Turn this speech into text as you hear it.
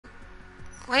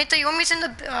Wait, you want me to send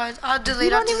the, I'll delete.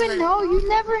 You don't even know. You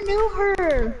never knew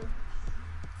her.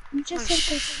 You just said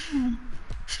Christina.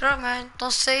 Shut up, man.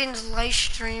 Don't say in the live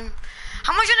stream.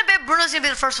 How much gonna bet Bruno's gonna be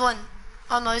the first one?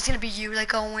 Oh no, it's gonna be you,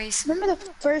 like always. Remember the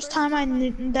first time I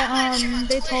knew that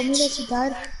they told me that she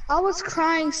died? I was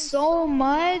crying so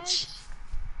much.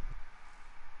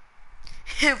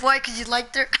 Why? Cause you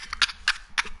liked her?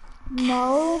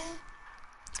 No.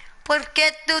 ¿Por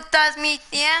qué tú estás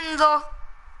mintiendo?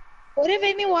 What if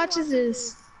Amy watches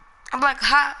this? I'm like,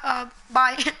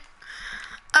 bye.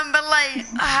 I'm but like,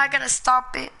 I gotta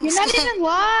stop it. You're not even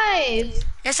live.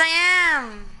 Yes, I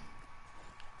am.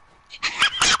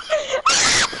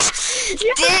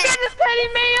 You're the Petty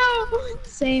Mayo.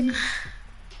 Same.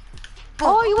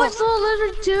 Boom, you boom. watch Little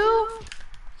Lizard too?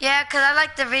 Yeah, cause I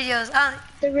like the videos.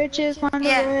 The richest one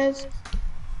is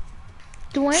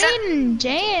Dwayne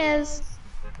Jazz.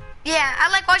 Yeah, I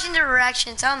like watching the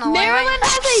reactions. I don't know why. Marilyn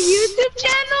has a YouTube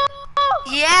channel.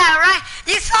 Yeah, right.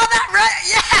 You saw that, right?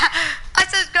 Yeah. I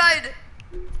subscribed.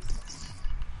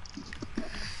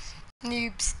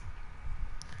 Noobs.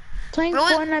 Playing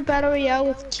Fortnite Battle Royale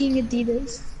with King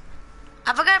Adidas.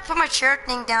 I forgot to put my chair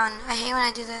thing down. I hate when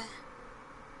I do that.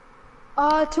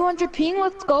 200 ping,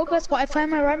 let's go. Best Wi-Fi,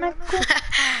 am I right, Michael?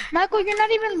 Michael, you're not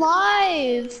even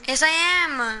live. Yes, I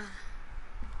am.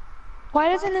 Why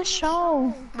doesn't it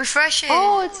show? Refresh it.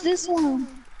 Oh, it's this one.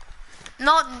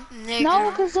 No, nigga.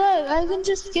 No, because look, I can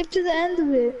just skip to the end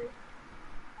of it.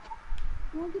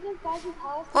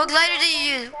 What glider do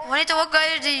you use? Juanita, what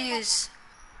glider do you use?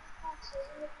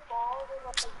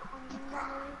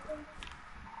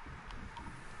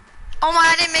 Oh my,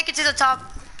 I didn't make it to the top.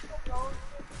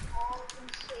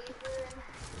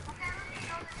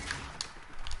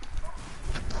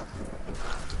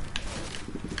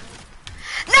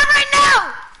 Not right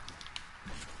now!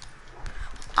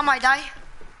 I might die.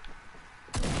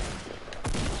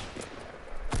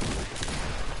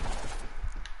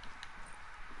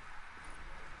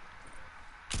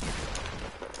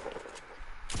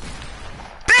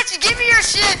 Bitch, give me your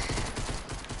shit!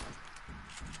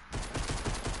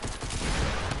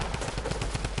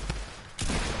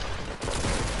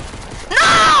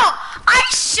 No! I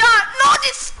shot! No,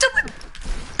 this stupid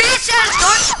bitch ass gun!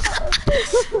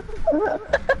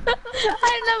 I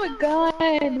didn't have a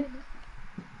gun.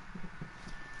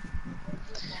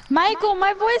 Michael,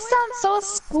 my voice sounds so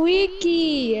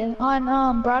squeaky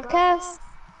on broadcast.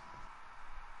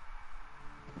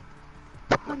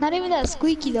 Not even that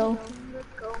squeaky though.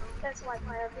 Best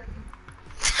Wi-Fi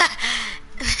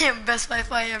ever. Best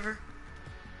Wi-Fi ever.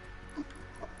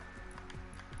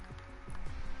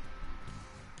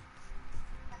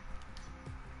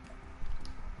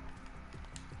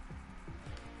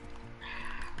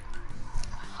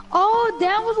 Oh,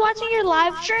 Dan was watching your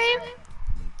live stream?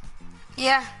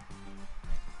 Yeah.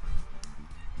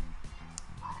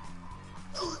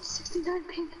 69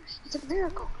 ping. It's a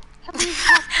miracle.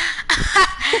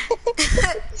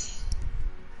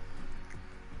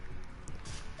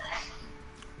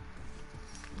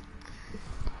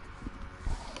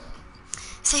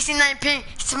 69 ping.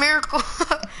 It's a miracle.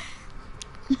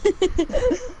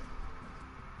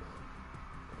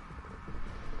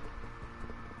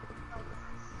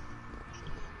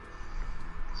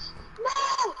 No!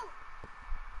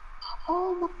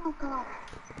 Oh my god.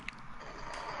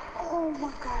 Oh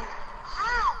my god.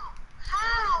 How?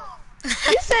 How?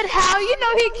 You said how? You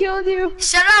know he killed you.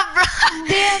 Shut up, bro.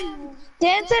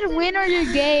 Dan said win or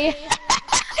you're gay.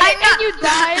 I know. And you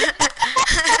died.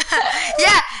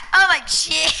 Yeah, I was like,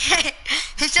 shit.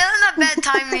 He said on a bad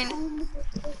timing.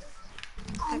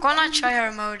 I'm gonna try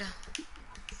her mode.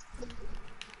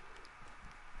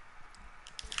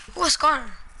 Ooh, a scar.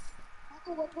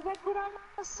 What if I put on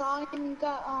a song and you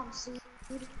got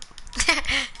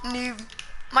Noob.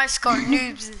 My scar,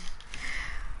 noobs.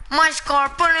 My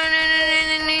scar.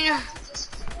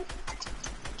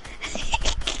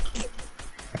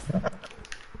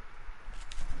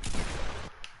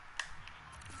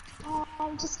 Oh,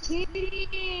 I'm just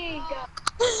kidding.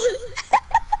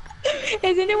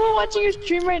 Is anyone watching your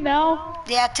stream right now?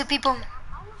 Yeah, 2 people.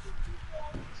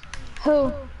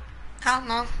 Who? I don't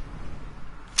know.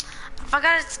 I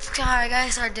forgot I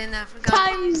gotta start doing that. I forgot.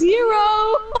 Time 0.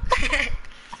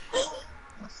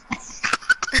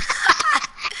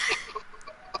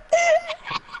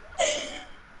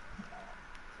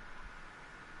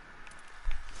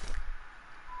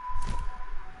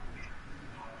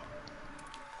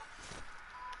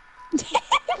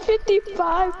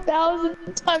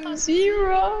 $55,000 times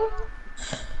 0.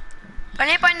 I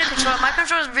need to buy a new controller. My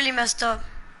controller is really messed up.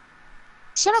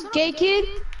 Shut up, gay kid.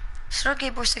 Shut up, Gay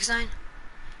Boy 69.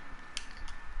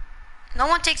 No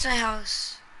one takes my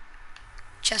house.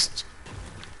 chest.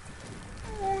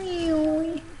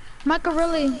 Michael,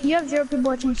 really, you have 0 people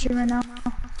watching stream right now.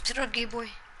 Zero gay boy.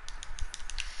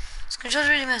 This control's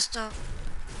really messed up.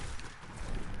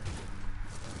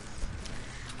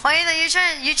 Why are you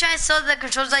trying to sell the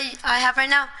controls that I have right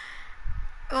now?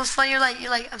 It was funny. You're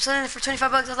like, I'm selling it for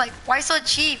 25 bucks. I was like, why so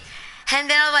cheap? And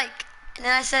then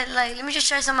I said like, let me just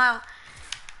try some out.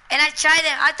 And I tried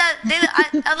them. I thought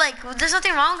I was like, well, there's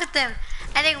nothing wrong with them.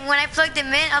 And then when I plugged them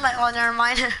in, I was like, oh, never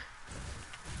mind.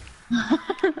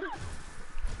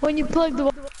 When you plug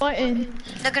the button.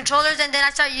 The controllers, and then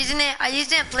I started using it. I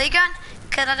used it in Playground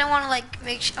because I didn't want to like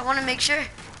I want to make sure. And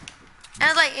I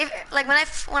was like, when I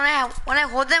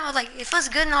hold them, I was like, it feels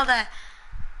good and all that.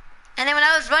 And then when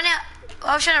I was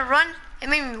trying to run, it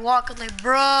made me walk. I was like,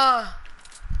 bruh.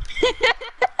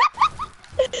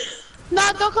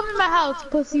 Nah, don't come in my house,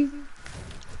 pussy.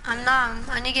 I'm not.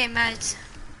 I need to get mad.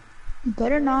 You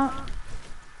better not.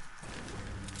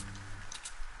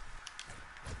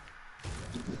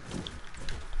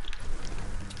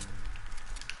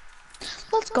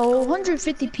 Let's go,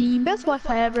 150p, best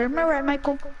Wi-Fi ever. Am I right,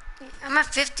 Michael? I'm at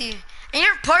 50. And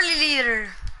you're party leader.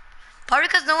 Probably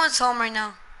because no one's home right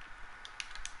now.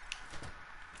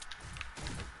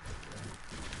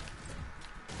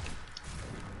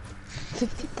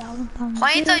 $50,000.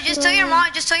 Juanito, just tell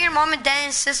your mom and dad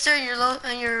and sister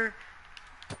and your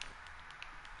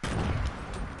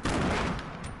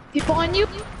People on you?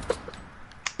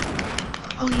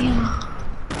 Oh yeah.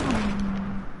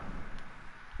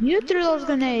 You threw those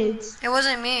grenades. It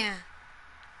wasn't me.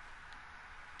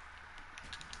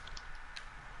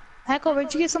 Michael,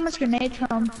 where'd you get so much grenade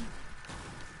from?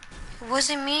 It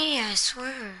wasn't me, I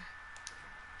swear.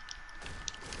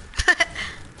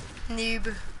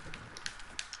 Noob.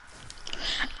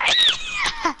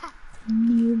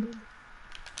 Noob.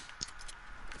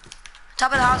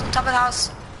 Top of the house, top of the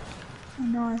house. I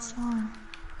know, I saw her.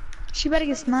 She better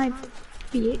get sniped,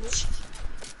 bitch.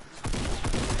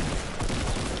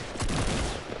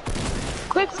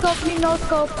 Quick scope, me no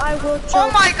scope, I will choke.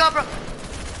 Oh my god, bro.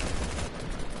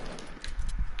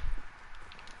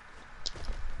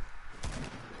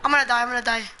 I'm gonna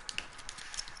die.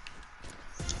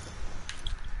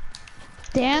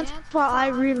 Dance while I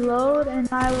reload and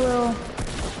I will...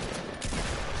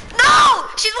 No!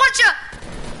 She's one shot!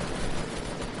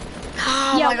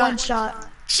 Oh yeah, my god. one shot.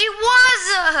 She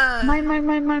was! Mine. I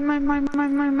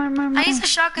need some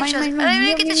shotgun shots. Let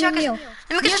me get the shotgun shots.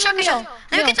 Let me get the shotgun shots.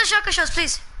 Let me get the shotgun shots,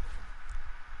 please.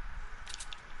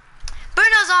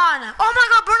 Bruno's on! Oh my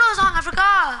god, Bruno's on! I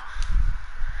forgot!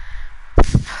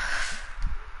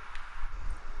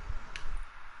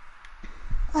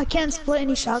 I can't split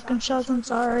any shotgun shots, I'm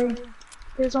sorry.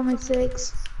 There's only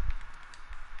 6.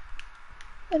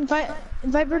 Invite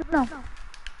Bruno.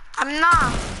 I'm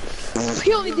not.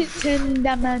 He only did 10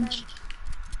 damage.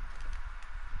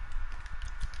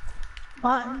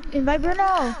 What? Invite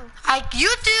Bruno.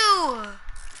 You do!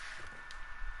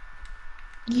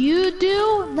 You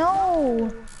do? No.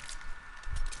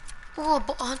 Oh,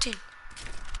 hunting.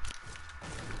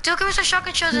 Dude, give me some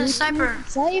shotgun shots and a sniper.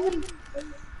 Is that even...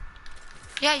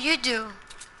 Yeah, you do.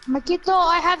 Makito,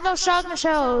 I have no shotgun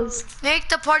shells. Make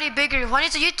the party bigger. Why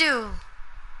don't you do?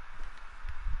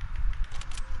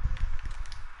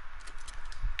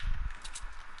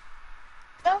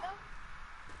 No.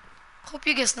 Hope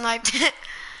you get sniped.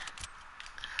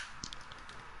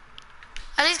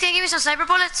 At least can you give me some sniper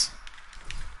bullets?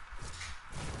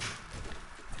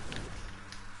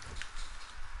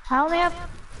 I only have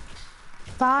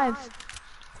 5.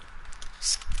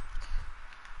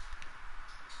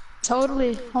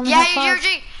 Totally. Only Yeah, have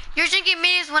 5. you're drinking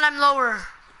minis when I'm lower.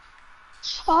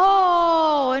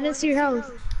 Oh, I didn't see your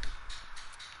health.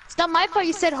 It's not my fault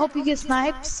you said hope you get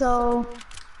sniped, so...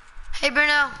 Hey,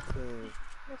 Bruno.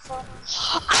 So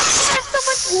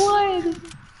much wood!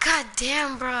 God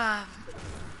damn, bruh.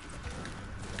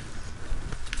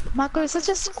 Marco, you're such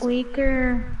a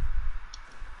squeaker.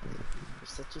 You're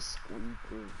such a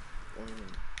squeaker.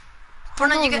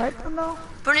 Bruno, I you know, get, right, Bruno?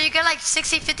 Bruno, you get like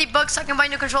 60, 50 bucks so I can buy a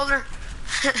new controller.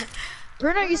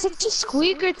 Bruno, you're such a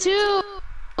squeaker too!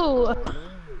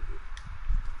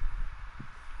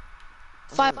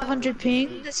 500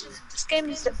 ping. This game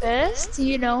is the best,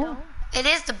 you know. It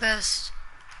is the best.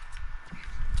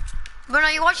 Bruno,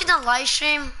 you watching the live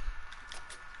stream?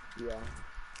 Yeah.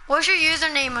 What's your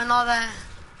username and all that?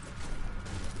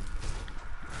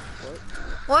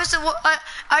 What's the?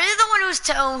 Are you the one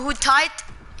who typed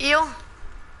you?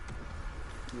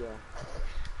 Yeah.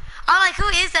 I'm like, who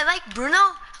is that? Like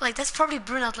Bruno? Like that's probably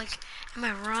Bruno. I'm like, am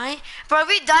I right? But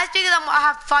if he dies because I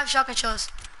have 5 shotgun shells.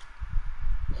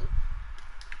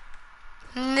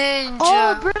 Ninja.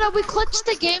 Oh, Britta, we clutched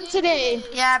the game today.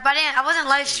 Yeah, but I wasn't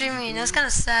live streaming. That's kind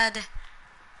of sad.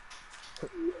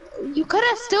 You could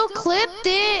have still clipped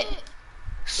it.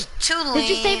 Too lame. Did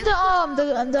you save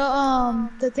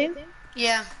the thing?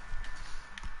 Yeah.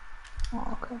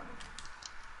 Oh, okay.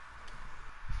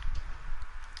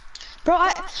 Bro,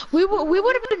 we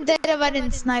would have been dead if I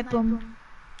didn't snipe him.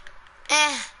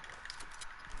 Eh.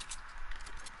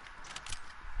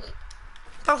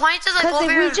 But why don't you just like Cause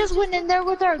over if here? we just went in there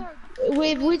with our,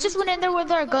 if we just went in there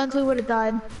with our guns, we would have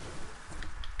died.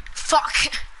 Fuck.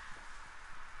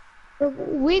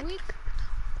 We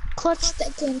clutched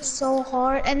that game so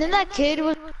hard, and then that kid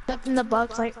was up in the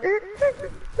box like.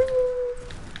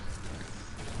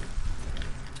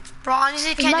 Bro,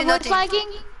 honestly, Is can't my do red nothing.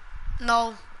 flagging?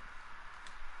 No.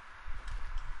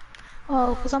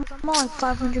 Oh, cause I'm on like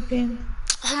 500 ping.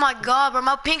 Oh my god, bro,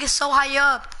 my ping is so high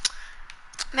up.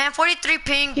 Man, 43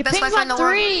 ping, Your best ping's Wi-Fi in on the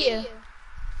world. 3.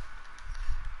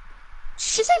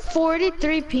 She said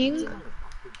 43 ping.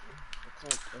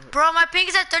 Bro, my ping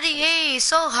is at 38,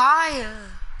 so high.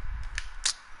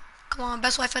 Come on,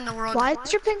 best Wi-Fi in the world. Why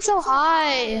is your ping so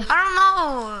high? I don't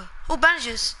know. Who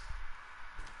bandages?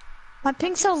 My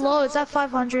ping's so low, it's at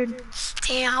 500.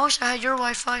 Damn, I wish I had your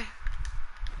Wi-Fi.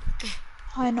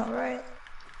 I know, right?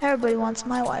 Everybody wants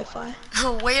my Wi-Fi.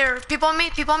 Where? People on me?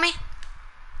 People on me?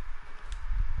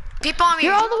 People on me.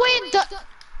 You're all the way in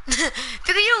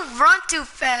Because you run too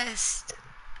fast.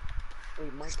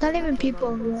 It's not even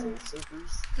people here.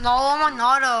 No, I'm on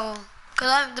auto.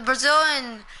 Cause the Brazil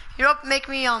and Europe make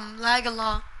me lag a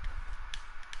lot.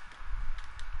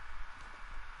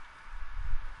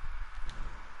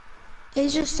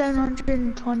 It's just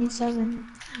 727.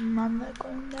 I'm not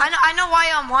going there. I know why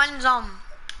mine's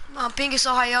ping is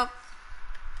so high up.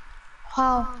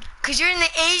 How? Cause you're in the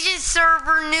Asian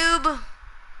server, noob.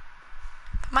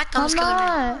 My thumb's I'm killing me.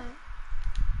 not.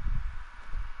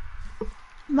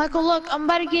 Michael, look, I'm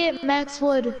about to get Max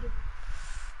Wood.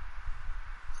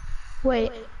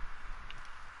 Wait.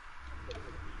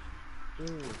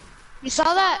 You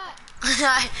saw that?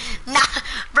 Nah,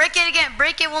 break it again.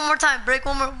 Break it one more time. Break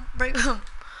one more. Break.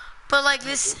 But like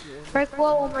this. Break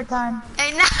wall one more time.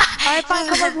 Hey, nah. Alright, fine,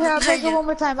 come over here. I'll break it one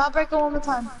more time. I'll break it one more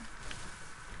time.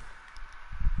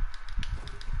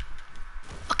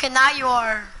 Okay, now you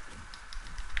are.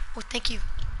 Oh, thank you.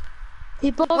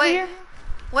 People over Wait. here?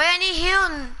 Wait, I need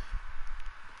heal.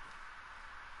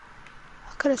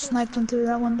 I could have sniped him through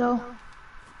that window.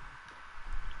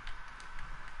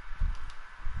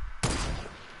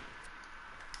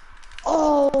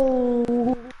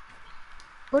 Oh.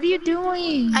 What are you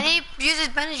doing? I need to use his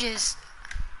bandages.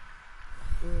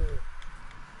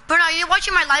 Bruno, are you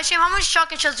watching my live stream? How much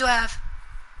shotgun shells do I have?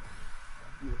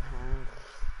 You have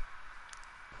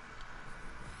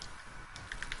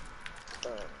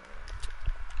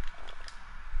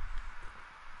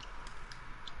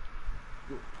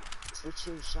switch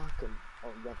your shotgun.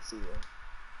 Oh, that's 0.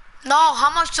 No, how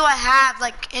much do I have,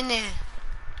 like, in there?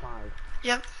 5.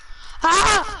 Yep.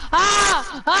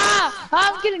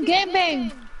 I'm getting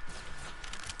gangbanged.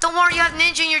 Don't worry, you have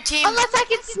ninja in your team. Unless I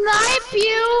can snipe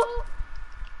you.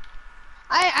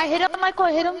 I hit him, Michael,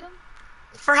 I hit him.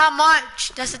 For how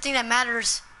much? That's the thing that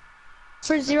matters.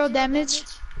 For 0 damage.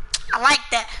 I like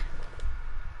that.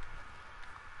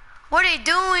 What are you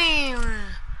doing?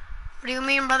 What do you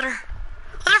mean, brother?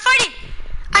 Oh, they're fighting!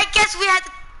 I guess we had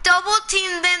to double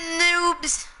team them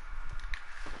noobs.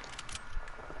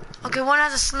 Okay, one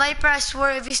has a sniper. I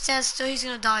swear if he stands still, he's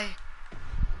gonna die.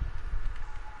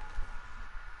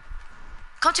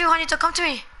 Come to me, Juanito, come to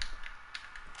me.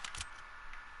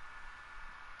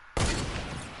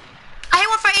 I hit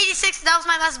one for 86, that was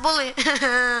my last bullet.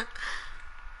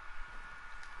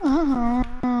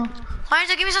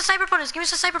 Juanito, give me some sniper bullets, give me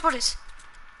some sniper bullets.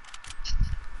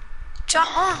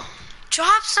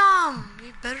 Drop some,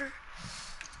 you better.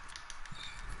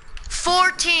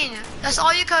 14, that's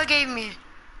all you could've gave me.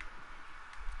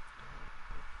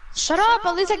 Shut up,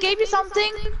 at least I gave you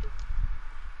something.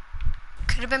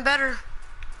 Could've been better.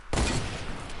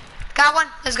 Got one,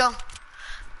 let's go.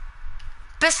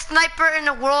 Best sniper in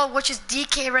the world, which is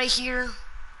DK right here.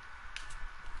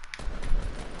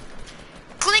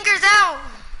 Clinker's out.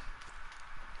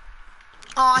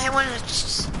 Oh, I hit one in the...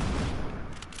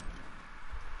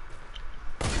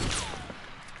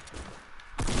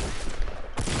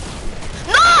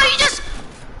 No, you just...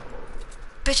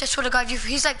 Bitch, I swear to God,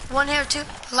 he's like one hit or two.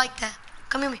 I like that.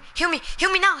 Come heal me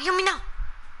now, heal me now.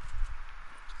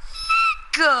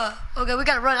 Good. Okay, we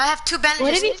gotta run. I have 2 bandages.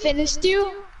 What if he finished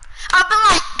you? I've been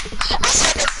like... I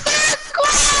said the third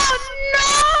squad!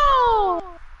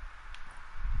 No!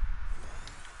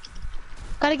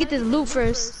 Gotta get this loot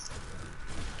first.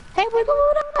 where the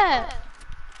loot at?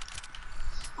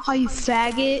 Oh, you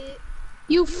faggot.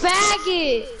 You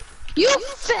faggot. You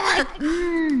fag. We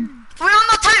don't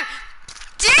know time.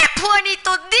 Dip,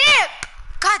 Juanito, dip.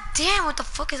 God damn, what the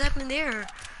fuck is happening there?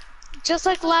 Just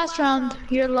like last round,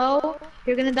 you're low,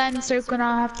 you're gonna die in the circle and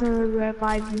I'll have to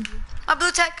revive you. My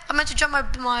blue tech. I meant to drop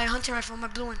my hunting rifle, my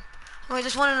blue one. Oh,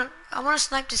 I wanna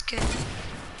snipe this kid.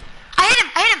 I hit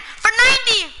him for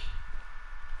 90.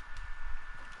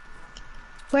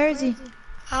 Where is he?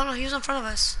 I don't know, he was in front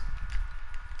of us.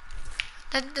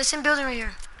 The same building right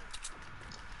here.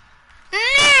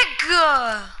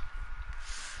 Nigga!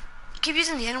 Keep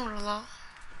using the N-word a lot.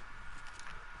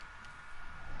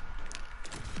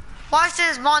 Watch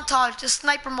this montage, the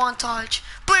sniper montage.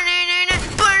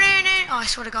 Oh, I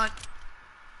swear to God.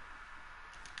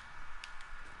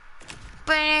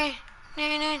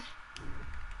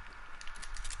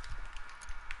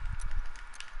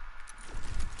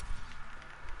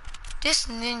 This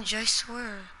ninja, I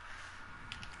swear.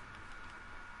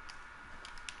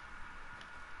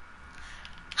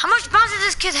 How much bounce does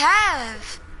this kid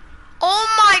have? Oh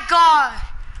my God!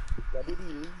 Why did he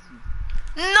leave you?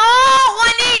 No,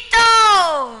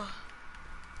 Juanito!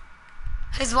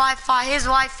 His Wi-Fi, his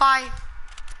Wi-Fi.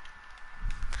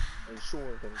 I'm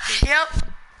sure. Yep,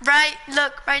 right,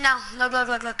 look, right now.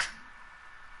 Look.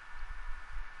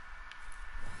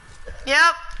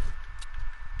 Yep.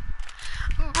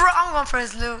 Bro, I'm going for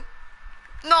his loot.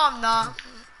 No, I'm not.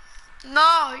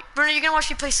 No, Bruno, you're gonna watch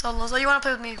me play solos, or you wanna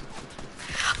play with me?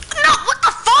 No, what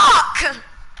the fuck?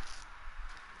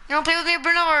 You wanna play with me,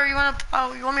 Bruno, or you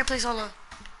want me to play solo?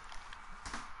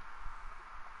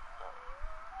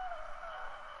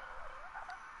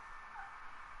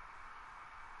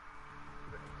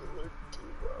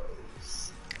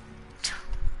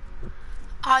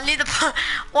 Oh, leave the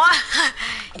what?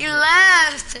 He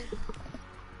left.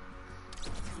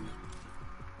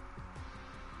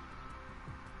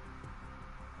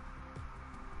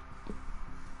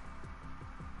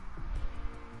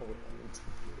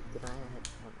 Did I add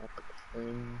one epic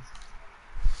things?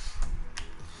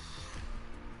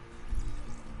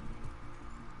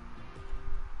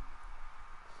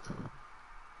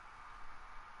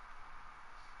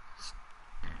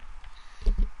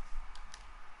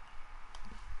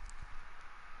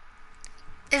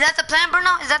 Is that the plan,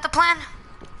 Bruno? Is that the plan?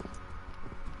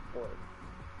 What?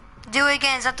 Do it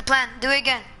again. Is that the plan? Do it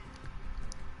again.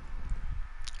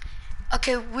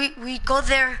 Okay, we go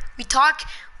there, we talk,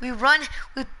 we run,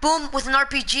 we boom with an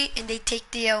RPG, and they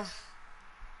take the L.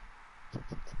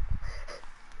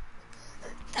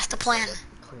 That's the plan.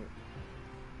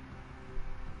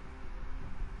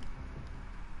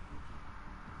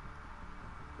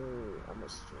 I'm a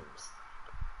streams.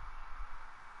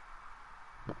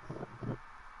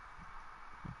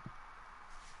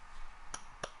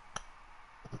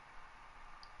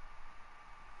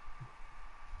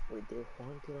 Wait, did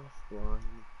Juan get offline?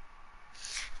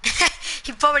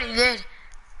 He probably did.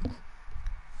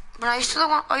 But are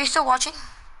you still watching?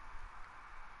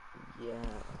 Yeah.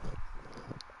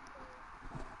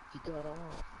 He got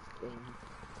off. Dang.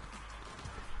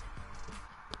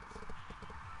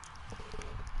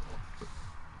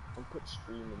 I'll put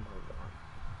stream in my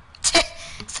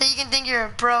on. So you can think you're a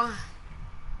pro.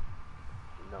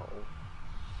 No.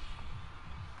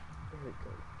 There we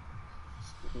go.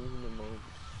 Stream in mode.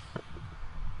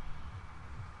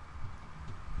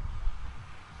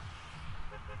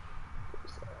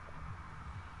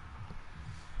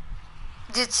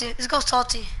 Let's go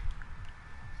salty.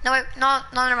 No wait, no,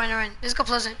 never mind. Let's go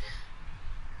pleasant.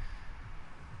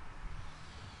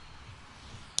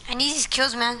 I need these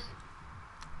kills, man.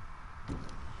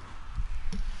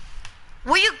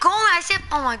 Where you going? I said,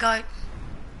 oh my God.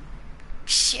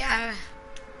 Shit.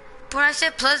 When I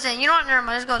said pleasant, you know what? Never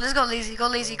mind. Let's go lazy. Go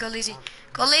lazy.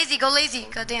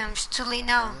 God damn, it's too late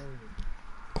now.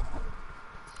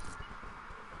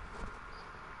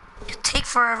 You take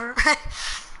forever.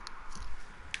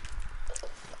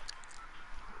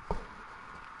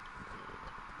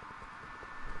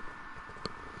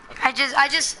 I just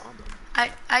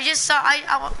saw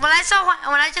when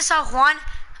I just saw Juan,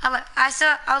 I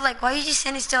was like, why is he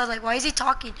standing still? I was like, why is he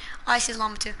talking? Oh, I said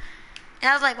llama too. And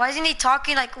I was like, why isn't he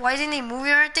talking? Like, why isn't he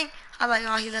moving or anything? I'm like,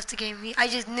 oh, he left the game. I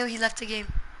just knew he left the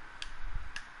game.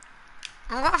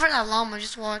 I'm going for that llama.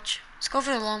 Just watch. Let's go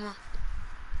for the llama.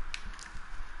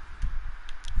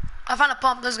 I found a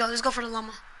pump. Let's go for the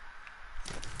llama.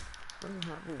 I don't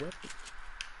have a weapon.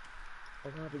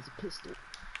 All I have is a pistol.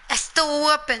 That's still a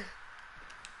weapon.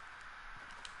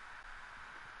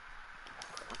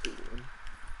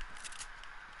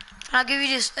 I'll give you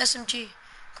this SMG.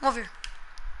 Come over here.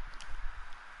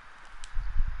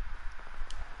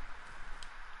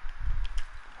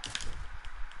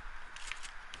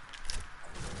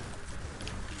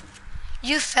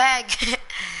 You fag.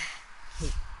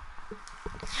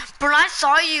 Bro, I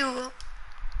saw you.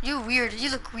 You weird.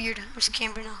 You look weird. I'm just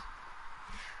kidding, bro.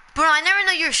 Bro, I never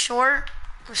know you're short.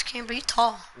 I'm just kidding, but you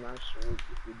tall. I'm not sure what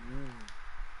you mean.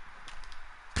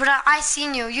 But I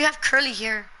seen you. You have curly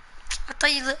hair. I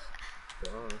thought you look.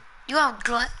 Duh. You have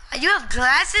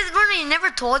glasses, bro. And you never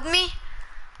told me.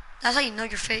 That's how you know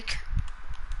you're fake.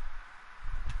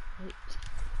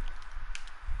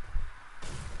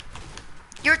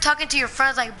 You're talking to your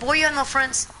friends like, boy, you have no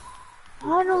friends.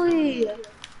 Finally.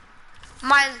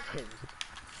 I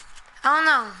don't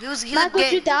know. He looked Michael, gay.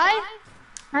 did you die?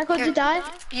 Michael, did you die?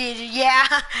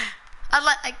 Yeah. I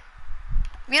like.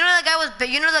 You know the guy was.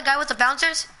 You know the guy with the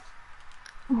bouncers?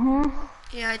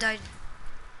 Yeah, I died.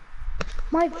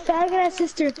 My faggot ass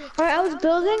sister. Alright, I was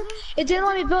building. It didn't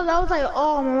let me build. I was like,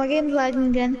 oh, my game's lagging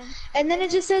again. And then it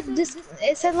just said this.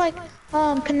 It said like,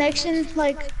 connection,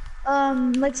 like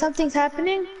something's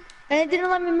happening, and it didn't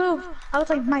let me move. I was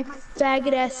like, my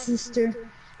faggot ass sister.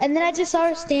 And then I just saw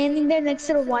her standing there next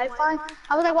to the Wi-Fi.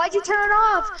 I was like, why'd you turn it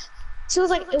off? She was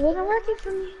like, it wasn't working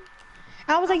for me.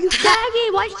 I was like, you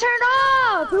faggot, why'd you turn it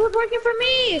off? It was working for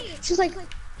me. She was like,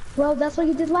 well, that's what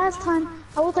you did last time.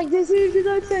 I was like, this is the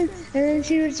last time. And then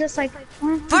she was just like,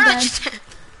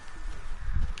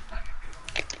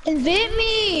 invite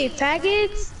me,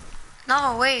 faggots.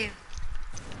 No, wait.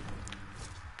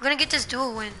 We're gonna get this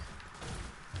duel win.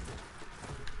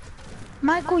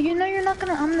 Michael, you know you're not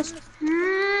gonna, I'm gonna,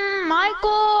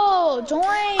 Michael,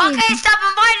 join. Okay, stop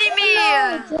inviting me.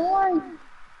 No, join.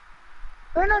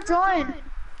 Bruno, join.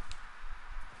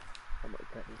 Oh my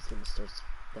god, he's gonna start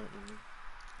spamming me.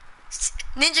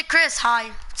 Ninja Chris,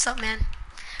 hi. What's up, man?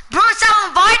 Bro, stop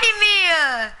inviting me.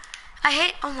 I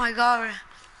hate, oh my god.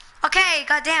 Okay,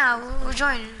 goddamn, we'll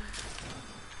join.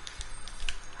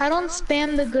 I don't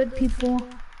spam the good people.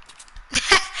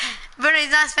 Bruno,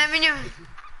 he's not spamming you.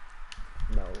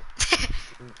 No.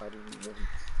 Inviting me once.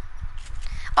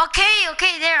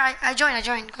 Okay, there, I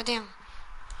joined, goddamn.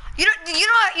 You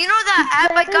know that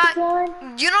app I got?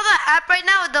 You know that app right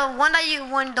now, the one that you,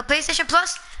 when the PlayStation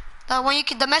Plus? The one you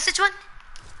can, the message one?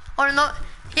 Or no,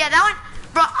 yeah, that one?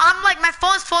 Bro, I'm like, my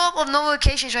phone's full up of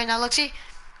notifications right now, look, see?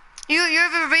 You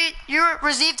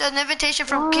received an invitation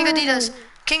from King Adidas.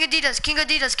 King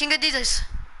Adidas.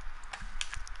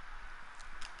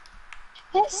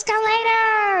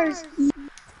 Escalators!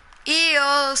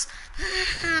 EOS.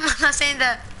 I'm not saying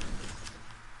that.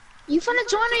 You finna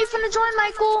join or you finna join,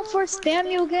 Michael? For spam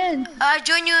you again. I'll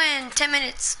join you in 10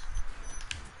 minutes.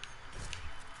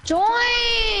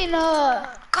 Join!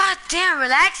 God damn,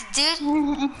 relax, dude.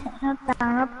 Up,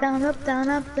 down, up, down, up, down,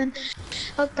 up, down.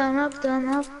 Up, down, up, down,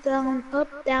 up, down,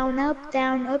 up, down, up,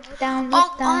 down, up, down, Oh,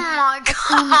 up, down. oh my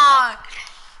god.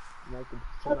 Michael,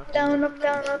 Up, down, up,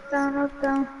 down, up, down, up,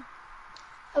 down.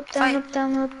 Up, down, up,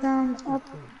 down, up, down, up,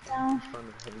 down.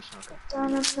 Found a heavy shotgun.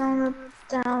 Down, up, down, up,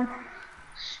 down.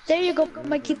 There you go,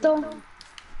 Maquito.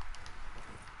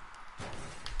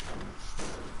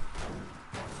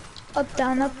 Up,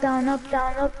 down, up, down, up,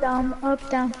 down, up, down, up,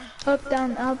 down, up,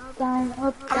 down, up, down,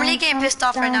 up, down. I'm really getting pissed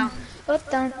off right now.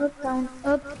 Up, down, up, down,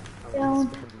 up,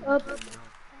 down, up,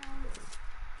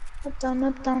 up, down,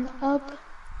 up, down, up,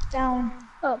 down,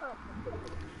 up.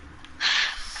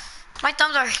 My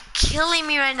thumbs are killing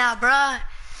me right now, bruh.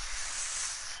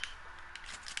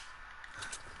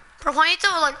 Bro, Juanito,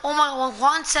 like, oh my, when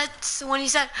Juan said, when he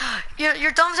said,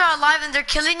 your thumbs are alive and they're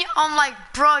killing you, I'm like,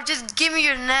 bro, just give me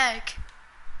your neck.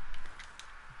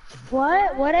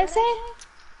 What? What'd I say?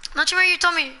 Don't you remember you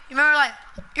told me, you remember like,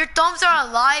 your thumbs are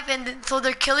alive and so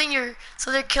they're killing you.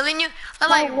 I'm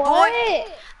like, what?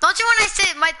 boy, don't you when I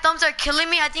said my thumbs are killing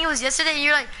me, I think it was yesterday, and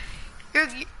you're like,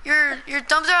 your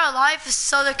thumbs are alive,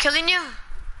 so they're killing you?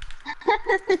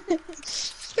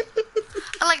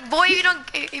 I'm like, boy,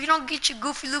 if you don't get your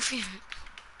goofy loofy.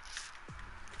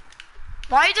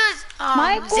 Why does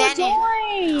Michael, Zanny?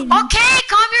 join! Okay,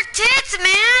 calm your tits,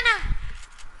 man.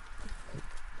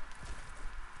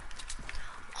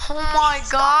 Oh my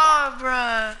god,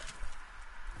 bruh.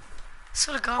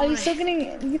 Swear to God, Are you still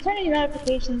getting, you turning your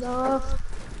notifications off?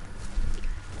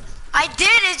 I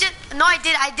did, it's just, no, I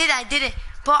did it.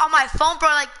 But on my phone, bro,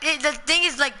 like, the thing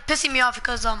is, like, pissing me off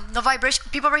because, the vibration,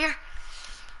 people over here.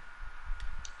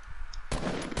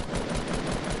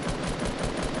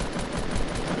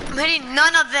 I'm hitting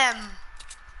none of them.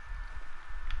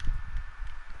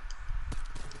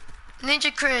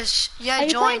 Ninja Chris, yeah, Are you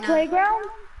join. playing Playground?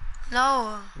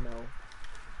 No. No.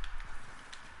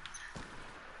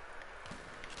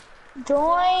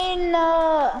 Join,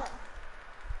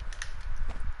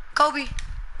 Kobe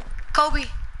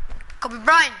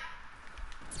Bryant.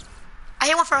 I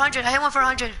hit one for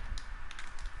 100.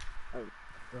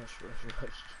 Rush, rush,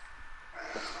 rush.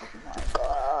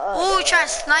 Oh, you trying to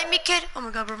snipe me, kid? Oh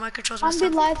my god, bro, my controls I'm messed be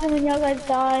up. laughing when y'all guys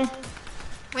die.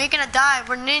 We ain't gonna die.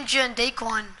 We're Ninja and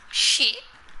Daquan. Shit.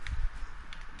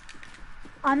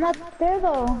 I'm not there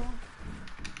though.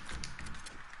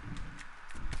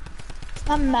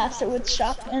 I'm master with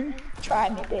shotgun. Try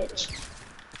me, bitch.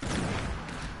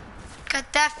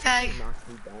 Got that fag. Knocked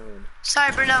me down.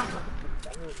 Sorry, Bruno. Down,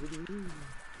 what do you mean?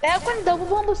 Back when double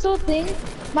pump was still a thing,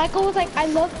 Michael was like, I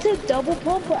love to double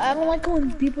pump, but I don't like it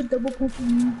when people double pump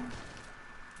me.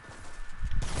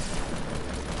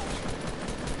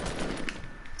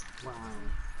 Wow.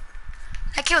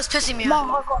 That kid was pissing me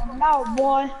off. No,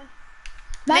 boy.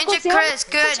 Michael, Ninja Chris,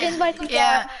 good. Invite you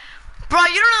Yeah. got. Bro,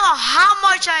 you don't know how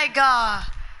much I got.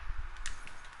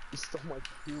 You stole my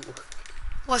kill.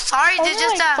 Well, sorry, Only did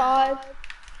just like 5.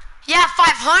 Yeah,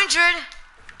 500.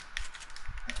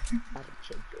 I had to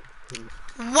check it.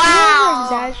 Wow.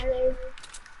 Exaggerate.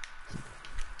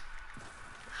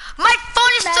 My phone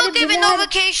is still Maddie, giving Maddie.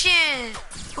 notification.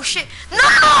 Oh shit.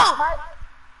 No!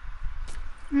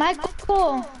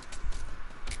 Michael,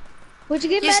 would you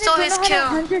get You mad stole if his Bruno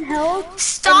had kill. 100 health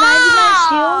Stop! and 99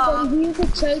 shield and he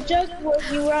used a choke jug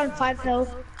where you were on 5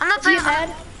 health? I'm not Would you playing. get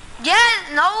mad?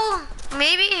 Yeah, no,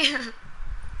 maybe.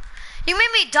 You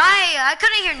made me die. I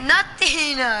couldn't hear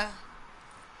nothing.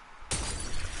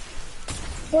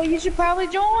 Well, you should probably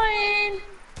join.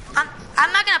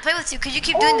 I'm not gonna play with you because you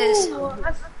keep doing this. Oh,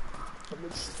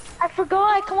 I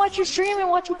forgot. I can watch your stream and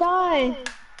watch you die.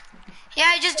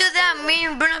 Yeah, just do that. Me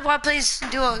and Bruno Bar plays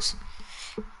duos.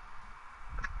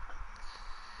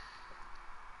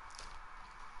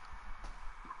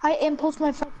 I impulse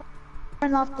my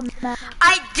friend off the map.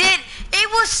 I did. It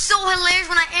was so hilarious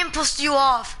when I impulsed you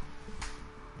off.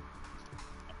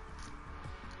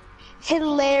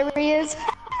 Hilarious.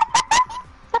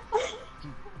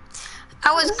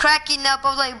 I was cracking up. I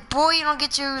was like, boy, you don't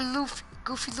get your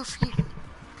goofy Luffy.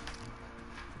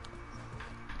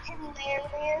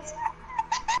 Hilarious.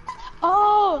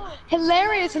 Oh,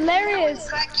 hilarious, hilarious.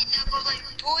 Cracking up. I was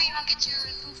like, boy, you don't get your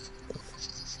Luffy.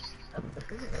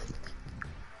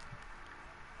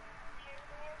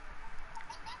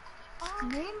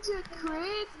 Ninja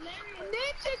crit!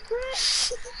 Ninja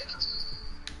crit!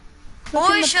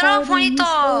 Boy, shut up,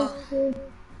 Juanito.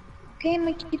 Okay,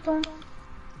 Maquito.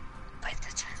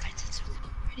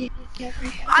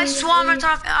 I swear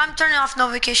I'm turning off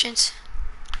notifications.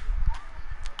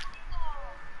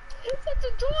 You said to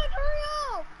do it, hurry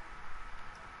up!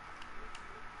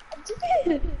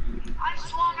 I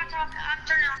swear I'm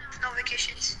turning off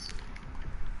notifications.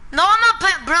 No, I'm not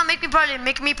playing. Bro,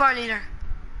 make me part leader.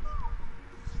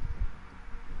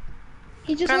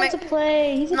 He just Bro, wants to make-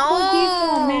 play. He's a No. poor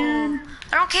default, man.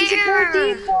 I don't He's a poor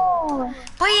care. default.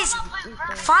 Please,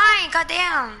 fine,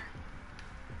 goddamn.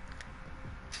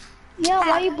 Yeah,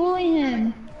 why you bullying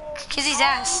him? Kiss his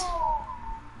ass.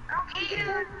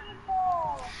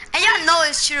 And y'all know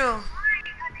it's true.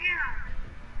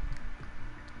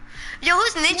 Yo,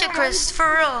 who's Ninja Chris?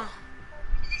 For real?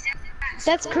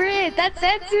 That's Crit. That's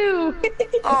Setsu.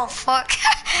 Oh, fuck.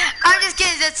 I'm just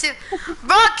kidding, that's it.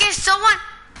 Bro, can someone...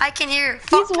 I can hear. He's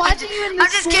Fuck, watching you in the I'm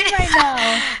just stream kidding. right now.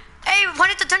 Hey, why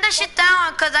need to turn that shit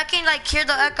down? Cause I can like hear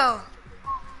the echo.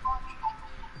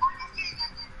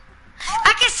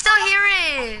 I can still hear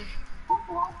it.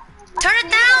 Turn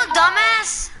it down,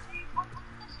 dumbass.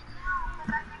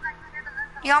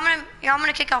 Yo, I'm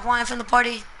gonna kick off Juan from the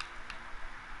party.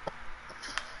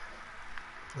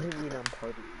 What do you mean I'm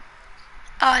partying?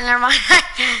 Oh, never mind.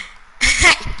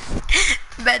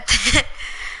 Bet.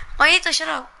 Juanito, shut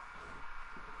up.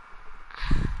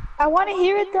 I want to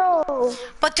hear it though.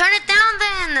 But turn it down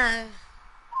then.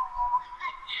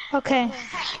 Okay.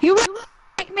 You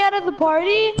kick me out of the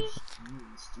party? You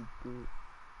stupid.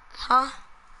 Huh?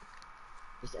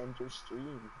 Just end your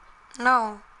stream.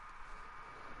 No.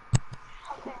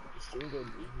 Your stream gonna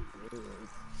be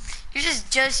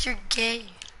anyways. You're gay.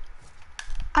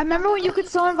 I remember when you could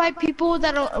still invite people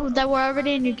that were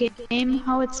already in your game.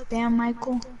 How it's spam,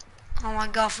 Michael. Oh my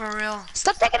god, for real.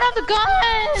 Stop taking out the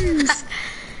guns!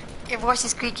 Your voice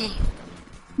is squeaky.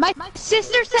 My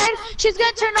sister said she's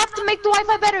gonna turn off to make the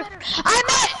Wi-Fi better. I'm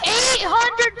at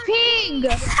 800 ping.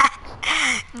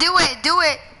 Do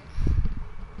it.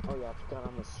 Oh yeah, I forgot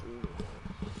I'm a streamer.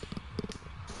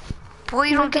 Boy,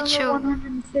 you don't get you.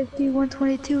 150,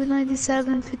 122,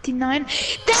 97, 59.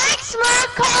 Thanks,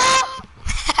 Marco!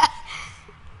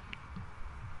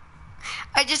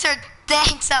 I just heard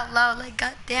thanks out loud, like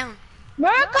goddamn.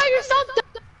 Marco, you're so dumb.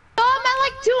 I'm at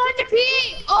like 200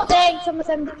 ping. Oh, thanks. I'm at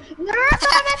 7. Marco, I'm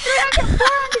at 300,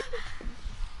 400.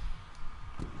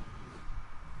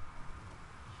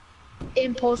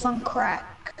 Impulse on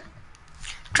crack.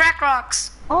 Crack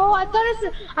rocks. Oh, I thought we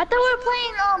were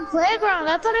playing playground.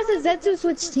 I thought it said Zetsu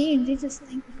switch teams. He just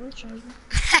thanked the bus driver.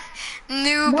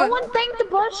 Noob. No one thanked the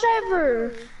bus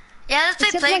driver. Yeah, let's play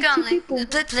Except playground. like 2 people.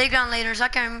 Let's play playground later. So I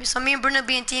can remember. So me and Bruno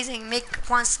being teasing, make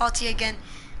Juan salty again.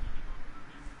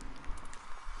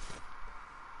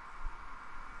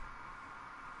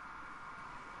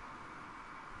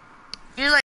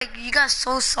 You're like you got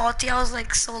so salty. I was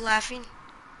like so laughing.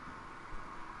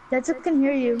 Zetsu can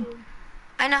hear you.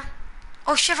 I know.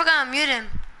 Oh shit! I forgot to mute him.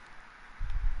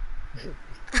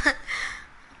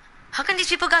 How can these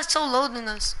people got so low than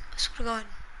us? I swear to God.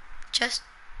 Chest?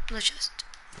 No chest.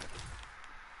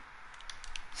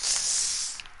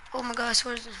 Oh my God! I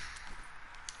swear.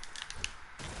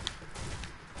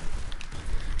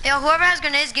 Yo, whoever has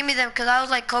grenades, give me them, cause I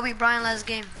was like Kobe Bryant last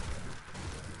game.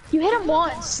 You hit him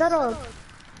once. Shut up.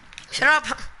 Shut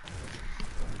up.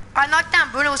 I knocked down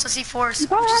Bruno with a C4.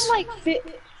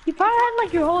 You probably had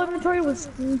like your whole inventory was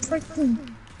freaking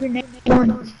grenade.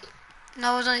 No,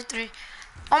 No, it was only 3.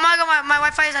 Oh my God, my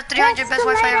Wi-Fi is at 300 best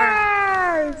Wi-Fi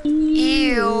ever.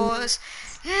 Ews.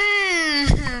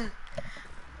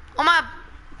 Oh my,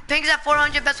 ping's at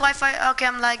 400 best Wi-Fi. Okay,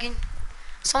 I'm lagging.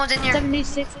 Someone's in here.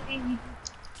 76.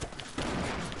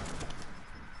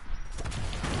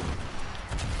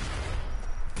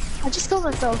 I just killed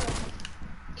myself.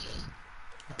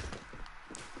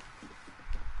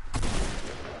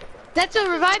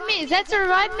 Zetsu, revive me! Zetsu,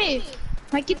 revive me!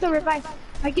 Mikey, revive.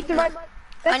 Mikey, revive.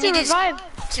 I need Zetsu, this revive.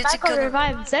 to Michael, kill them.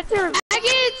 revive. Zetsu, revive.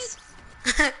 Maggots!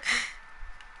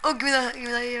 Oh, give me that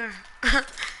here.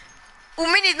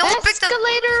 Oh, Mini, no one picked up.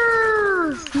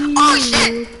 Escalator! Oh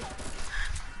shit!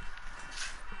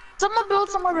 Someone build,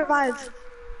 someone revive.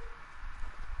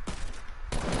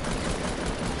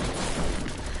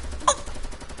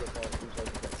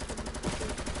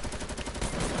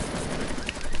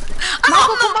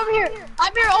 Michael, come over here.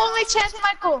 I'm your only chance,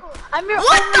 Michael. I'm your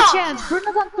only chance.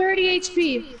 Bruno's on 30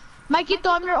 HP. Mikey,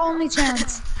 I'm your only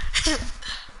chance.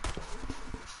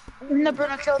 No,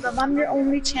 Bruno killed him. I'm your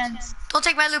only chance. Don't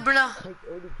take my loot, Bruno.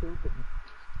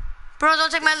 Bruno,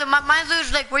 don't take my loot. My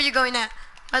loot's like, where you going at?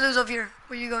 My loot's over here.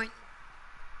 Where you going?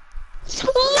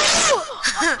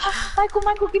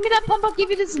 Michael, give me that pump. I'll give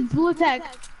you this blue attack.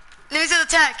 Let me see the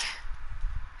attack.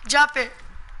 Drop it.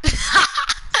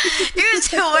 You can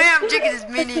see where I'm drinking this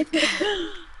mini.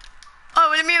 Oh,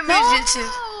 let me mute it too.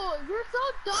 You're so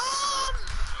dumb.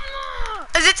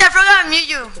 Is it time for me to mute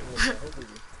you?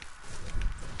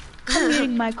 I'm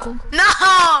muting Michael.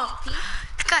 No!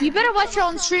 You better watch your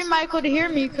own stream, Michael, to hear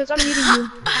me, because I'm muting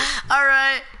you.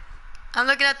 Alright. I'm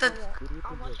looking at the...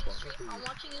 I'm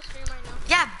watching your stream right now.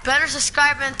 Yeah, better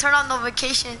subscribe and turn on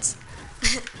notifications.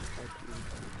 I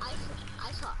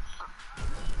saw.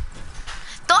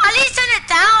 Don't at least turn it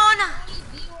down!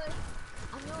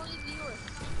 I'm your only viewer.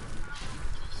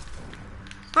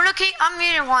 Bruno, I'm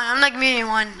muting one. I'm like muting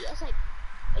one. Yes,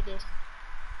 I did.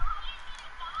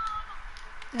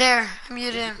 There, I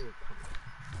muted him.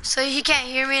 So he can't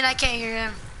hear me and I can't hear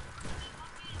him.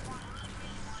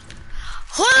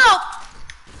 Hold up!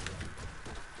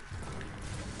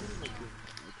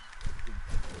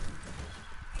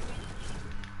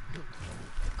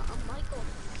 Michael.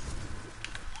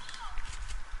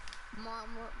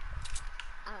 Mom,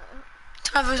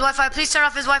 Turn off his Wi-Fi. Please turn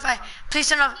off his Wi-Fi. Please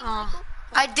turn off. Oh,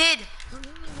 I did.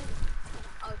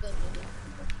 oh, good.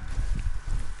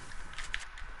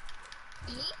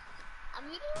 Me? I'm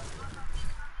muting you?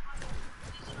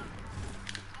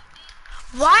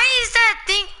 Why is that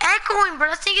thing echoing, bro?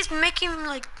 That thing is making me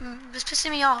like, it's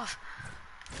pissing me off.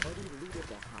 Because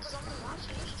I'm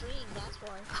watching your stream, that's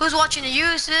why. Who's watching it? You?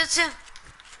 It's him.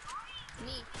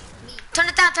 Me. Turn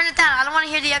it down. Turn it down. I don't want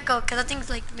to hear the echo because that thing's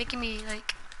like making me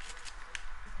like.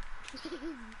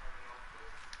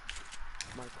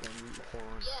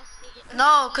 Yes.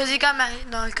 No, cause he got mad.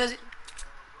 No, cause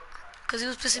he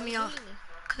was pissing me off.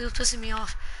 Cause he was pissing me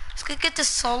off. Let's go get this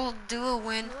solo duo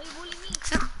win. Why you bullying me?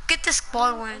 Let's get this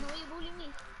squad win. Why you bullying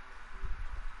me?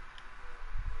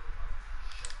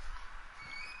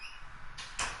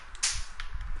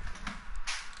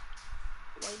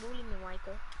 Why you bullying me,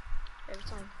 Michael? Every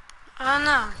time. I don't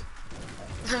know.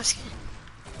 I'm just kidding.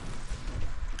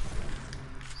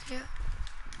 Yeah.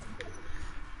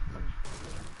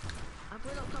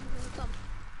 Bruno, come.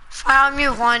 Fire on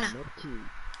mute one.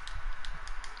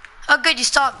 Oh good, you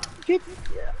stopped.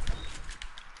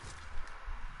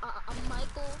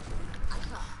 Michael, I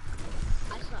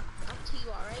saw, up to you,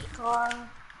 alright?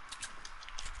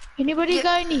 Anybody Yeah.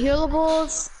 got any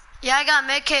healables? Yeah, I got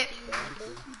medkit.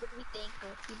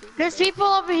 There's people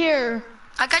over here.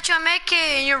 I got you a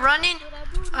medkit and you're running.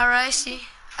 Alright, I see.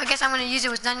 I guess I'm gonna use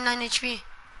it with 99 HP.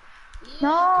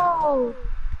 No.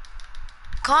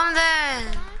 Calm down.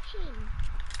 Action.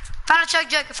 Find a chug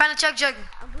jug. Find a chug jug.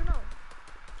 Bruno,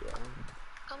 Yeah.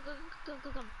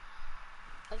 come.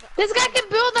 This guy can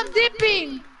build. I'm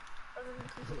dipping.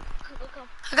 Come.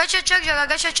 I got your chug jug. I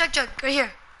got your chug jug right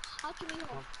here. How can we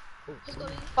help? Oh, Let's go,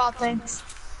 baby. Oh, thanks.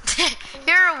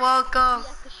 You're welcome.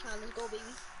 Yeah, let's go, baby.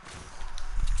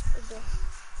 Let's go.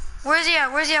 Where's he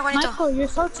at? Where's he at, Juanito? Michael, you're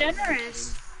so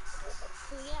generous.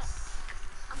 So yeah,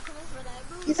 I'm coming for that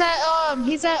booty. He's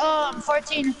at 14. I'm coming for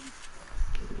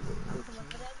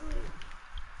that booty.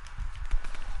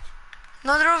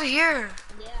 No, they're over here.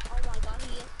 Yeah, oh my god,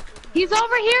 he is. He's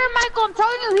over here, Michael. I'm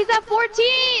telling you, he's at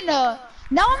 14. Now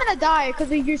I'm gonna die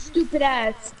because of your stupid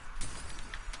ass.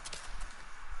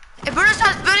 If Bruno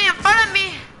starts building in front of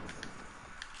me,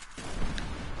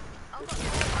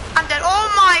 I'm dead.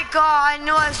 Oh my god, I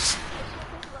knew I was...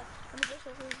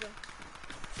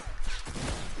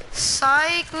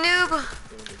 Psych, noob.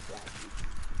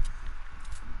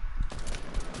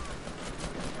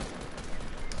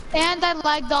 And I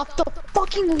lagged off the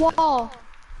fucking wall.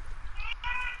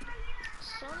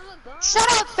 Son of a gun.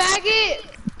 Shut up, faggot!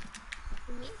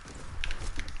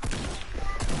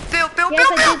 Bill, Yes,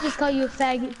 I did just call you a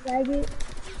faggot.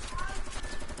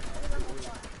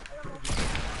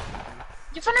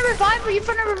 You finna revive or you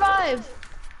finna revive?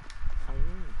 I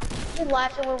am. You're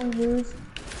laughing when we lose.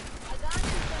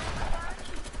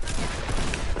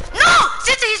 No!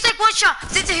 Zitza, he's like one shot.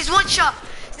 Zitza, he's one shot.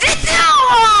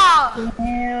 Zitzu!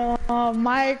 Damn,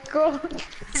 Michael.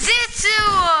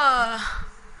 Zitzu!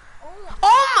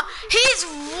 Oh my, he's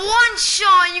one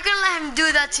shot and you're gonna let him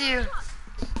do that to you.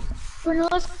 Bruno,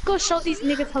 let's go show these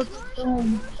niggas how to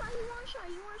film.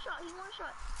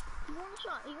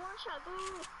 He one shot,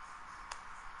 boo.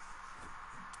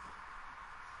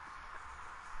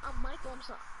 I'm Michael, I'm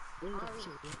sorry. Wait, Sorry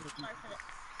shit, what did I do? for that.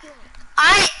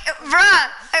 Bruh,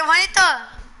 hey, Juanito.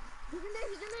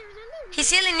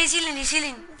 He's in there. He's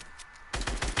healing.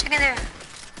 Check in there.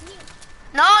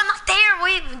 No, not there,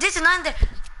 wait, this is not in there.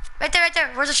 Right there.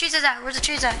 Where's the trees at?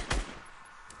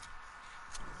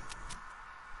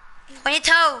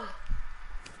 Juanito. I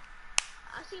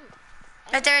see him.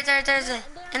 Right there.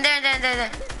 And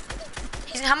there.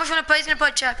 How much he's gonna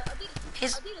put, Chuck?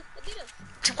 He's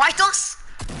Adidas. Whitos?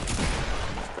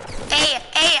 Hey,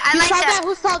 I You like saw that. that?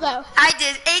 Who saw that? I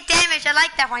did 8 damage. I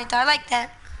like that, Juanito. I like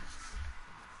that.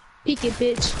 Peek it,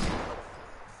 bitch.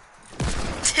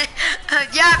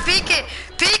 Yeah, peek it.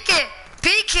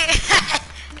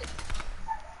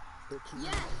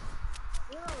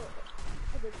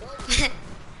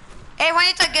 Hey,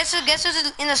 Juanito, guess who's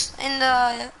in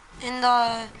the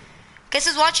guess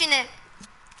who's watching it?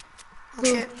 Oh,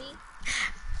 shit.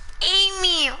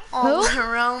 Amy. Oh, Who?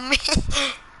 Romy.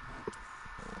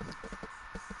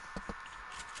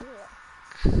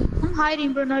 I'm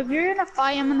hiding, Bruno. If you're gonna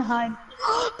fight, I'm gonna hide.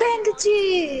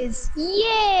 Bandages!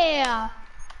 Yeah!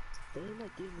 Damn, my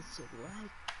game is so laggy.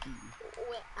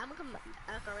 Wait, I'm gonna come back,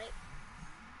 alright?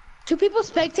 Two people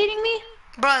spectating me?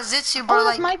 Bro, Zitsu, bro, Oh,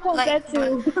 that's like, Michael, get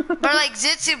to. bro, like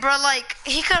Zitsu, bro, like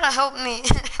he could have helped me.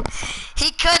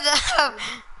 He could have.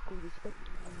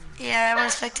 Yeah, I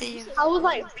respected you. I was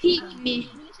like, peek me. You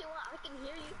say what? I can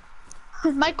hear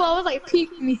you. Michael, I was like,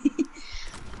 peek me. I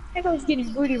think I was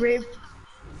getting booty raped.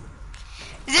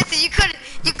 Zitsu, you could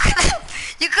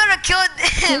have killed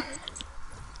him.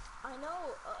 I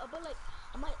know, but like,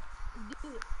 I might,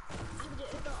 dude, I would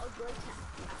get a great tag.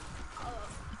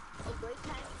 A great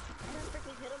tag, and then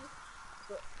freaking hit him.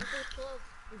 So, if they kill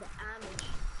the damage.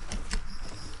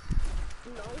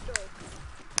 No joke.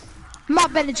 My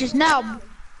bandages now,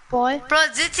 boy. Bro,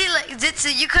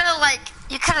 Zitsu, you could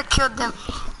have killed them.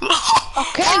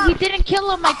 Okay, he didn't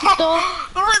kill him, Michael.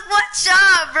 It was one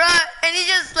shot, bro, and he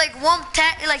just like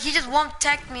he just one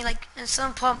tacked me like in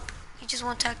some pump. He just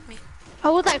one tacked me. I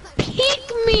was like,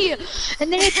 peek me!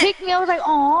 And then he picked me, I was like,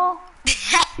 aw.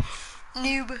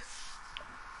 Noob. And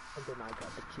then I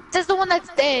got the kill. That's the one that's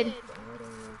dead.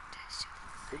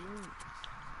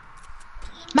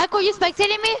 Michael, you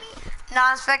spectating me? No,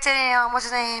 I'm spectating, what's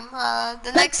his name?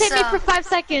 The next, Spectate me for 5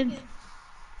 seconds.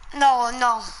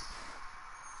 no.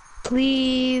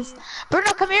 Please.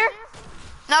 Bruno, come here.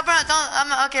 No, bro, don't,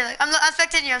 okay, like, I'm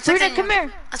spectating you, Bruno, come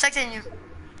here. I'm spectating you.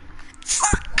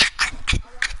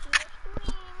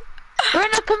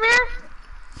 Bruno, come here.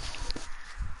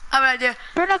 Alright, there.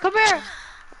 Bruno, come here.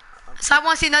 So I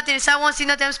won't see nothing, I'm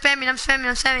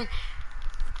spamming.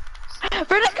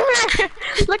 Bruno, come here.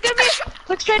 Look at me.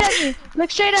 Look straight at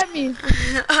me.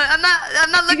 I'm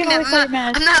not looking can at always say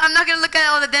man. I'm not gonna look at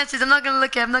all the dances, I'm not gonna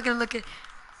look at.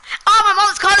 Oh, my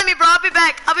mom's calling me, bro, I'll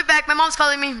be back, my mom's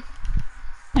calling me.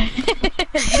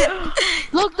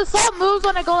 Look, the salt moves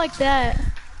when I go like that.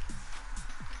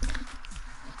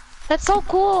 That's so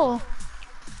cool.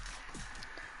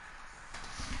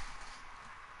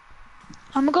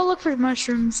 I'm gonna go look for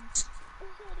mushrooms.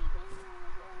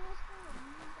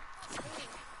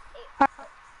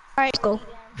 Alright, go.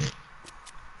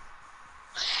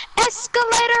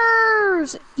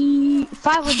 Escalators!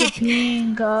 500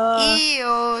 ping.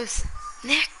 Eos.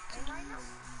 Nick.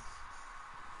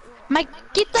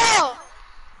 Maikito!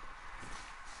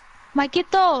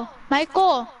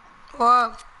 Michael.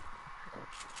 Whoa.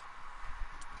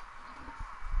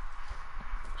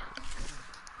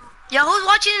 Yo, who's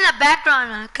watching in the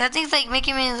background? Cause I think it's like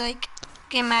making me like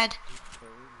get mad.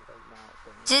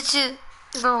 Jitsu,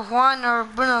 or Juan or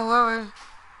Bruno, whoever.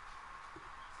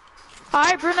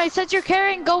 Alright, Bruno, you said you're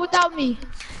carrying. Go without me.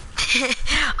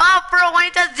 Oh, bro, when he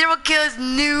does 0 kills,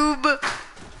 noob.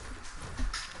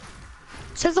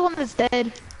 Says the one that's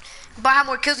dead. But I have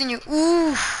more kills than you.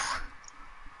 Ooh.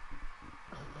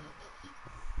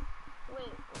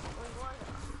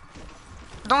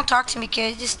 Don't talk to me,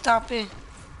 kid. Just stop it.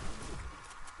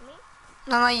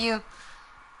 No, not you.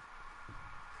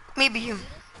 Maybe you.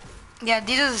 Yeah,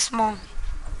 these are small.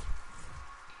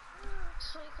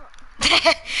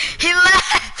 He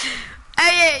left.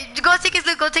 Hey, go take his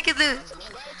loot. Go take his loot.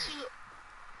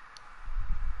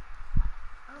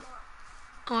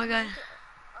 Oh my god.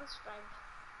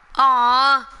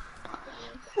 Aww.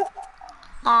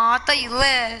 Aw, I thought you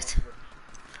left.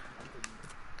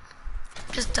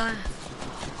 Just done.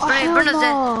 Bruno's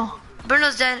dead.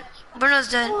 Bruno's dead. Bruno's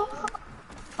dead.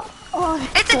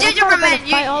 It's a gingerbread man.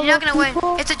 You're not gonna win.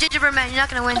 It's a gingerbread man. You're not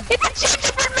gonna win. It's a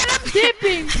gingerbread man. I'm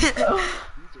dipping.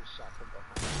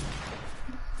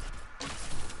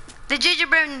 The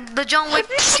gingerbread, the John Wick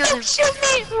killed him. Shoot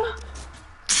me.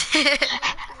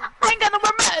 I ain't got no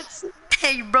more meds.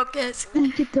 Hey, you broke ass. I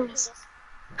get those.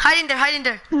 Hide in there. Hide in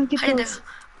there. I get Hide in there. those.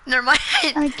 Never mind.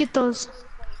 I get those.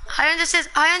 Hide under the stairs.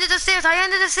 Hide under the stairs. Hide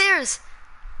under the stairs.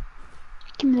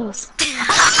 Give me those.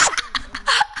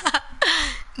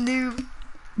 Noob.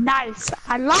 Nice.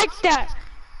 I like that.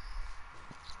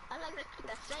 I like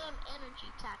the same energy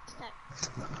tactic.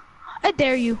 I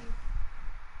dare you.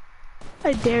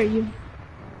 I dare you.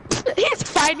 He's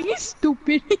fighting. He's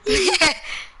stupid. They're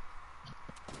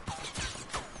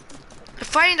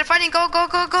fighting. They're fighting. Go, go,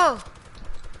 go, go.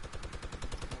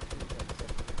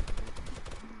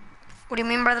 What do you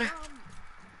mean, brother?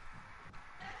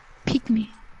 Peek me.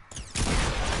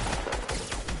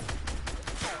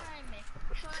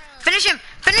 Finish him.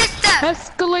 Finish that.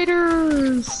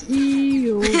 Escalators.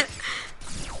 Ew. It's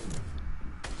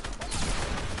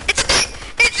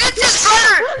Zitsu's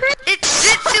brother. It's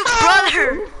Zitsu's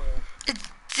brother. It's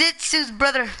Zitsu's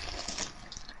brother.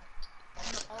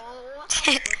 Oh,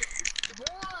 boy,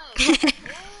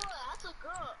 that's a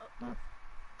girl.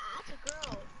 That's a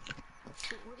girl.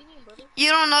 What do you mean, brother? You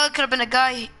don't know it could have been a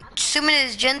guy. Assuming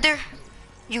his gender,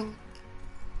 you.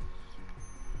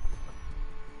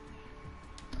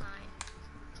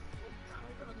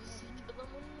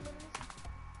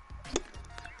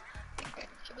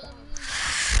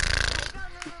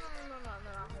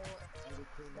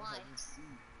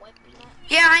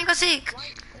 Yeah, I ain't gonna seek.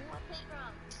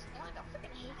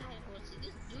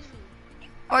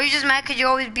 Or you just mad cause you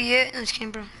always be it? No, just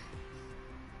kidding, bro.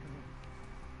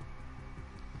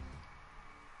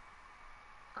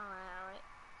 Alright.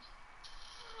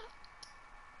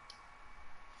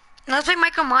 Now let's play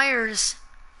Michael Myers.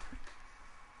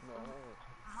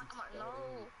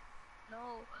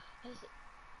 No.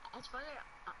 It's funny.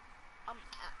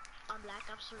 I'm Black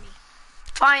Ops 3.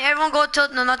 Fine, everyone go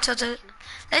tilt. No, not tilted.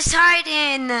 Let's hide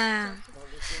in. Yeah,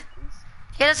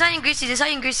 let's hide in Greasy. Let's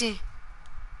hide in Greasy.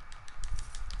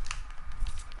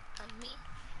 Me.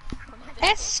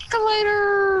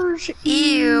 Escalators.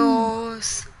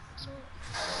 Eels.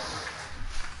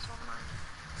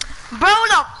 Bro,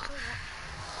 look.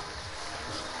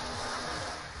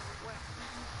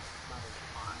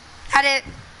 Had it.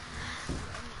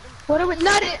 What are we?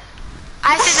 Not it.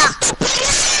 I said not.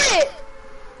 It.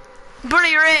 Bruno,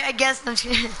 you're it. I guess. I'm just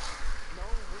kidding.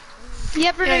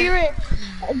 Yeah, Bruno, you're it.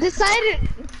 Decided.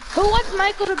 Who wants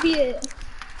Michael to be it?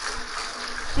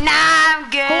 Nah, I'm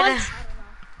Who good. wants,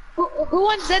 who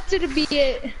wants Zetsu to be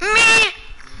it? Me.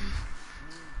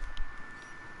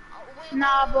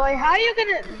 Nah, boy. How are you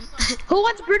gonna? Who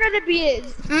wants Bruno to be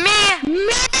it? Me.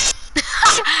 Me.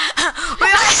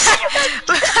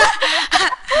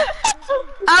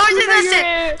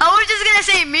 I was just gonna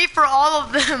say me for all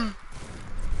of them.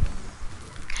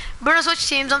 Bruno, switch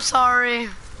teams. I'm sorry.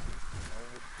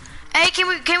 Hey, can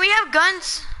we have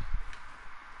guns?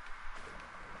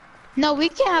 No, we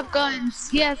can't have guns.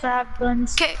 Yes, I have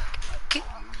guns. Can, can,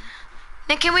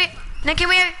 then can we? Then can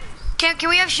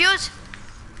we have shields?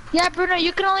 Yeah, Bruno,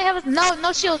 you can only have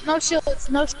no shields, no shields,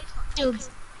 no shields.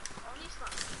 Only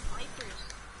snipers.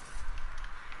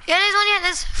 Yeah, there's only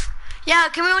this. Yeah,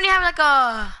 can we only have like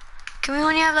a? Can we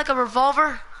only have like a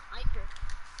revolver? Sniper.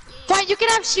 Fine, you can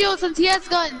have shields since he has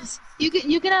guns. You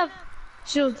can have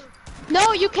shields.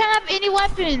 No, you can't have any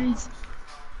weapons.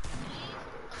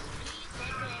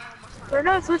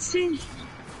 Bruno, switch teams.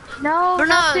 No,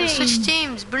 Bruno, nothing. switch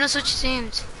teams. Bruno, switch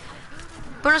teams.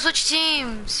 Bruno, switch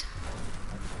teams.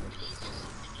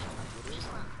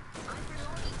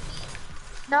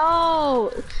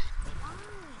 No.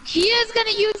 He is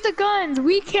gonna use the guns.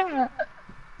 We can't. Why?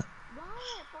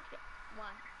 Fuck it. Why?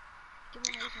 Give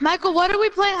me a reason. Michael, what are we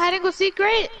playing? Hide and go seek,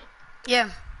 right? Yeah.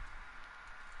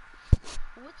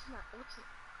 What's not?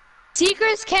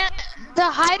 Seekers can't. The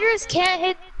hiders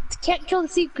can't kill the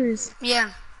seekers.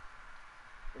 Yeah.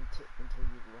 Until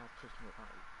you have Christmas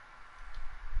party.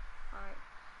 Alright.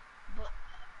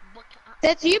 But can I,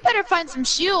 That you better find some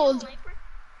shield. sniper?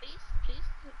 Please.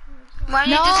 Why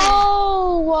do you just?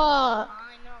 No.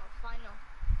 Fine, no.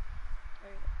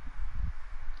 There you go.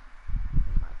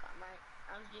 Oh my god, man.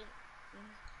 I'm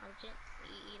just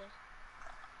eat us.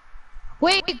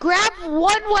 Wait, grab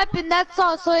one weapon. That's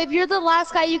all. So if you're the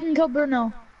last guy, you can kill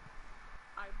Bruno.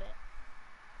 I bet.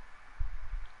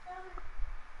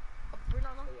 Bruno,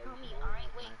 don't kill me. Alright,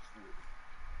 wait.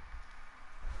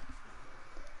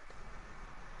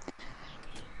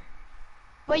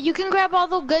 But you can grab all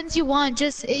the guns you want.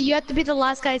 Just you have to be the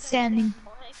last guy standing.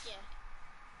 Oh heck yeah.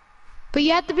 But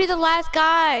you have to be the last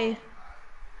guy.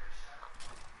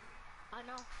 I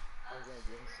know. Okay, you also have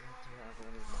to have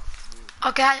only max 2.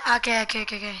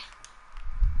 Okay.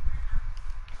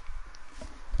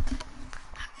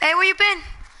 Hey, where you been?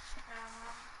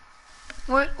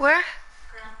 Where?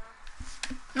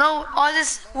 No, all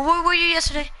this. Where were you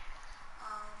yesterday?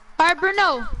 All right,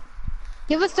 Bruno.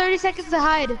 Give us 30 seconds to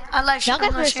hide. I like. Y'all I'm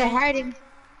guys not better start sharing. hiding.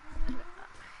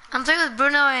 I'm talking with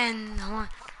Bruno and. Hold on.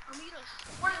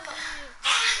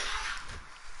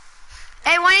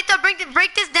 Hey, Juanito,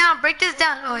 break this down. Break this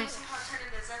down. Oh, wait.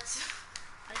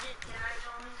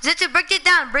 Zutu, break it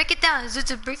down. Break it down.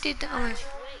 Zutu, break it down.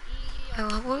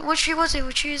 Oh, wait. What tree was it?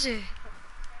 What tree is it?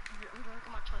 I'm going to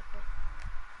my chocolate.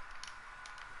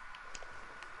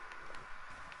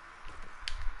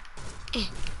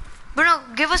 Bruno,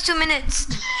 give us 2 minutes.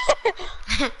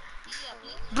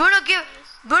 Bruno,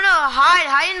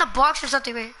 hide in the box or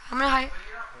something. Wait, I'm gonna hide.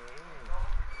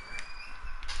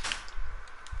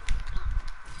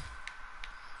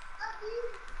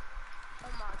 Oh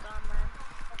my god, man.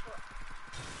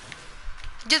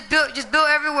 Just build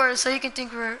everywhere so you can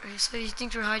think we're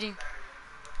hiding.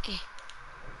 Eh.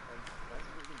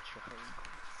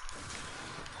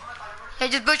 Hey,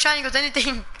 just build triangles,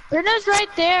 anything. Bruno's right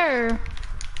there.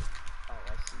 Oh,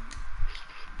 I see.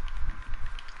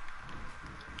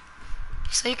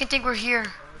 So you can think we're here.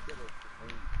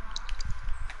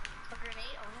 A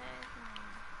grenade? Oh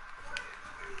heck.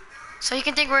 So you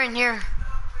can think we're in here.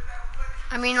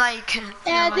 I mean, like. Yeah,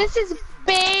 never mind. this is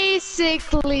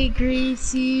basically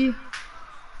greasy.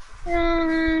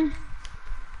 Fine,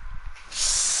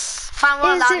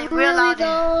 we're Is allowed it it. We're really allowed it.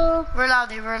 though? We're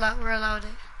allowed it. We're allowed it.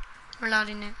 We're allowed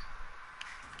in it.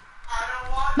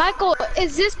 Michael,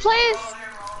 is this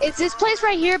place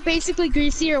right here basically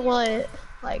greasy or what?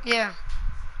 Like, Yeah.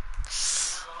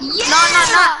 yeah!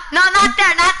 No, not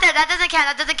there.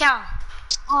 That doesn't count.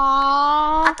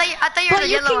 Aww. I thought you were But the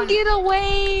you yellow can one. get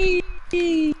away.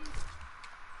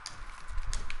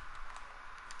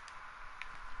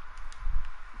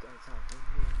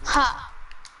 Ha.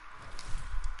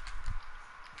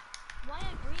 Why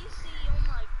a greasy? Oh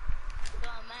my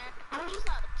god, man. I'm just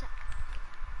not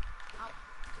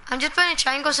I'm just putting a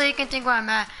triangle so you can think where I'm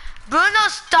at. Bruno,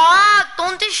 stop!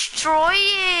 Don't destroy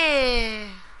it.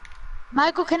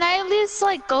 Michael, can I at least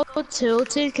like go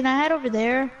tilted? Can I head over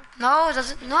there? No, it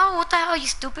doesn't. No, what the hell? You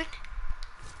stupid.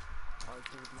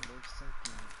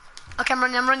 Okay, I'm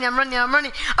running. No, no,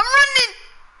 wait.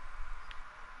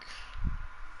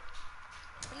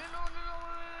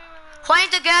 Wanting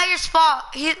to get out of your spot.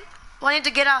 He wanting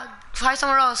to get out. Try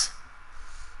somewhere else.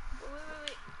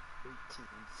 Wait. 18,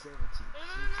 17,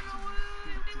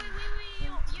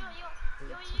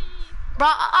 Yo. Bro,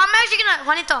 I'm actually gonna.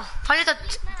 Juanito. Nah, I have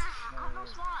no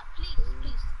spot.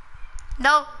 Please.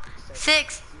 No.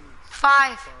 6,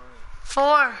 5,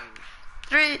 4,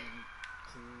 3.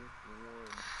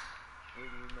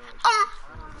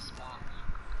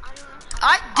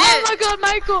 I Oh did. my god,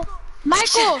 Michael!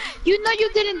 Michael, you know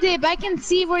you didn't dip. I can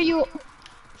see where you...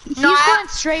 He's No, going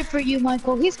straight for you,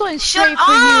 Michael. He's going shut straight up!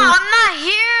 for you. I'm not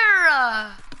here.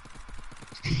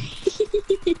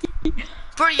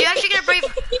 Bro, you actually gonna bring?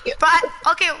 Bro,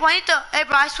 okay, Juanito. Hey,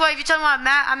 bro, I swear, if you tell him where I'm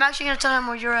at, I'm actually gonna tell him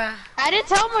where you're at. I didn't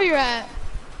tell him where you're at.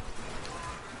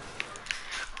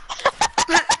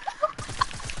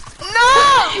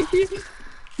 No!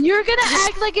 You're gonna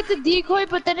act like it's a decoy,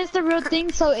 but then it's the real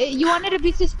thing. So you wanted to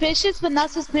be suspicious, but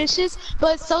not suspicious.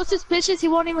 But so suspicious, he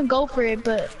won't even go for it.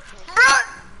 But Bro,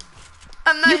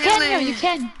 I'm not you can, healing. no, you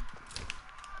can.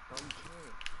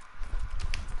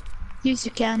 Yes,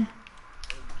 you can.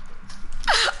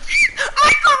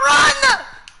 Michael, run!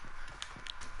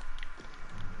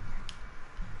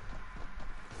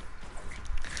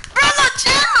 Brother,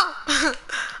 chill!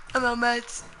 I'm on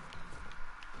meds.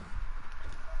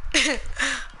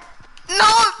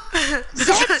 No!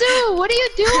 Zetsu, what are you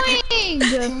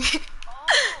doing?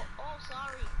 Oh,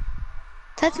 sorry.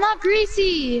 That's not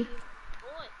greasy. Wait.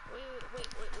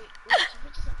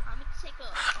 I'm gonna take a.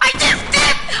 I just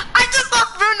did! I just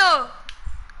lost Bruno!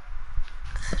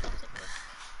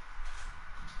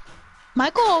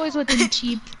 Michael always with them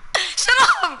cheap. Shut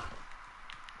up!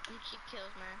 I'm cheap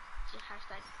kills, man. Just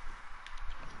hashtag.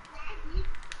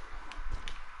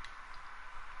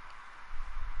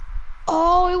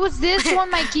 Oh, it was this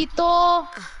one, Maikito.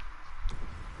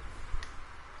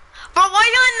 Bro, why are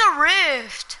you in the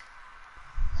rift?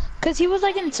 Cause he was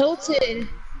like insulted.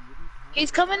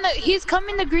 He's coming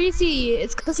to greasy.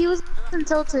 It's cause he was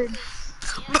insulted.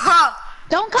 Bro!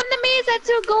 Don't come to me,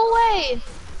 Zetsu, go away.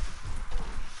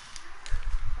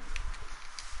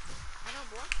 I don't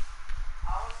block.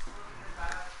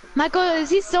 Michael, is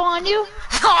he still on you?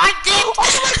 No, I did!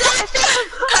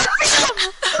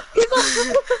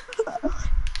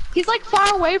 He's like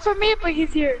far away from me, but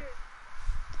he's here.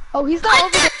 Oh, he's not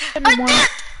over there anymore. I did!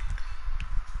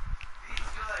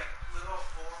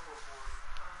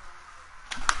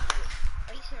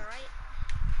 Are you sure, right?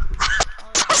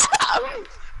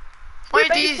 Why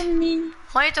do Away from you? me.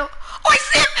 Why do? Oh, I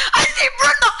see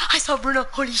Bruno! I saw Bruno.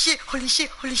 Holy shit! Holy shit!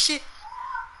 Holy shit!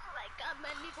 Oh my god,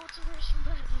 man, me go to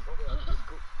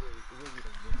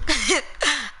the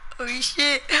Holy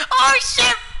shit! Oh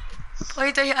shit!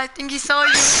 Wait, I think he saw you.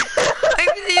 I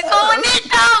think he saw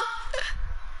Nito.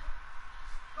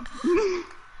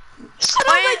 Shut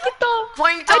up, Maikito. Why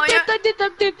I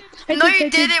did. No, you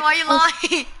didn't. Why are you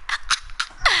lying?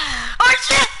 Oh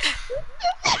shit!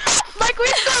 Michael,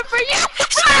 he's going for you.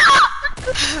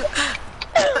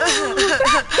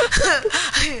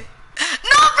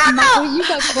 No, Bruno! Michael, you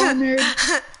got cornered.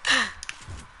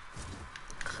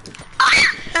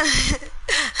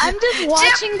 I'm just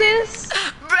watching this.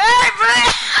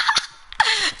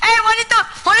 Hey, Juanito,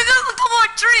 come on,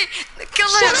 tree. Kill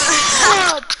him. Shut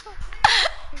up.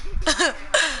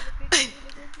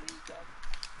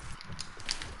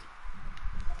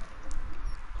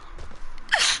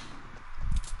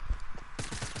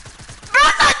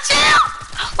 Bruno, chill.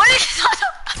 What are you?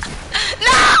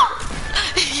 No.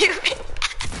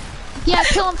 Yeah,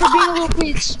 kill him for being a little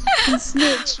bitch and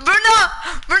snitch.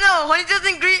 Bruno, when he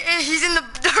doesn't agree, he's in the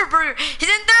dirt burger. He's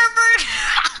in dirt burger.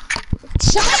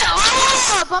 Shut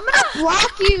up! I'm gonna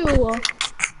block you.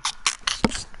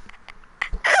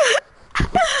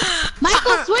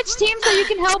 Michael, switch teams so you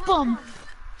can help him.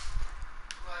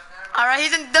 All right,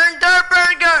 he's in dirt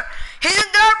burger. He's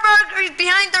in dirt burger. He's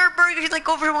behind dirt burger. He's like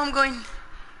over here where I'm going.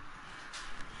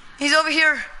 He's over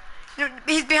here.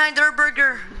 He's behind dirt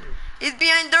burger. He's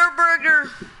behind dirt burger.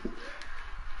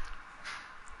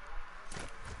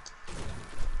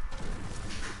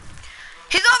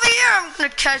 He's over here. I'm gonna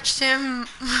catch him.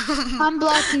 I'm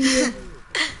blocking you.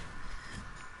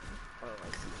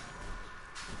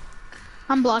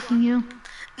 I'm blocking you.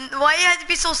 Why you have to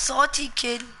be so salty,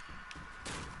 kid?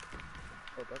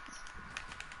 Oh, that's...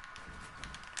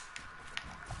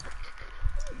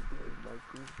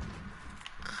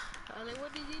 Ale,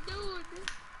 what is he doing?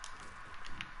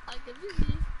 I can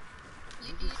see.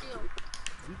 You.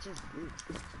 He just did.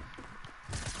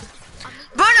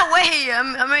 Run away!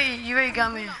 I'm ready. You already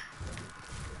got me.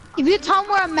 If you tell me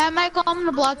where I'm at, Michael, I'm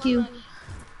gonna block you.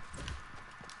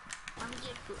 I'm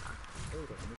getting food.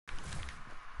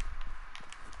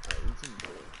 He's in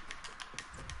there.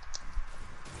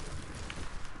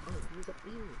 Oh, he's up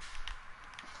here.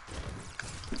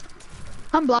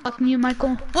 I'm blocking you,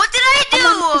 Michael. What did I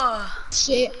do?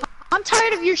 Shit. I'm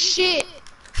tired of your shit.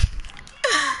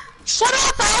 Shut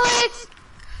up, Alex!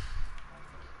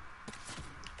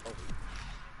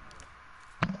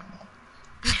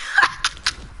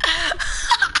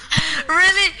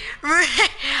 Really?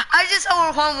 I just saw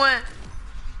where Juan went.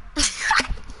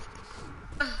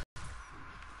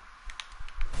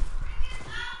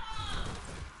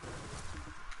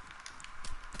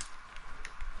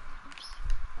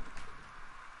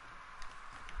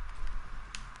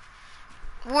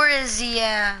 Where is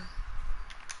the,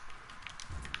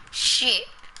 shit.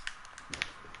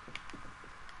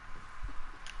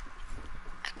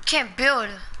 I can't build.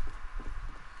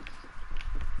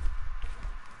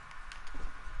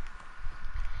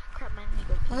 Crap, man, let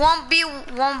me go. Won't be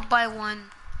one by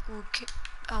one. Okay,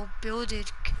 I'll build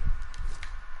it.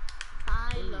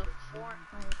 I love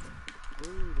Fortnite. Wait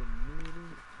a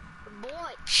minute.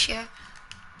 Boy! Shit.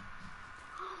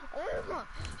 Oh my!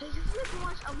 Hey, you freaking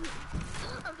watch a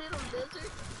little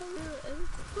lizard?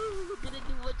 We're gonna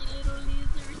do watch a little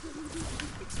lizard.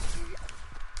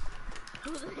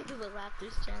 Who the heck is a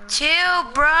Raptors channel? Chill,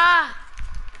 bruh.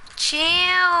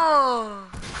 Chill.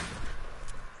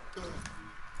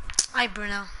 Hi,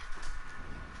 Bruno.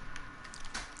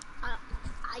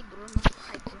 I Bruno.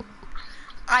 Hi Bruno.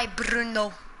 Hi,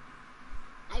 Bruno.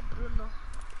 Hi Bruno.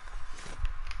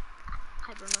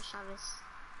 Hi Bruno Chavez.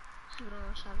 Hi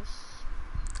Bruno Chavez.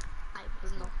 Hi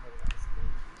Bruno.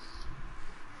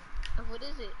 What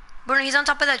is it? Bruno, he's on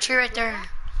top of that tree right there.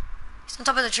 He's on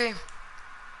top of the tree.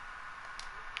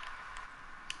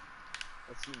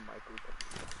 I see Michael.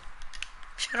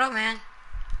 Shut up, man.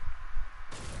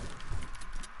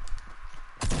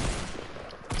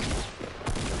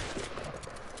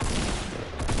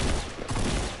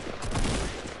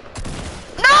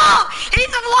 No! He's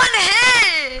one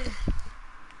hit!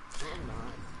 I'm not.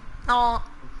 No.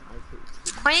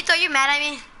 I hate Juanito, are you mad at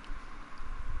me?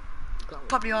 you.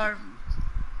 Probably are.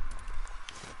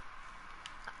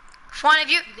 Juan, if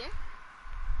you... You there?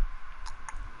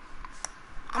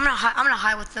 I'm gonna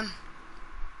hide with them.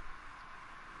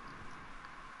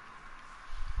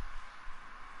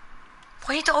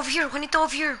 Juanito, over here. Juanito,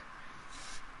 over here.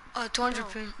 200 No.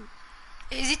 pin.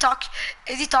 Is he talking?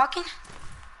 Is he talking?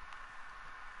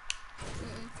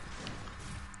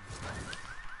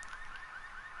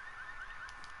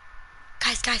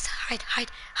 Guys, hide.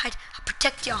 I'll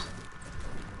protect y'all.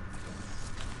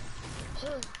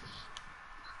 Oh.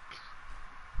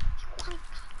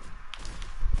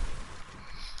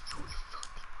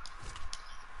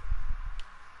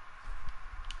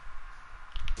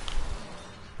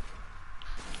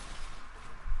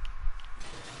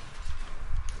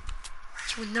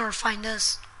 You will never find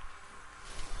us.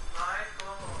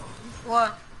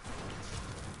 What?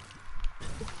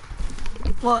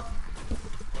 What?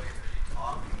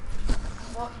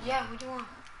 Well, yeah, we do want. No,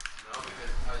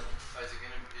 because is it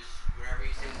gonna is wherever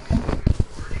you say it's gonna be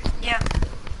recording? Yeah.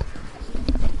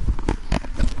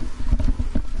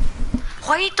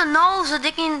 Juanito, no,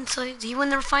 so he will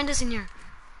never find us in here.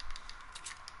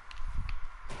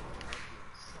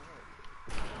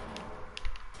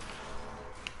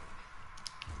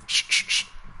 Shh.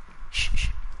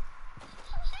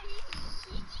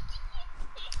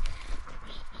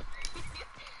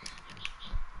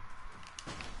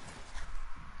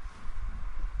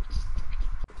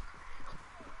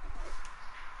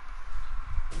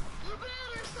 You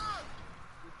better stop!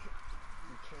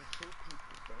 You can't kill people.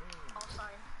 Damn. I'm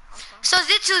sorry. So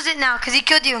Zitsu's it now, cause he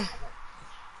killed you.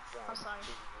 I'm sorry.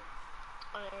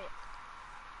 Alright.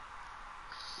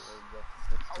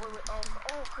 Oh, Oh, wait.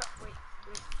 Oh, crap. Wait.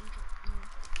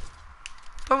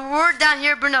 But we're down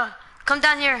here, Bruno. Come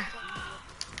down here.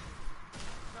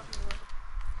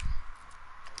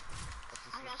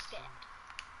 I got scared.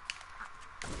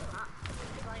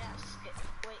 I got scared.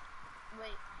 Wait.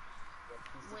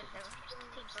 There's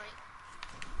teams, right?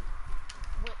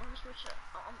 Wait, let me switch it.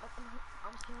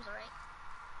 I'm teams, alright?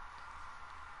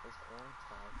 It's orange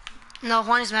time. No,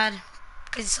 Juan is mad,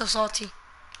 cause he's so salty.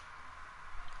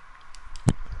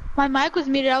 My mic was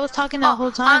muted. I was talking the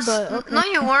whole time, but okay. No,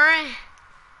 you weren't.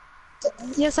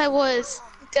 Yes, I was.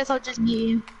 Guess I'll just mute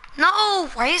you. No,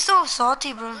 why are you so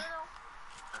salty, bro?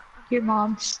 Your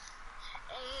mom. Hey,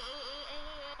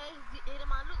 get in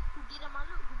my loot. Who get in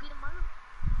my loot?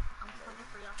 I'm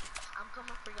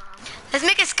coming for y'all. Let's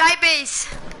make a sky base.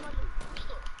 Who stole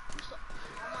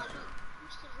my loot? Who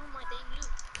stole my dang loot?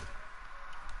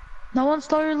 No one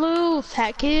stole your loot,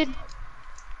 fat kid.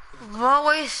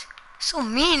 Always so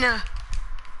mean. I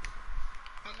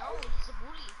know, he's a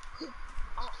bully.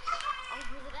 Oh,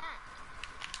 where's it at?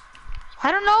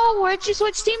 I don't know. Where'd you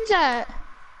switch teams at?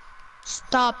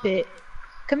 Stop it.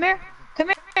 Come here.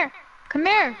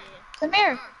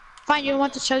 Fine, you don't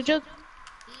want the chug jug?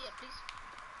 Yeah, please.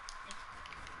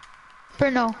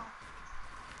 Bruno.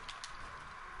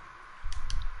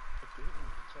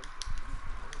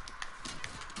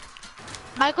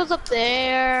 Michael's up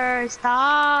there.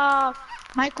 Stop.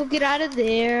 Michael, get out of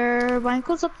there.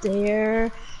 Michael's up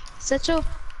there. Such a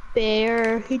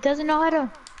bear. He doesn't know how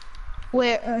to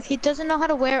wear. He doesn't know how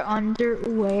to wear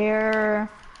underwear.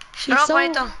 Shut up,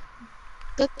 Juanito.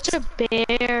 Such a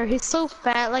bear. He's so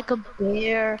fat like a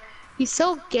bear. He's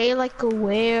so gay like a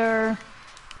were.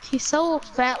 He's so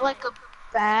fat like a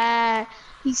bat.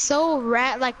 He's so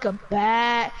rat like a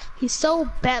bat. He's so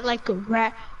bat like a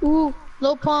rat. Ooh,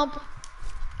 low pump.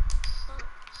 Stop.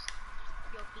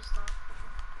 Yo, please stop.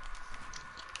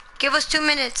 Give us 2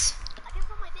 minutes. I can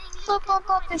put my dang Low loot. pump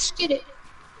up, let's get it.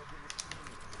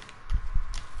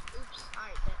 Oops.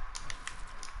 Alright, bet.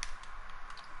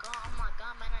 Oh my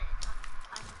god, man.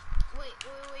 Wait.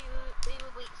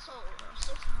 So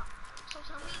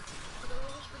tell me the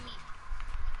rules for me.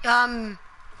 I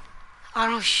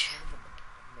don't know.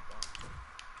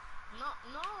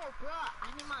 No, bro. I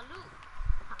need my loot.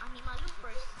 I need my loot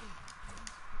first.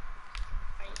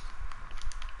 Alright.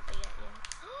 Oh, yeah.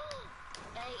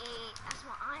 Hey, that's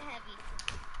my eye heavy.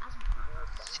 That's my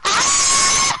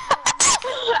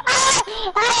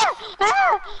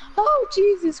Oh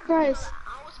Jesus Christ!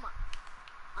 I was my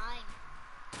eye.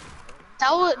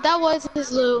 That was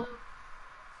his loot.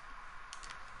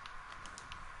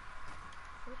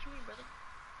 What you mean, brother?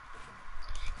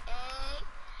 Hey,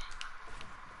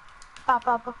 am I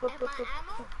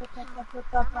ammo?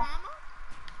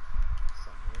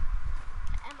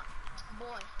 Am I,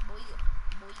 boy.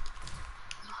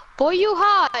 Boy, you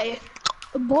high.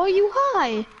 Boy, you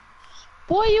high.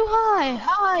 Boy, you high.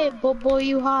 High, boy,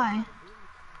 you high.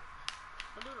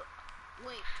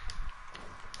 Wait.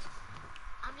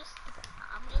 I'm just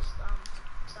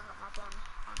stuck up on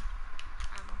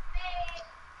ammo.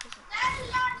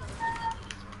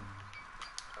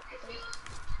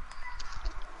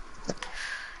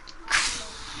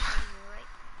 Right?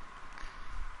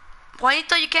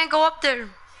 Juanito, you can't go up there.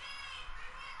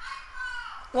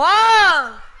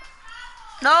 Whoa!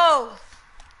 No.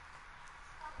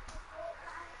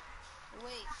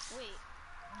 Wait.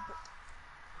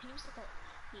 Can you stuck up?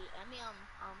 Yeah, I mean,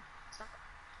 stuck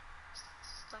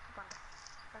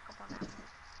up on ammo.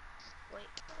 Wait.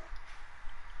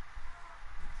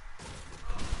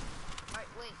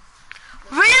 Alright, wait.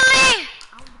 Really?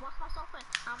 I'm gonna block myself in.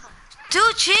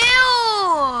 Dude,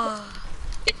 chill.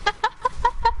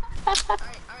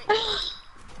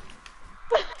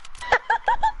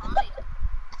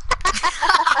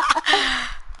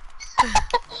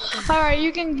 Alright,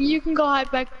 you can go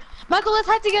hide back. Michael, let's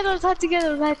hide together.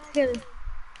 Right here.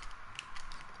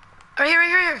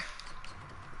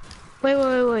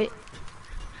 Wait.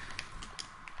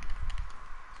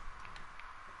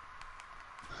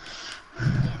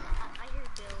 I hear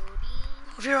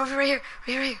building. Over here.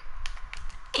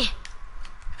 Eh.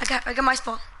 I got my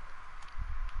spot.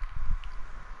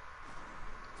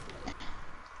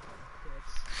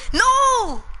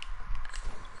 No!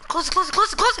 Close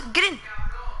it. Get in.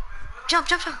 Jump.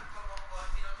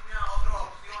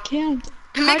 Can't.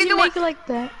 Make How a do you new make one. it like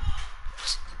that?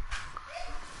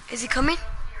 Is he coming?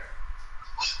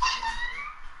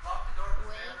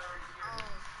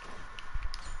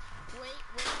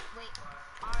 Wait.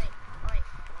 Alright.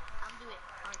 I'm doing it.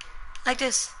 Alright. Like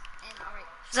this. And alright.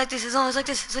 It's like this. It's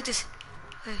like this.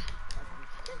 Wait.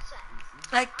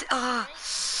 Like,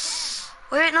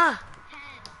 wait, no.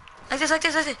 10. Like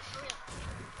this. Hurry up.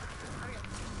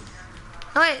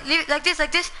 No, wait, leave it like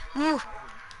this. Move.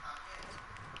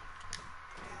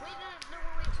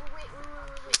 Wait.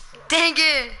 Dang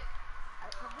it.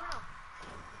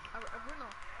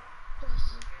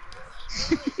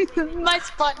 Bruno. My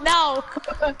spot now.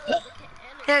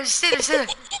 Yeah, sit there.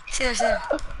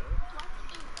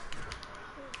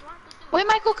 Wait,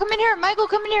 Michael, come in here.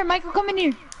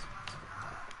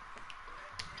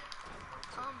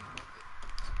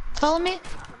 Follow me.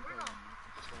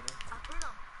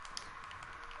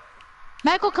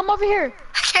 Michael, come over here.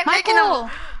 I can't make it no.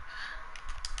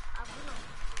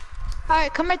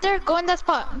 Alright, come right there. Go in that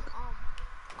spot. What do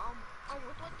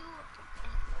I do?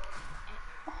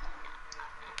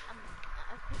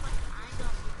 I put my eyes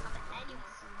on the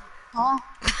enemies. Oh.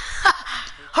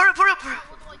 Hurry up. What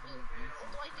do I do?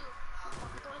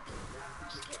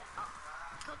 Just get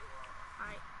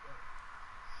alright.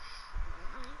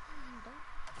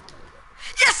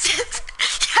 Yes.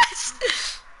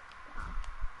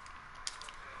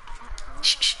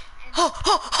 Shh.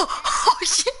 Oh,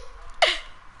 shit.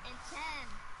 And 10,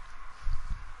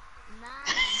 9,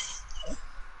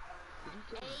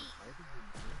 8,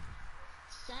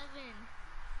 7,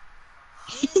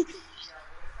 6,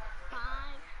 5,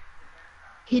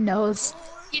 He knows,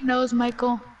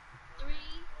 Michael. 3,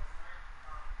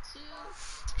 2,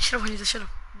 Shut up.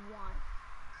 1.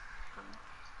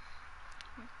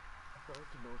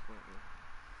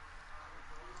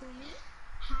 Who, me?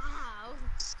 How?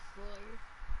 Boy.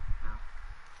 How?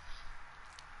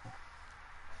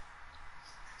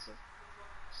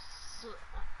 So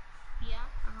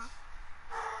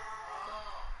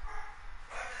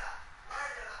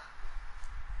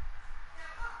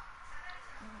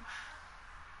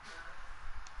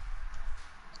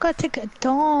Gotta take a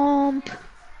dump. Wait.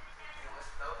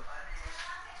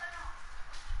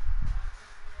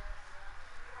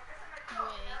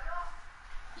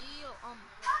 Yo, Bruno.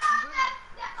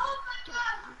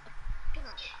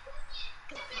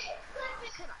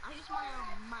 Can I use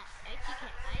my ATK?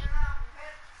 Yeah.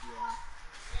 Oh,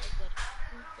 good.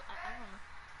 I wanna.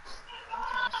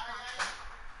 I'm trying to stop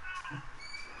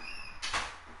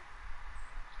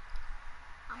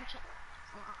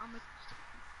them. I'm gonna check.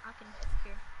 I can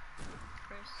hear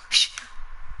first.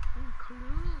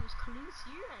 Clues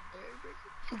here at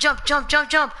there. Jump, jump, jump,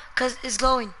 jump, cause it's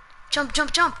glowing. Jump,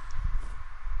 jump, jump.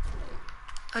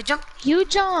 Oh, jump. You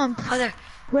jump. Oh, there.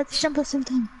 Let's jump at the same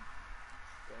time.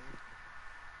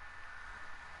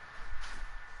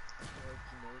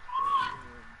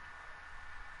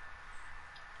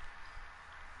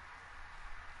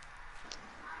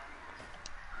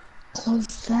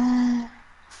 Close that.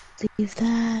 Leave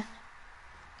that.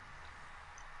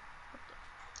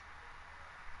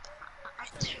 I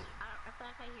feel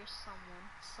like I hear someone.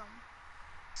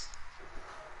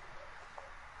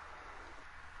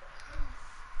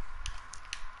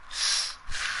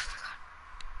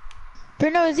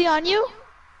 Bruno, is he on you?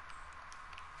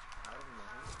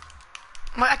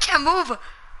 I can't move.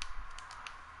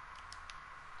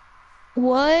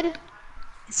 What? It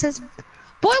says, boy,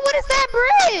 what is that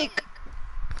brick?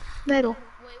 Metal.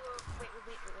 Wait.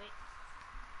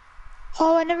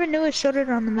 Oh, I never knew it showed it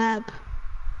on the map.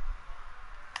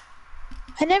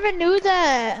 I never knew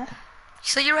that.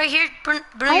 So you're right here, Bruno,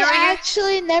 I you're right here?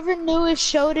 actually never knew it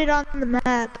showed it on the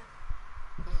map.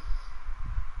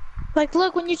 Like,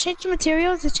 look, when you change the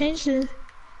materials, it changes.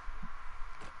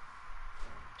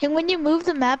 And when you move,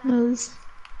 the map moves.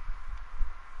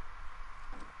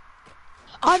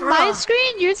 Oh, On for my real?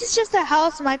 screen, yours is just a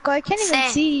house, Michael. I can't even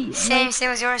see. Same Like,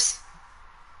 as yours.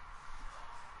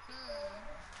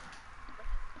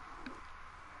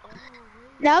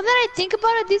 now that I think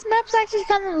about it, these maps actually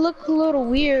kind of look a little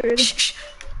weird. Shh.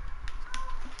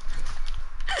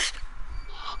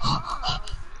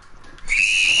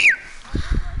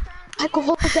 Michael,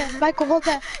 hold that. Michael, hold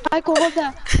that. Michael, hold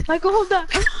that. Michael, hold that.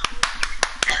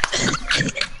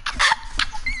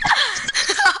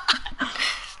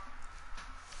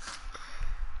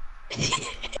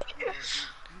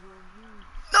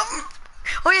 No.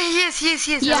 Oh yeah, he is.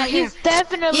 Yeah, I don't hear he's him.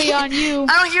 definitely on you.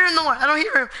 I don't hear him no more. I don't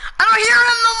hear him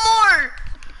no more.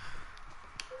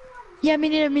 Yeah, me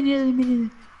neither.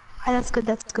 Alright,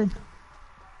 that's good.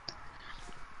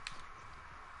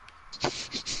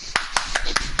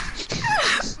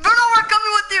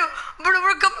 Bruno,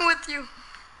 we're coming with you.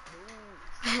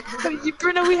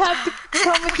 Bruno, we have to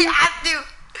come with We you. have to.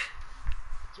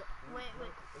 Wait.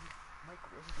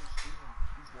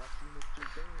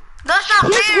 That's not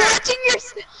He's fair. watching your...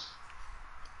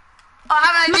 Oh, I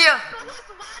have an idea. Bruno's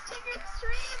watching your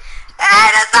stream. Hey,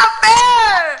 that's not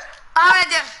fair. I have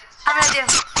an idea.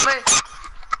 Wait.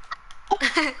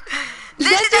 This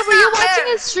is Zetsu, just were you not watching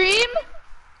fair. a stream?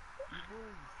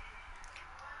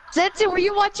 Zetsu, were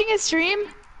you watching a stream?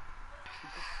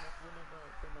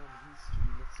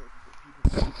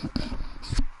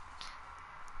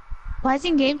 Why is he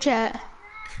in game chat?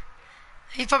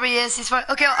 He probably is. He's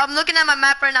probably... Okay, I'm looking at my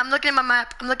map right now. I'm looking at my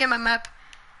map.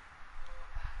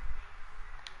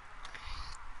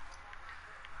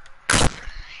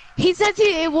 He says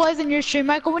it was in your stream.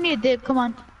 Michael, we need a dip. Come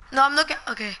on. No, I'm looking...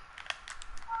 Okay.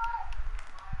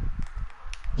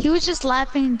 He was just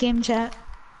laughing in game chat.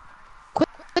 Quit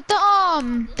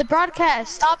the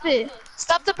broadcast. Stop it.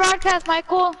 Stop the broadcast,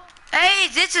 Michael. Hey,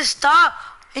 this is stop.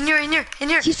 In here.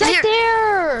 He's right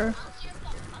there.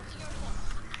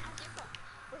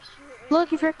 Look,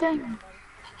 he's right there.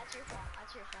 That's your fault.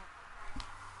 That's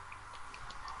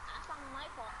not my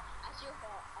fault. That's your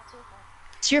fault.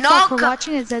 It's your No, fault for co-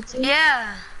 watching it, Zetsu.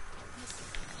 Yeah.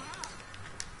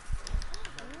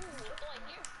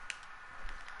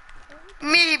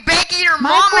 Me begging your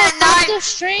mom Michael, at stop night. the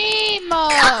stream.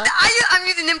 I'm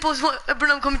using impulse.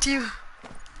 Bruno, I'm coming to you.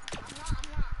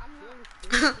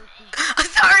 I'm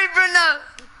sorry, Bruno.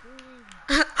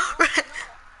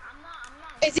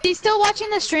 Is he still watching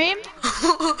the stream?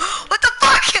 What the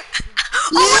fuck? You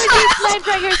Oh are my these snipes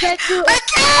right here, Zetsu. I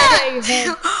can't! Okay.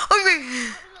 Oh, wait.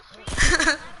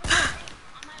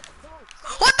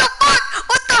 What the fuck?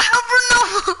 What the hell, Bruno?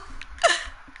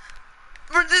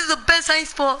 Bro, this is the best high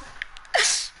spot.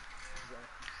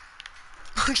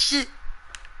 Oh shit.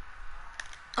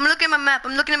 I'm looking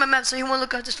at my map so he won't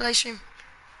look at this live stream.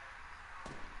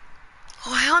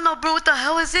 Oh hell no, bro, what the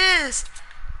hell is this?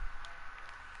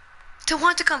 Tell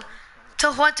Juan to come.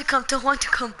 Juan come to us. Juan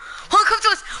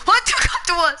come to come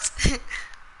to us.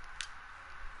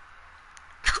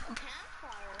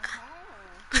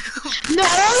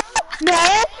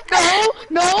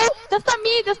 No, that's not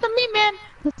me. That's not me, man.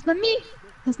 That's not me.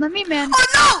 That's not me, man. Oh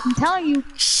no! I'm telling you.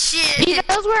 Shit! He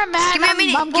knows where I'm at. Give me a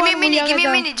mini. I'm Give me a going where mini. y'all Give me a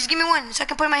gotta go. mini. Just give me one so I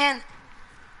can put it in my hand.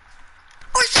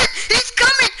 Oh shit! He's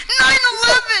coming!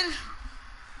 9/11!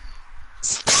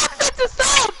 Stop! That's a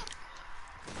stop!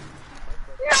 No!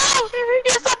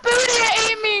 You're so booty at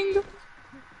aiming!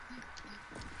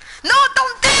 No,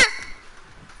 don't dip!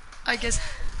 I guess.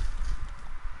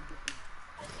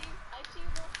 I see you,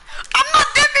 bro. I'm not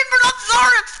dipping, but I'm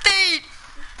sorry, I'm stayed.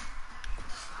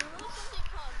 There's something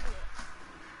called Bruno.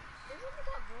 There's something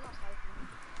called Bruno's house.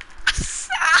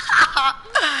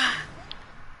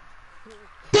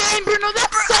 Dang, Bruno,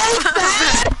 that's so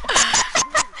bad!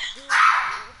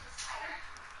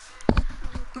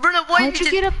 Bruno, why How'd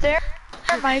you get up there,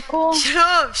 Michael? Shut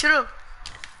up, shut up.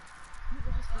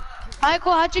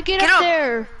 Michael, how'd you get Get up up.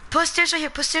 there? Put stairs right here,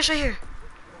 put stairs right here.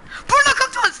 Bruno,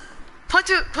 come to us.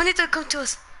 Juanito, come to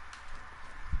us.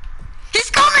 He's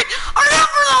coming! Hurry up,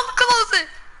 Bruno, close it.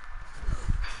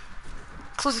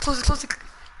 Close it, close it, close it.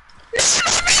 Close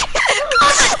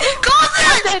it, close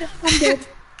I'm it! dead. I'm dead.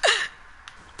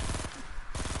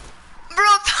 Bro,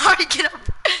 I'm sorry, get up.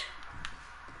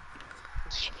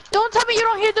 Don't tell me you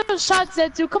don't hear those shots,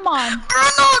 Zetsu. Come on.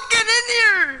 Bruno, get in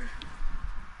here.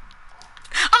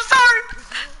 I'm sorry.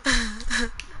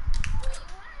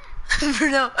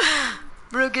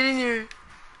 Bruno, get in here.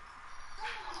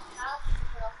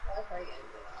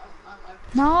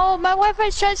 No, my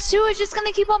Wi-Fi's trash too. It's just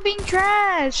gonna keep on being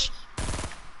trash. There's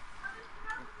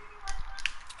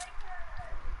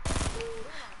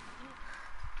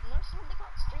something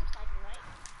called stream sniping, right?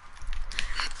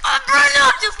 Bruno, I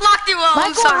just locked you out. I'm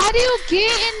Michael, sorry. how do you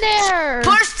get in there?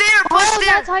 Put a stair, put a Oh,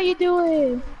 stair. that's how you do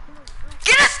it.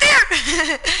 Get a stair.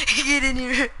 Get in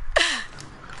here.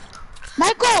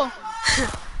 Michael!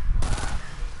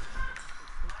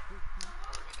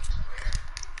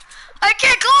 I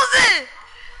can't close it.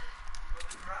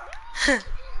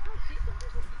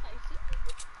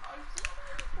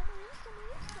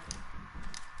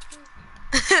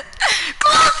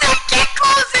 Close it, can't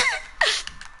close it.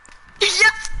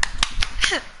 Yes.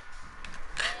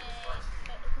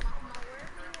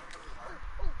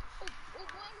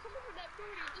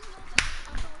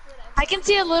 I can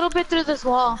see a little bit through this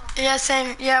wall. Yeah,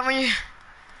 same. Yeah, when you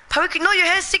probably could, no, your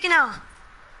head's sticking out.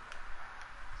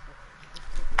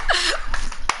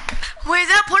 Wait, is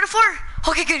that porta four?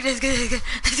 Okay, good. That's good. That's good.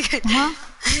 That's good. Huh?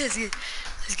 That's good.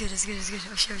 That's good. That's good. That's good.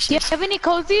 Oh shit. Oh Do you shit. have any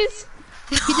cozies?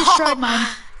 No. You destroyed mine.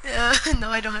 No,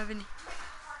 I don't have any.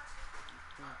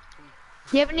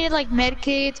 Do you have any like med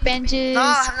kits, benches? No,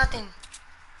 I have nothing.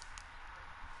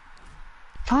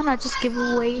 Why not just give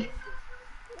away?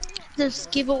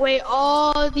 Just give away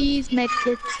all these med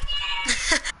kits.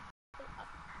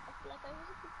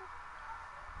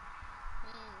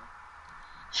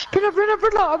 Bruno,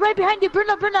 I'm right behind you.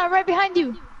 Bruno, I'm right behind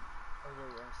you.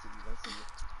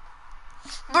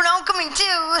 Bruno, I'm coming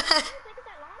too.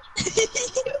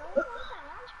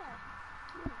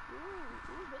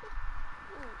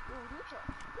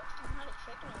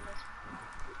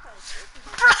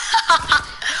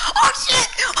 Oh shit!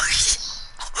 Oh shit!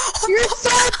 You're so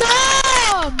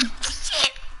dumb!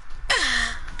 Shit! Oh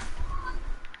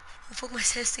fuck, my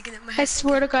head's sticking in my I head.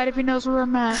 swear to God, if he knows where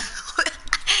I'm at.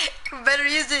 You better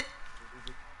use it.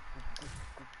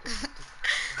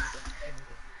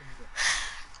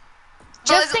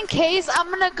 Just in case, I'm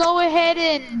gonna go ahead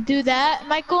and do that,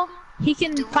 Michael. He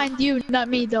can find you, not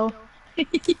me, though.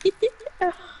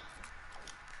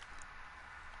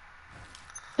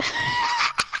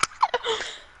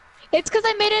 It's because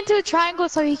I made it into a triangle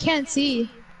so he can't see.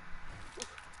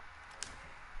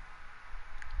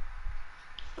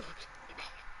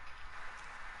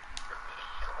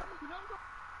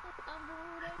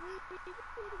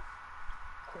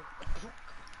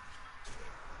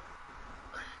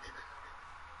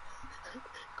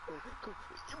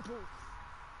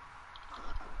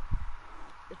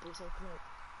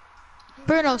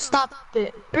 Bruno, stop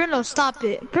it. Bruno, stop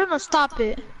it. Bruno, stop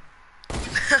it.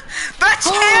 But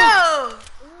chill!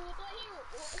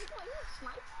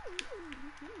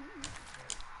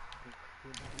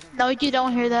 No, you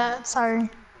don't hear that. Sorry.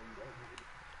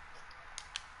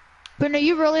 Bruno,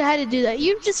 you really had to do that.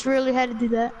 You just really had to do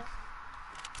that.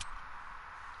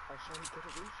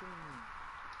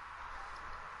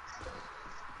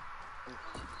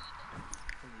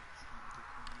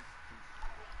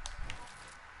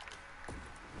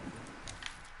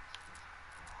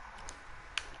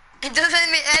 It doesn't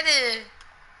let me edit.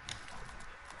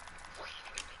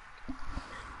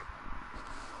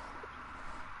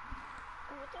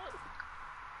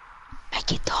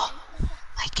 Make it up.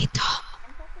 Make it up.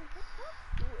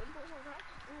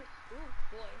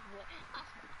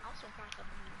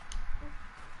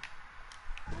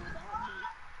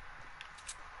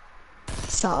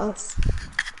 saw us.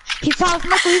 He saw us,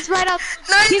 Michael. He's right up.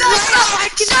 No, he's He's not. right up. I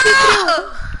can Shut see up.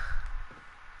 through.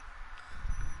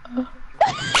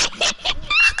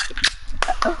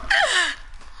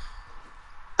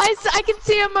 I can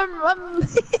see him. So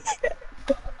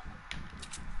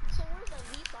where's the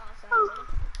Vsauce at, brother?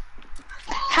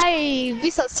 Hi,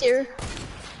 Visa's here.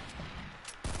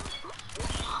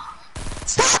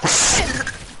 Stop it!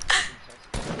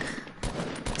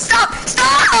 Stop!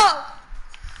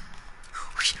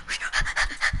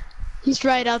 He's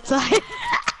right outside.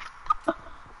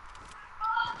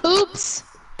 Oops.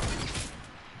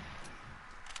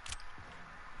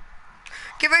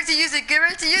 Get ready to use it. Get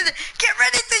ready to use it. Get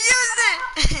ready to use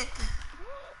it.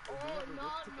 Oh, no.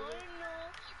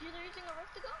 You're using a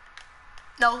rest to go?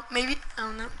 No, maybe. I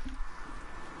don't know.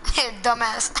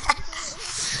 Dumbass.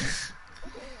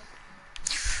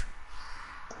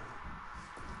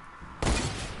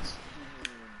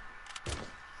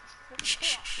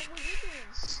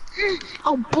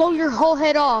 I'll blow your whole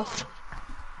head off.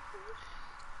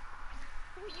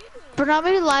 But I'm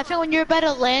really laughing when you're about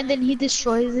to land and he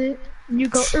destroys it. And you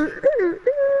go,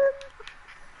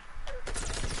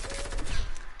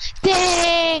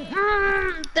 Dang!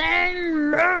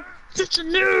 Dang! Such a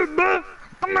noob!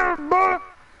 Come on, boy!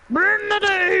 Bring it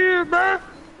here, boy!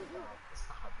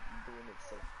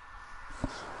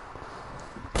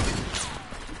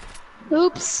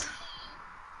 Oops.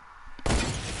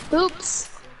 Oops.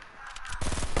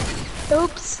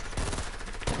 Oops.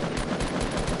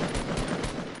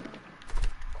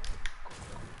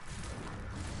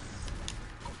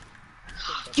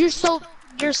 You're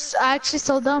actually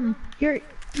so dumb. You're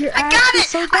I got actually it.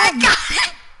 so dumb. I got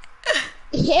it.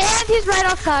 And he's right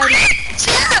outside.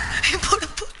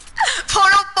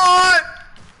 Portal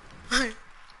 4.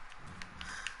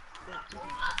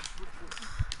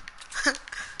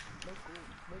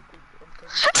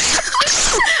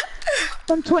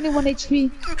 121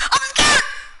 HP. I'm scared.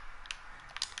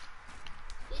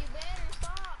 You better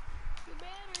stop. You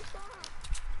better stop.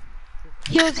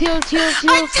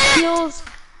 Heals.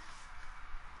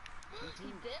 He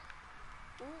did?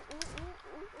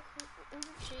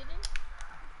 Cheating?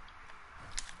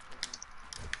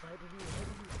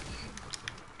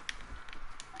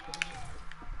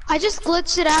 I just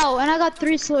glitched it out and I got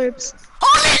 3 slurps.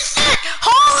 Holy shit!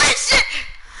 Holy shit!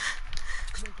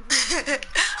 I'm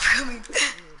coming.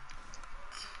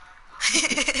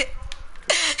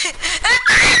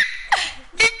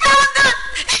 He found us!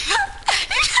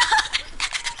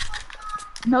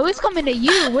 No, he's coming to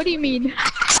you. What do you mean?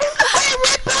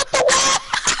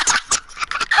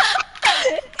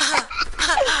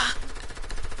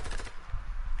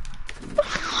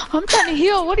 I'm trying to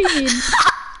heal. What do you mean?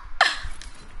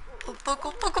 We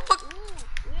always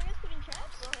put in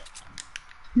traps on it.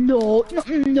 No.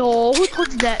 Who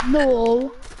told you that?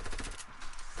 No.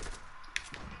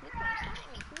 He's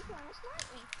trying to snipe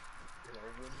me.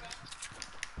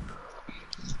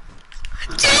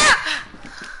 Gia!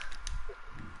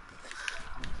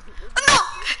 No!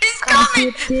 He's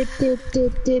coming!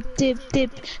 Dip.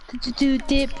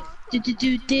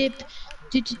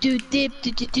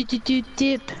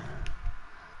 Dip.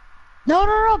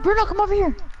 No, Bruno, come over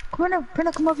here. Bruno,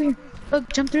 come over here.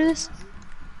 Look, jump through this.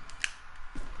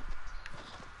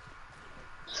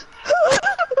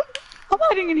 I'm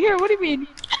hiding in here. What do you mean?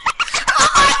 Oh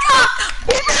my god!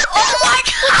 Oh my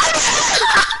god!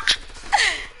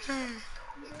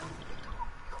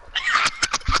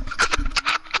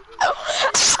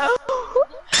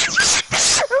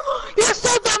 You're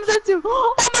so dumb, Zetsu.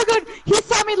 Oh my god, he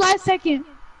saw me last second.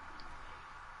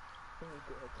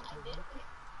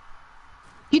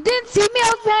 You didn't see me?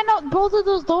 I was behind out both of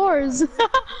those doors. Where you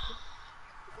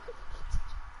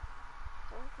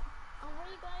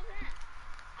guys at?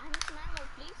 I need some ammo,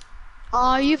 please.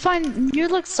 Oh, you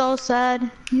look so sad.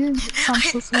 You sound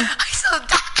so sad. I so dumb.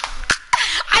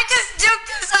 I just juked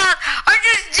his ass. I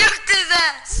just juked his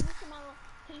ass. I need some ammo.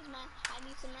 Please, man. I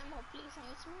need some ammo, please. I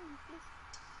need some ammo, please.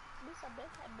 Please, I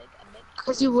beg.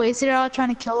 Cause you wasted it all trying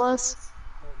to kill us.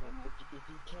 If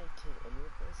you can't kill any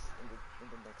of us in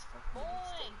the next 5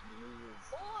 minutes, then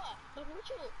please. But what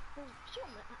you, man?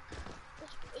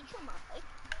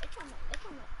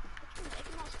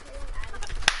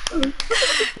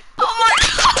 Oh my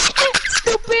god!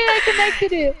 Stupid, I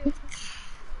connected it.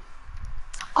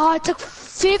 Oh, I took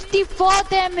 54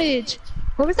 damage.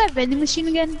 Where was that vending machine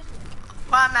again?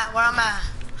 Where I'm at?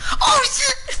 Oh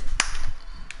shit!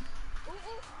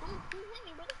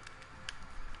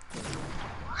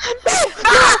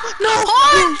 No.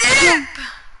 Hold it!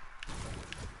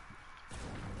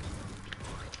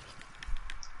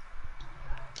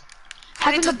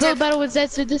 Having a build battle with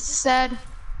Zetsu, this is sad.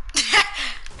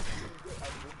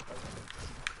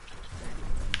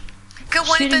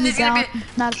 Juanito shooting me needs to be. down.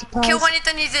 Not surprised. Kill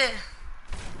Juanito needs it.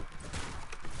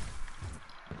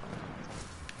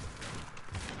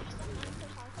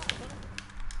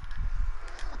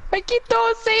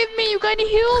 Marquito, save me! You got any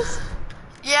heals?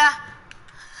 Yeah.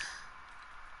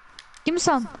 Give me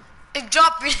some. It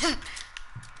dropped it.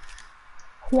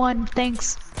 One,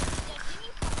 thanks.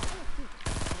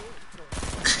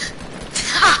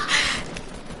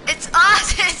 It's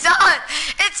us. It's us.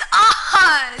 It's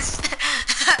us.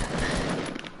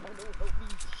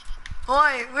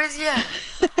 Boy, where's he at?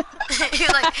 He's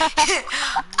like,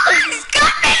 he's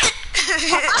coming.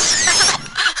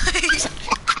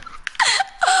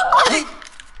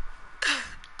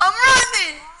 I'm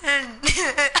running. And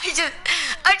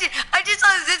I just saw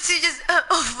Zetsu just.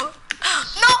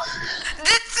 No,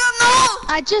 Zetsu, no.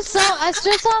 I just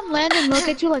saw him land and look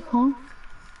at you like, huh?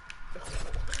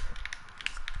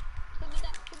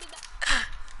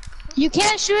 You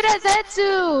can't shoot at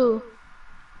Zetsu!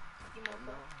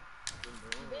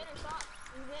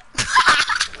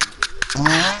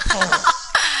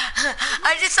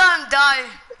 I just saw him die.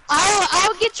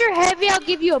 I'll get your heavy, I'll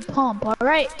give you a pump,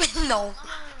 alright? No.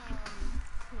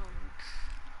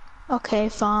 Okay,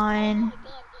 fine.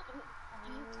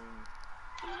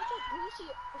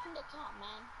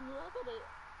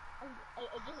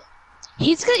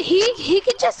 He's good, he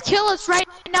could just kill us right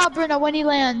now, Bruno, when he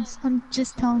lands. I'm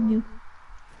just telling you.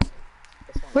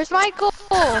 Where's Michael?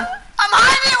 I'm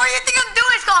hiding. What do you think I'm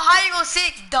doing? It's called hide and go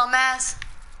seek, dumbass.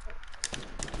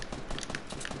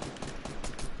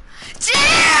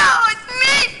 Chill! It's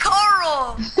me,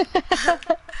 Carl.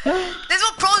 This is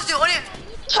what pros do. What do you?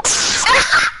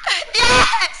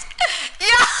 Yes!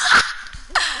 Yeah!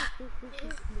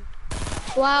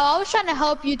 Wow, I was trying to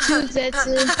help you too,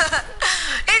 Zetsu.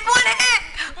 It's one hit!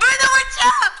 Bruno, what's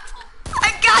up? I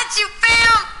got you,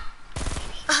 fam!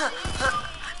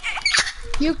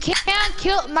 You can't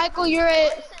kill Michael, you're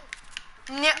it.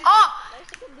 Yeah, oh!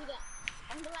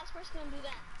 I'm the last person to do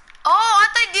that. Oh, I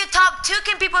thought the top two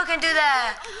people can do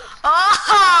that.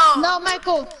 Oh! No,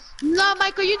 Michael. No,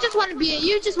 Michael, you just want to be it.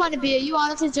 You just want to be it. You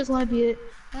honestly just want to be it.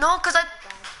 No, cause I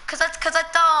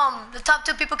thought the top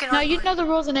two people can. No, you know the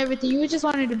rules and everything. You just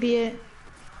wanted to be it.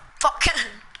 Fuck.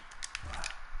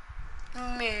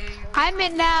 Me. I'm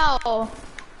in now.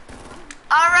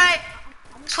 Alright.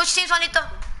 Switch teams, Juanito.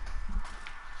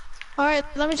 Alright,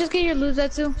 let me just get your loot,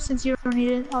 Zetsu, since you don't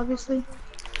need it, obviously.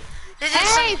 This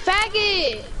is Hey,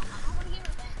 faggot!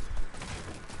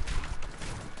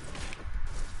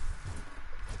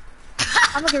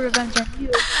 I'm gonna get revenge on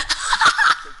you.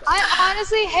 I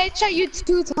honestly headshot you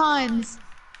 2 times.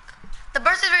 The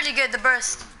burst is really good, the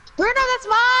burst. Bruno, that's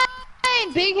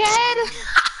mine! Big head!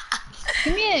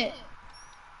 Give me it.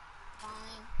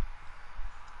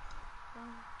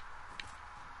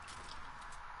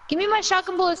 Give me my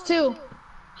shotgun bullets too.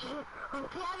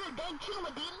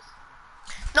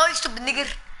 No, you stupid nigger.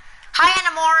 Hi,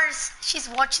 Anna Morris. She's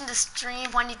watching the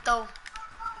stream, Juanito.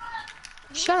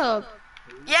 Shut up.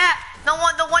 Yeah, the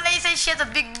one that you said she has a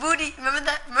big booty. Remember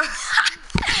that?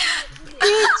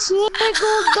 It's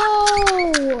jiggled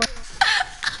though.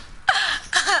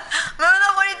 Remember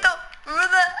that, Juanito?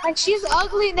 Remember that? Like she's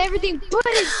ugly and everything, but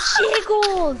it's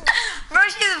jiggled. Bro,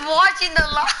 she's watching the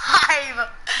live.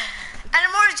 Anna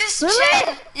Morris just Really?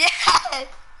 chat. Yeah.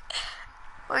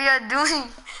 What you doing?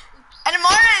 Anna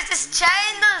Morris just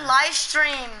chatting the live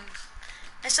stream.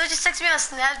 And so just text me on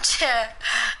Snapchat.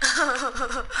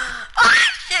 Oh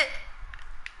shit!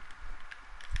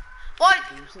 What?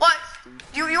 What?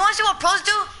 You want to see what pros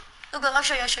do? Look, I'll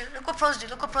show you. Look what pros do.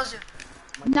 Look what pros do.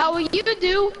 Not what you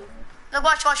do. Look,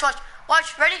 watch.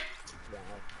 Watch. Ready?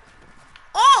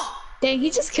 Oh! Dang,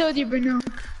 he just killed you, Bruno.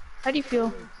 How do you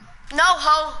feel? No,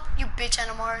 ho! You bitch,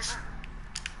 Anna Morris.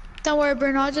 Don't worry,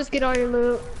 Bruno. I'll just get all your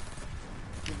loot.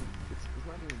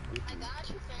 I got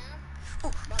you,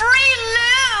 fam. Free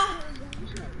loot!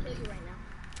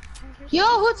 Yo,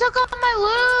 who took all my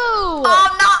loot?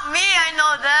 Oh, not me. I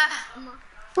know that.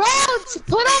 Bro,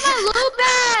 put all my loot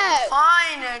back.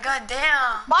 Fine.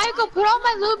 Goddamn. Michael, put all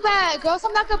my loot back, or else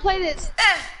I'm not gonna play this.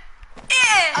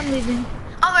 I'm leaving.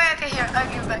 Oh, wait, okay, here. I'll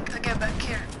give it back.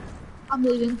 Here. I'm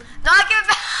leaving. No, I'll give it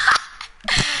back.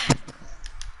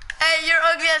 Hey, you're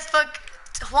ugly as fuck.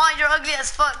 Juan, you're ugly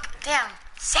as fuck. Damn.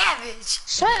 Savage.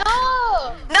 Shut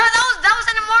up. No, that was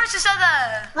Anna Morris who said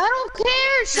that. I don't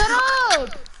care. Shut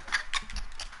up.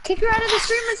 Kick her out of the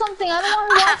stream or something. I don't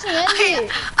want her watching. End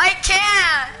it. I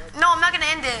can't. No, I'm not gonna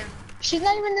end it. She's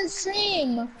not even in the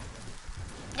stream.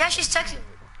 Yeah, she's texting.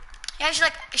 Yeah, she's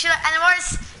like Anna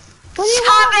Morris. What do you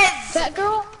Stop want? it. That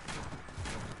girl?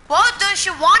 Well, dude,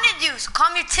 she wanted you, so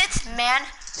calm your tits, man.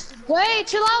 Wait,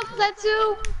 chill out,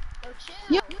 Zetsu. chill.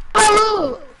 You my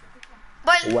loot.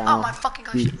 But oh Wow. my fucking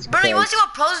gosh, Jesus Bruno, you wanna see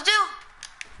Christ. what pros do?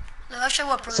 No, I'll show you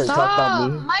what pros So do. talk about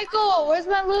Stop, me. Michael. Where's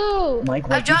my loot? Mike, I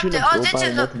like you dropped should it. have Oh, built did by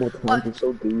you? Look. multiple times. What? You're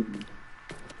so greedy.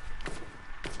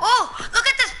 Oh, look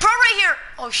at this pro right here.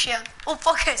 Oh shit. Oh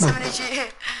fuck it, 7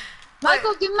 HG.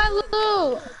 Michael, give me my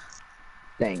loot.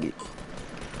 Dang it.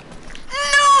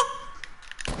 No.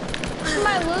 Give me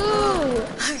my loot.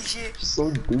 Oh shit.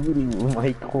 So greedy,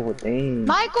 Michael. Dang.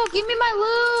 Michael, give me my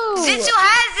loot. Zitsu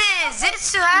has it.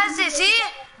 Zitsu has it. See?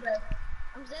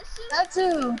 I'm Zetsu.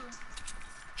 Zetsu.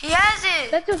 He has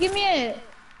it. Zetsu, give me it.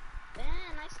 Man,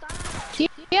 nice start. Do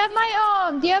you have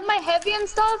my do you have my heavy and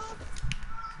stuff?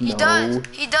 He No. does.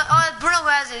 He does. Oh, it's Bruno who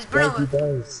has it. It's Yeah, Bruno. he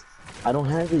does. I don't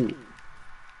have it.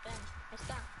 Ben, nice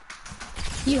start.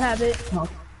 You have it.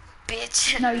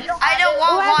 Bitch. No, you don't I have don't it.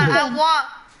 want Who has one. it I then? want.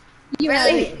 You have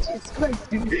Really? it. Jesus Christ,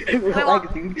 dude. Wait,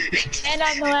 Relax, dude. And I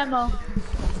have no ammo.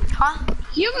 Huh?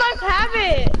 You must have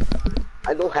it.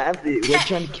 I don't have it. We're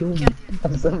trying to kill me.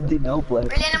 I'm 17 health left.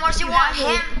 Really, Animals, you want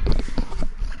him?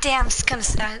 Damn, it's kinda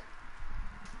sad.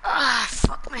 Ah,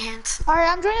 fuck my hands. Alright,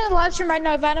 I'm joining the live stream right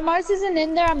now. If Animars isn't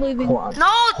in there, I'm leaving. Hold on.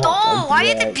 No, don't. Why do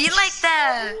you have to Yeah. be like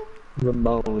that?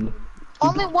 Ramon.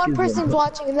 Only one Excuse person's me.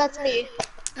 watching, and that's me.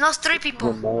 No, it's 3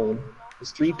 people. Ramon.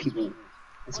 It's 3 people.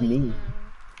 It's me.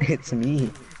 It's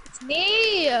me. It's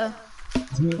me.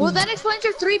 It's me. Well, that explains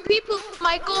your 3 people,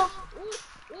 Michael.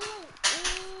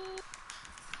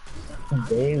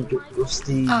 Damn, get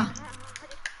roasty.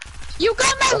 You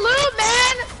got my loot,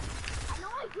 man. No,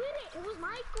 I did it. It was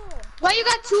Michael. Why you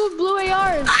got 2 blue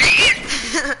ARs?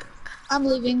 I'm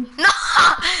leaving. No,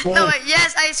 no, wait,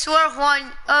 yes, I swear,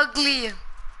 Juan, ugly.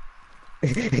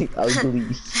 Ugly.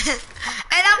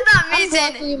 And I'm not I'm blocking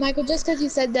missing. you, Michael, just because you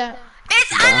said that.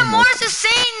 It's Animals who's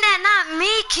saying that, not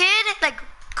me, kid. Like,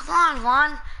 come on,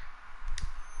 Juan.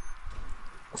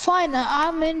 Fine,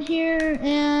 I'm in here,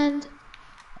 and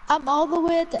I'm all the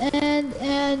way at the end,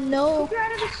 and no. You're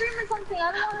out of the stream or something.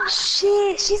 I don't want to.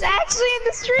 Shit, she's actually in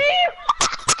the stream.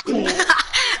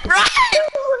 Right?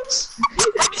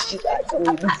 She's actually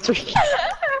in the street.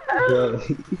 Bro.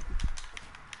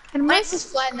 And Mice is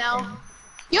flat now.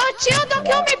 Yo, chill! Don't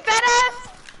kill me, fat ass.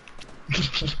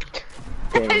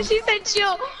 Dang. She said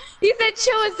chill. He said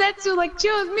chill is Zetsu, like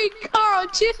chill is me, Carl.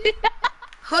 Chill.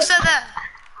 Who said that?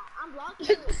 I'm blocking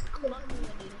you. I'm blocking you,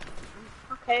 dude.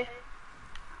 Okay.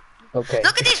 Okay.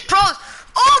 Look at these pros.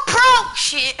 Oh, pro!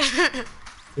 Shit.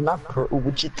 You're not pro.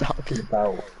 What you talking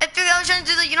about? I think I was trying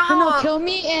to do the, you know No, how... kill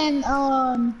me and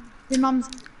your mom's.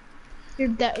 You're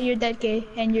dead gay,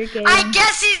 and you're gay. I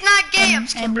guess he's not gay. I'm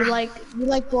just and kidding, you bro.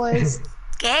 like boys.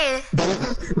 Gay.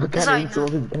 What kind Sorry, of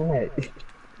insult is that? Boy.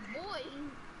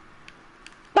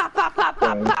 Pop, pop, pop,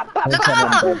 pop, pop, pop. Look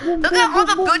at all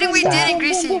the building we did in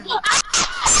Greece.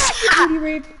 Booty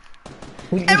rape.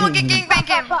 Everyone get gangbang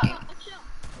him.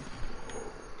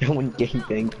 Everyone getting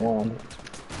banged on.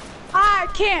 I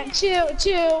can't chill.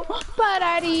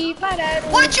 Ba-da-dee, ba-da-dee,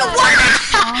 What you ba-da-dee.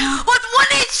 want? With 1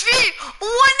 HP. 1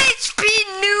 HP,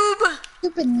 noob.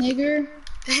 Stupid nigger.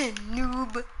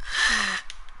 Noob.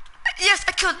 Yes,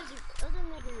 I killed Other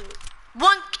nigga.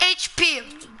 1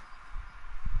 HP.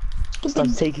 Stop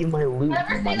taking my loot, my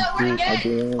dick, my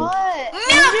damn. What?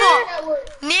 Never.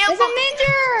 It's Never. a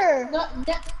ninja. No,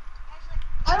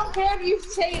 I don't care if you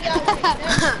say it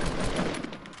that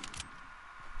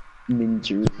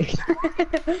Ninja.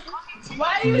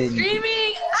 Why are you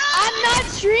streaming? I'm not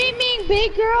streaming,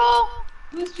 big girl.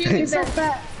 Who's streaming so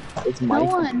fat? It's No Michael.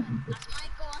 one.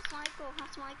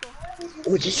 That's Michael.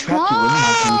 Oh, it just trapped you in,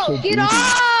 Michael. You're so Get greedy.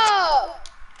 up!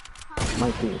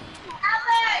 Michael.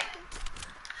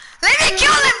 Let me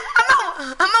kill him.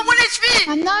 I'm at 1 HP.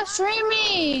 I'm not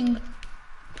streaming.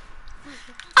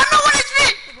 I'm at 1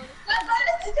 HP.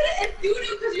 It's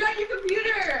doo-doo because you're on your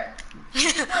computer.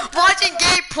 Watching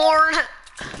gay porn.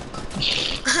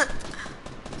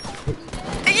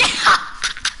 Yeah.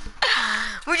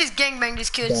 We just gangbang these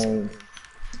kids. Dang.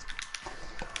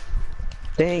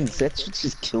 Dang, that shit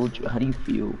just killed you. How do you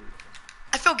feel?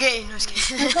 I feel gay. No, I'm just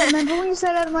kidding. Remember when you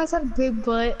said Adam I had a big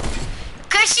butt?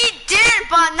 Cause she did,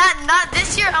 but not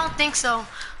this year. I don't think so.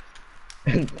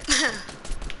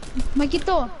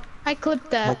 Maquito, I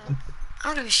clipped that. I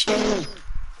don't give a shit.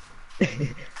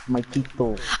 Michael.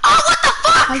 Oh, what the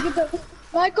fuck? Maquito,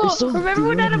 Michael, You're so remember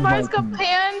when dirty, Adam got Michael.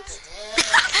 pants?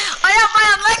 I have my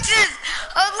Alexis.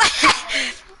 Alex.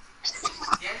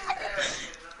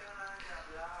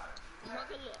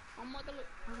 I'm not gonna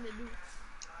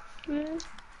do.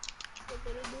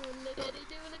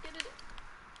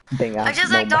 Dang, I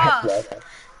just no like map dogs. left.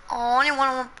 Oh, only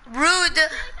one. Rude.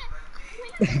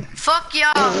 Fuck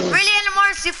y'all. Really,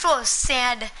 Animars, you feel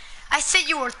sad. I said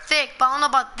you were thick, but I don't know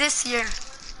about this year.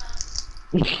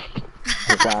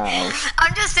 Wow.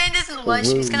 I'm just saying this in the live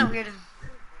stream. It's kind of weird.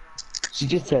 She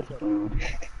just said,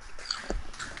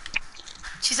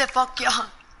 She said, "Fuck y'all."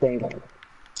 thank you.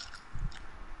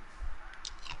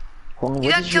 Hold on, You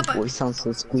why got does your killed by- voice sound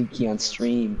so squeaky on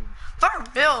stream? For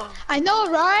real. I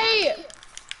know, right?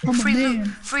 I'm a Free loot, man.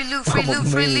 free loot, free loot,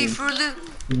 free loot, free loot.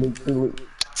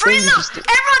 Free Dang, loot! just-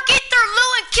 Everyone get their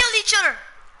loot and kill each other!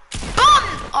 Boom!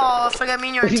 Oh, I forgot me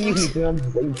and your teams. Don't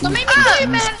make me kill you,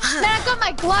 man. Man, I got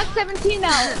my Glock 17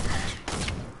 out.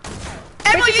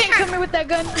 Bet Everyone, you you can't kill me with that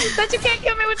gun. Bet you can't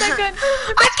kill me with that gun.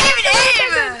 I can't even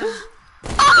aim!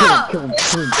 Oh!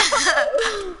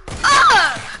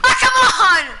 Oh! Come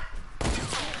on!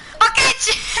 Okay,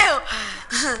 chill!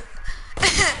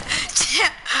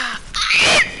 Chill!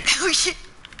 Oh shit!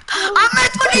 I'm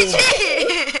at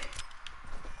 20G!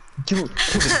 Kill him.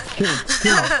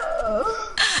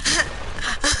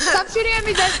 Stop shooting at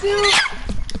me, Zetsu.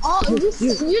 Oh,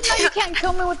 you know you can't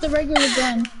kill me with the regular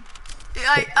gun.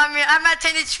 I mean, I'm at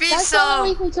 10 HP, That's so... the only way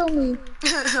you can kill me.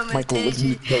 I'm at Michael, 10 look at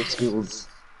HP. those skills.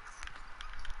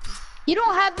 You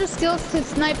don't have the skills to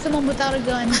snipe someone without a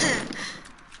gun.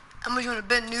 I'm just gonna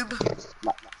bet noob.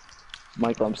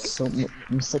 Michael, I'm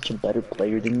such a better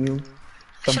player than you.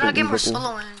 It's Should I get more unbelievable.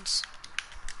 solo wins?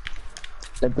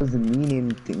 That doesn't mean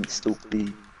anything,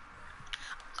 stupid.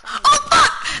 Oh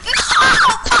fuck! No!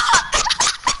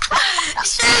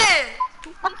 Shit!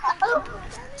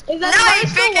 Is that No, why you you're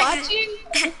still think I- watching?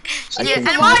 Yeah,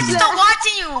 and why is he still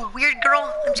watching you, weird girl?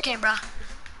 I'm just kidding, bro.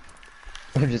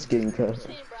 I'm just kidding, cuz.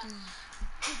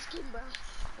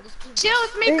 Chill,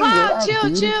 it's me, Hey, Kyle. yeah, Chill,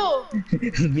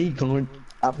 dude. chill. Me going.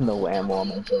 I have no ammo on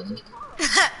my gun.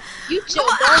 You chill,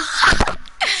 bro.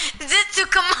 Zitsu,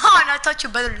 come on! I thought you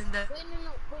better than that. Wait,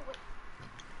 no,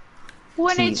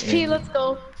 wait. 1 See, HP, let's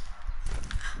go.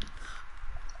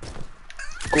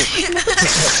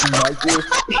 Michael.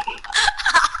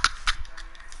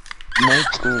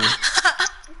 Michael.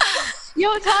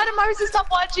 Yo, tell him Marcy stop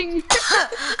watching.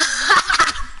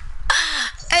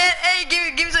 Hey,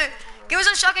 give me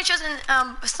some shotgun shots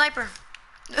and a sniper.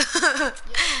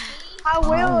 I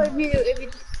will if you.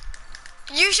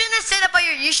 You shouldn't have said about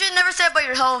your. You should never say about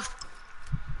your health.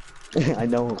 I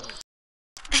know.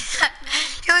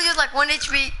 He was just like 1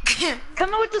 HP.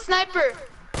 Come in with the sniper.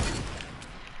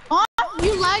 Oh,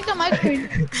 you lagged on my screen.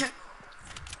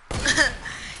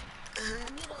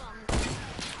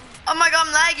 Oh my god,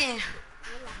 I'm lagging.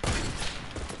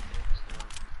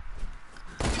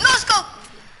 No scope.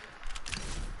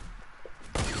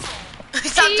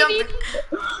 Stop jumping.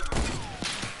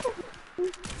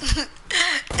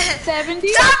 70.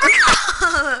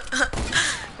 Stop!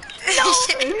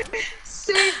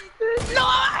 Six. No,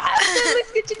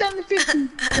 let's get you down to 50.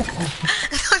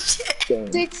 No shit.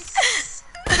 Dang. 6.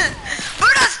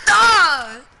 Buddha,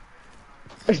 stop!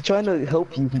 I'm trying to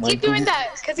help you, Michael. Keep doing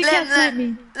that, cause he Let can't snipe me.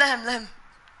 him.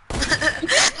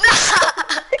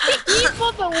 He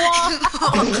pulled the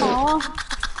wall.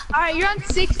 Alright, you're on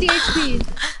 60 HP.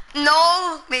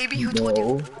 No, maybe. Who told you?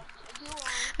 No.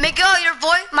 Miguel, your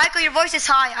voice, Michael, your voice is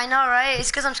high. I know, right?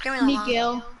 It's because I'm screaming a lot.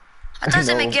 Miguel. I thought it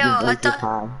said No, Miguel. your I voice is thought.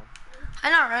 high. I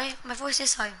know, right? My voice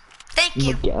is high. Thank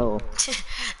you. Miguel.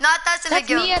 No, I thought it said That's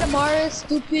Miguel. me at Amara,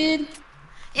 stupid.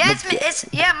 Yeah, it's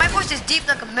yeah. My voice is deep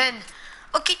like a man.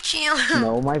 Okay, chill.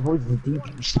 No, my voice is deep.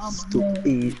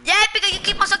 Stupid. Yeah, because you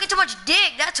keep on sucking too much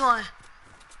dick. That's why.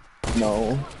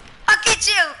 No. Okay,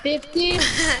 chill. 50.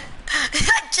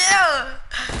 Chill.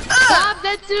 Stop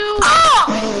that too.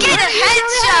 Oh, get a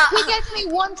headshot. He gets me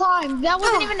one time. That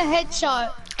wasn't even a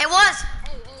headshot. It was.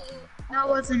 No, it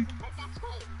wasn't.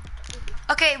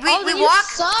 Okay, we Oh, you walk,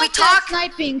 suck we at talk,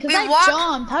 sniping because we I walk,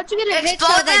 jumped. How'd you get a explode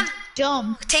headshot them. like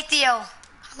jump? Take the L.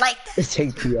 Like that.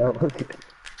 Take the L.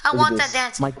 I want that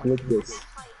dance. Mike, look at this.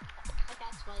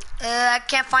 I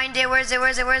can't find it. Where is it? Where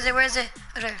is it? Where is it? Where is it?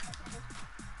 Okay.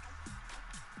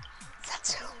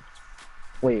 That's who.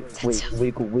 Wait,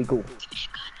 wiggle.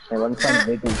 Hey, let me find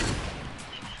wiggle.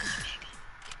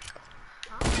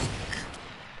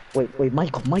 Wait,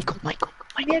 Michael.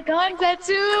 Yeah, guns, that's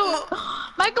who.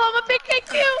 Michael, I'm a big kick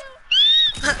you.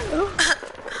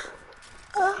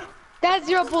 That's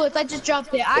 0 bullets. I just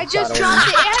dropped it. I just dropped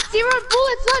it. It had 0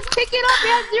 bullets. Look, pick it up. It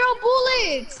had 0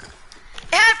 bullets.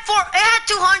 It had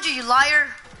 200. You liar.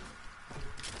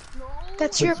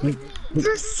 That's your.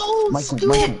 You're so Michael.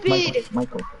 stupid.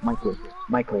 Michael.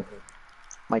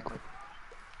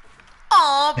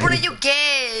 Oh, Bruno, you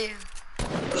gay.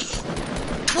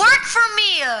 Twerk for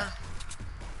me.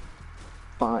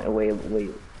 Fine,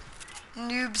 wait.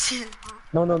 Noobs.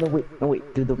 No,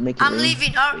 wait. Do the make it I'm rain.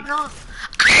 leaving. Oh, no.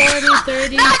 40,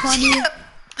 30, Not 20. you.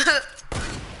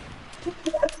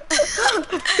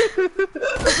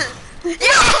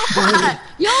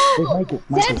 Yo! Michael,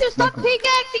 Sensor, stop Michael.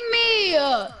 pickaxing me!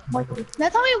 Michael.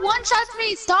 That's how he one-shots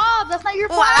me! Stop! That's not your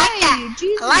Oh, I like fight! that.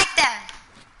 Jesus! I like that.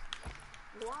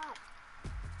 What?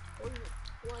 What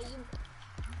are you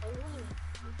doing?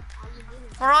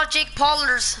 We're all Jake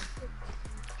Paulers.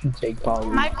 Jake Paul.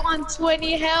 Michael on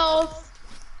 20 health.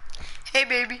 Hey,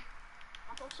 baby.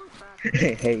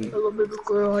 Hey. Hello, baby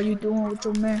girl. How you doing with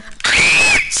your man?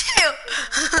 Chill.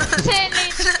 10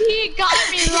 HP got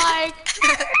me like.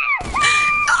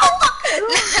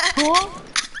 Huh?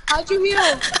 How'd you heal?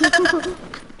 Stop!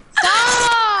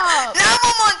 Now I'm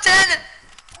on Montana.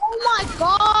 Oh my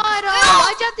god! No!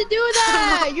 Why'd you have to do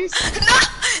that? You're.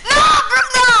 No,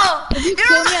 Bruno. If you You're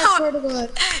kill me, I in swear to God.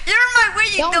 You're in my way,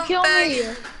 you Don't dumb kill bag. me.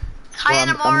 Hi, Well,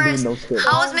 Anna I'm doing Morris. no skip.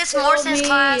 How was Don't Miss kill Morrison's me.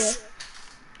 class?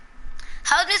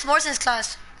 How was Miss Morrison's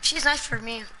class? She's nice for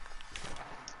me.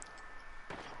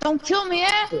 Don't kill me,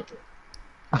 eh?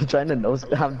 I'm trying to know.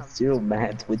 I have zero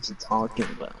math. What you talking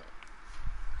about?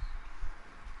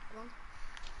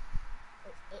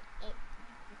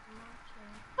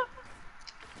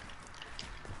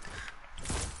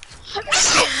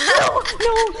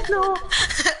 No.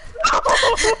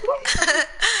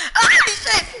 Oh,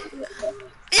 shit.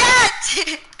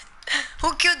 Yes!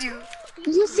 Who killed you?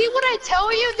 You see what I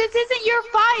tell you? This isn't your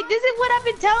fight. This is what I've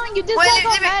been telling you. This is why I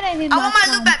got mad at him. I want last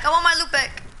my loot time. back. I want my loot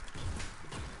back.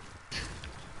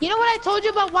 You know what I told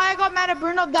you about why I got mad at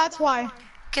Bruno? That's why.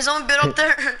 Can someone build up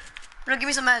there? Bruno, give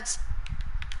me some meds.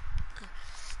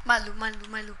 My loot.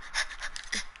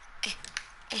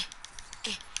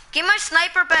 Give my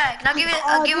sniper back. Now give it.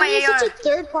 I'll give Dude, my you're AR. such a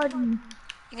third party. You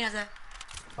can have that.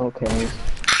 Okay.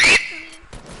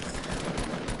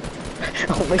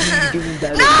 Oh my god, you're doing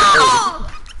that. No!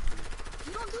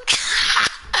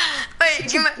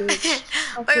 Wait, give my.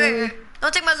 Wait.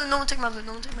 Don't take my loot. No one take my loot.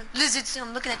 Lizard,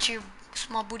 I'm looking at your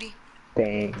small booty.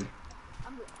 Dang.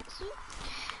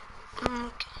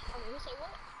 Okay.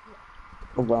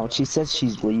 Oh, wow, she says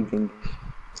she's leaving.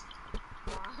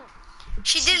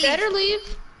 She did leave. Better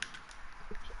leave.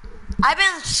 I've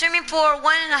been streaming for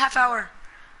 1.5 hours.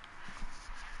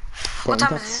 What Dang,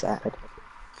 time that's is it? sad.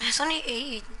 It's only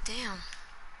 8. Damn.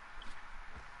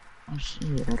 Oh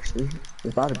shit, actually.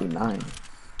 It's about to be 9.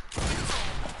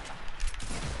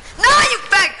 No, you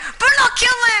bag! Bruno,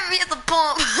 kill him! He has a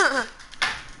bomb.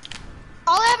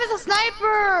 All I have is a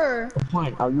sniper.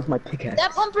 Fine, I'll use my pickaxe.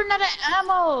 That pump ran out of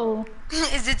ammo.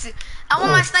 Is it? I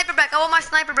want my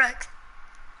sniper back.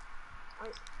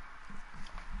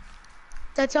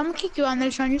 That's I'm gonna kick you on there,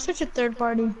 Sean. You're such a third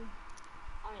party.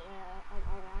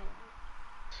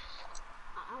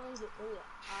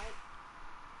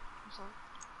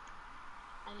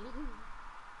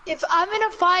 If I'm in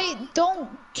a fight, don't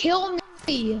kill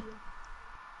me.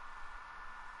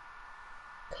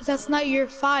 Cause that's not your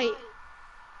fight.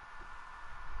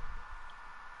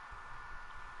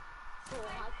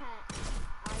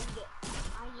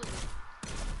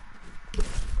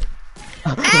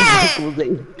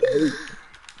 Hey!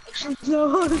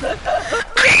 No.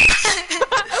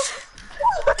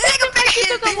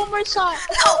 Maquitos got one more shot.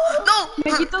 No!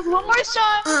 Maquitos one more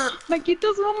shot.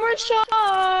 Maquitos one more shot.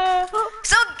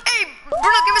 So, hey,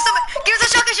 Bruno, give me some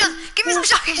shotgun shells. Give me some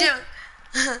shotgun shells.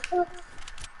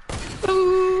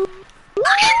 No!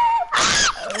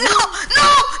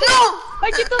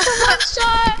 Maquitos one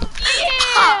shot.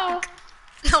 Yeah.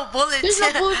 No bullets. There's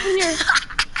no bullets in here.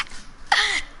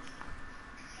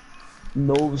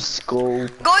 No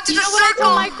scope. Go into You the know what I circle.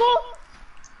 told Michael?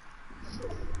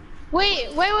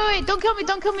 Wait. Don't kill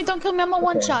me. I'm a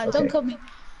one shot. okay. Don't kill me.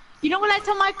 You know what I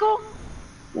tell Michael?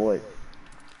 What?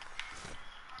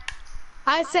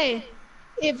 I say,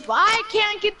 if I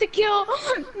can't get the kill, no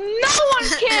one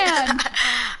can.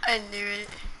 I knew it.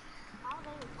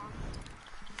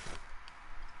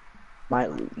 My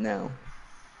loot now.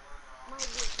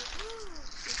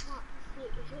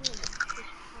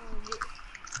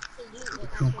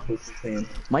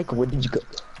 Michael, where did you go?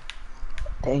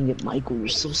 Dang it, Michael, you're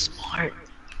so smart.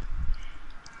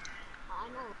 I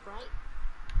know,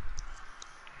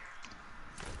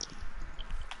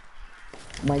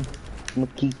 right?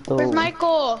 Maquito. Where's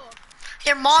Michael?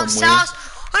 Your mom's Somewhere. house.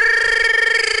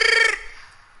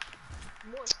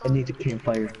 I need a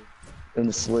campfire and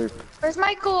a slurp. Where's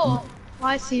Michael? Oh,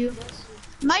 I see you.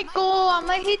 Michael, I'm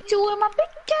gonna hit you with my big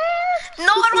cat. No,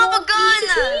 I don't have a gun.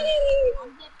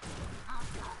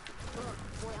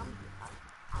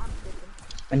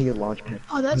 I need a launch pad.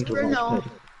 Oh, that's I need a launch Bruno.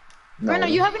 pad. No. Bruno,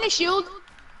 you have any shield?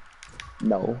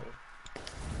 No.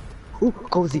 Ooh,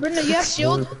 cozy. Bruno, you have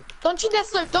shield? Don't drink that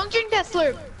slurp. Don't drink that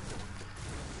slurp.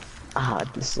 Ah,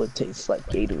 this slurp tastes like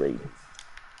Gatorade.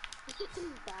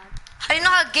 How do you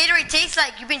know how Gatorade tastes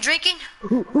like? You been drinking?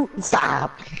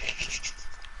 Stop. You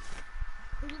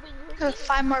been I have drinking?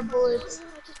 5 more bullets. I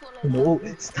just want No,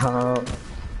 stop.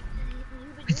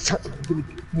 You been Stop. drinking? You're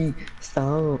gonna kick me.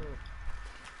 Stop.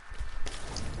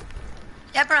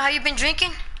 Yeah, bro. How you been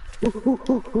drinking?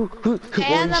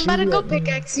 And I'm about to go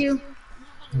pickaxe you.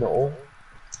 No.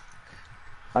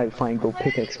 Alright, fine. Go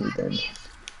pickaxe me then.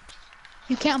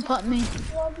 You can't pump me.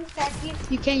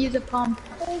 You can't use a pump.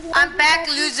 I'm back,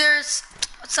 losers.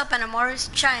 What's up,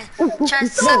 Anamores? Try No,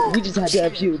 suck. we just had to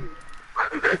have you.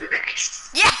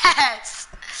 Yes!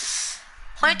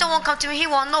 Juanito won't come to me. He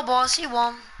won't. No balls. He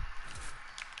won't.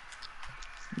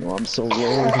 No, I'm so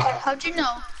low. How'd you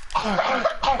know?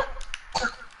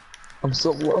 I'm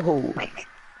so low.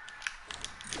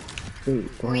 Wait,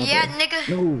 Where you at, nigga?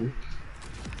 No.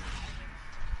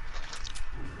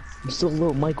 I'm so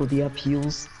low. Michael, do you have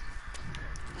heals?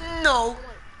 No.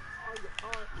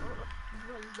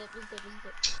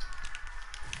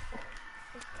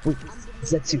 Wait,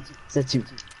 Zetsu.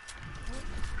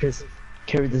 Chris,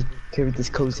 carry this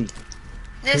cozy.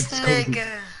 This It's cozy. nigga.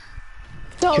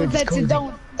 Don't, Sure, it's Zetsu, cozy.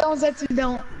 don't. Don't, Zetsu,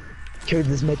 don't. Carry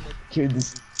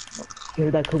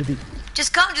that cozy.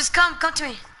 Just come to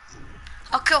me.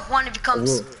 I'll kill Juan if he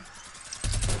comes. Whoa.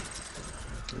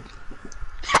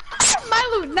 My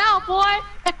loot now, boy.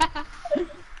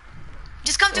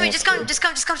 Just come to me. Just come.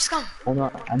 I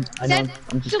know, I'm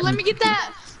just Dude, let me get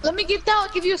that. Let me get that.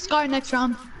 I'll give you a scar next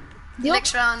round. Deal?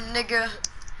 Next round, nigga.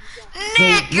 No,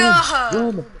 Nigga!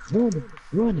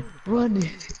 run.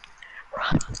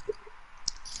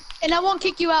 And I won't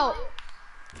kick you out.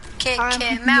 Kick Alright, I'm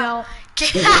him kicking you out. out.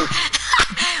 Kick.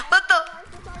 What the?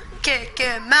 Kick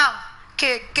him out.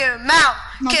 Kick him out.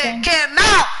 Okay. Kick him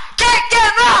out. Kick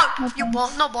him out. Okay. You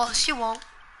won't. No boss. You won't.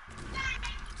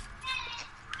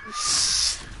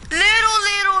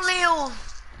 Little.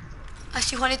 I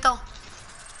see Juanito.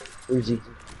 Where is he?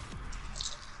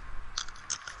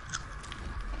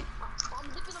 I'm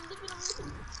dipping.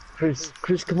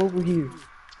 Chris, come over here.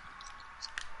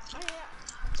 I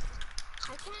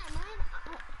can't, man.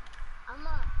 I'm a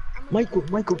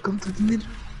Michael, come to the middle.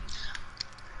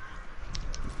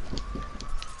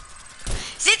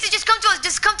 Zizi, just come to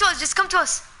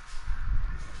us.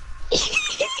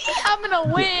 I'm gonna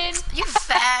win. You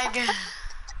fag.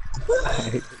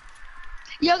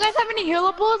 Y'all guys have any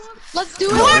healables? Let's do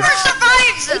it. Whoever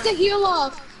survives. It's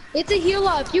a heal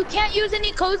off. You can't use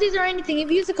any cozies or anything. If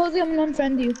you use a cozy, I'm gonna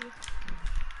unfriend you.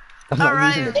 I'm not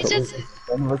Alright. using the It's just- cozy.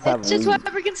 None of us have It's just loot.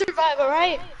 whoever can survive,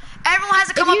 alright? Everyone has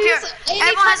to come If up you here. use any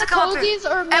Everyone has to kind come of up here. cozies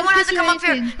or Everyone has to medkits or come up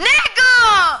here. anything.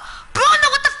 Nigga! Bruno,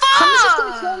 what the Someone's just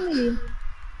gonna fuck? kill me.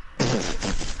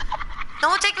 No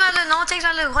one takes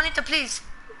my loot. Juanita, please.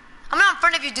 I'm not in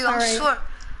front of you, dude. I Alright. swear.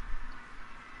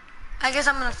 I guess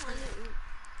I'm gonna.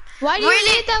 Why do you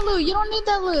Really? need that loot? You don't need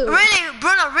that loot. Really,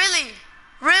 Bruno? Really,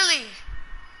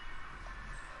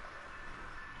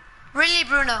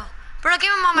 Bruno? Bruno,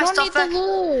 give him all my You don't stuff need back. the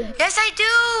loot. Yes, I do.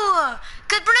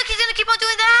 Cause Bruno, he's gonna keep on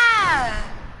doing that.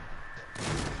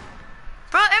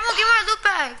 Bro, everyone, give me my loot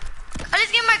back. At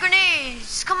least give me my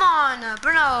grenades. Come on,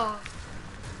 Bruno.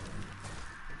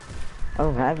 I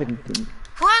don't have anything.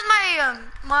 Who has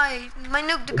my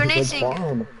new grenade It's a thing?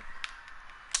 bomb.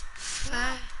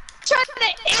 Trying to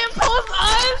impulse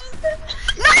us.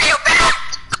 No, you bitch!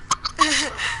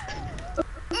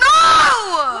 No!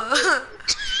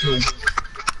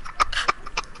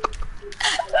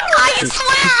 I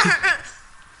swear!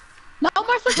 No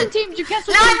more switching teams. You can't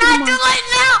switch No, teams not anymore. too late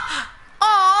now!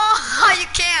 Oh, you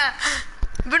can't.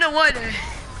 Bruno won.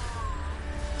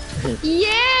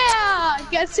 Yeah!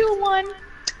 Guess who won?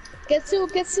 Guess who?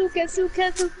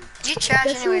 You trash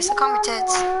anyways, so call me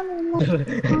tits.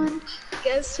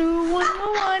 Guess who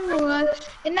won?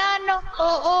 And I know,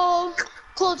 oh,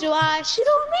 close your eyes. She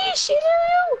don't need, she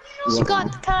do. She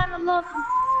got the kind of love.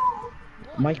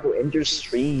 Michael, end your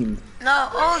stream. No,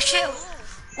 oh shit.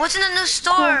 What's in the new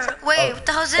store? Wait, what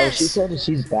the hell's Oh, she this? said that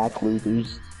she's back,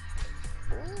 losers.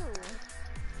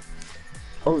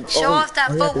 Show off that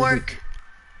yeah, there's a- footwork.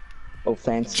 Oh,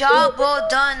 thanks. Job well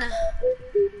done.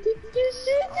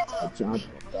 John.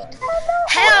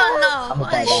 Hell no. I'm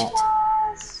gonna buy Holy that.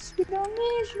 shit. She don't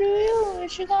need, she do.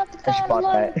 She got the I just kind of bought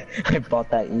love. that. I bought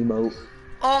that emote.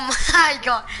 Oh my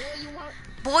god. Boy, you want?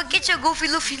 Boy, get your goofy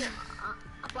Luffy.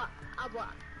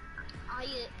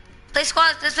 Play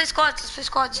squads, let's play squads.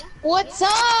 What's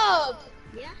up?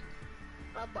 Yeah.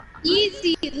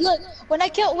 Easy. Look, when I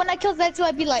kill Zetsu,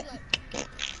 I'd be like,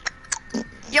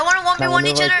 You wanna 1v1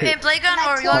 each other in playground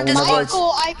or you wanna do Michael, squads?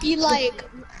 Michael, I'd be like,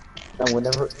 And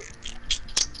whenever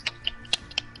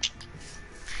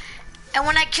And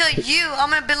when I kill you, I'm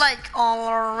gonna be like all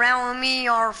around me,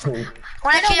 or when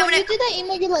I I kill you, know I'm when you gonna. did that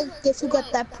email, you're like, guess who got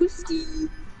that pussy?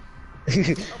 Oh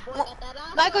boy, got that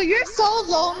up. Michael, you're so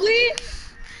lonely. You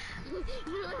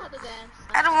don't have to dance.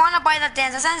 I don't wanna buy that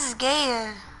dance. That dance is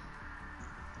gay.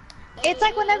 It's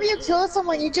like whenever you kill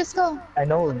someone, you just go, I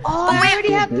know. oh, But I wait, already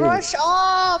so have good. brush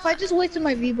off. I just wasted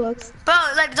my V-Bucks. bro,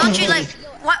 like, don't you like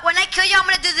when I kill you, I'm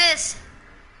gonna do this.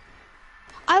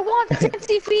 I want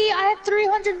 60 feet. I have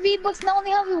 300 V-Bucks and I only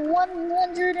have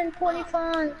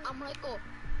 125. I'm Michael.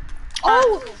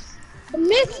 Oh,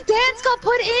 Miss Dance got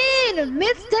put in.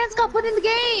 Miss Dance got put in the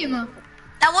game.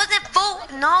 That wasn't full.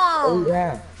 Oh No.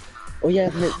 yeah. Oh yeah.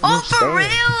 Oh, for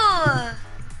real.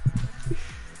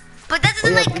 But that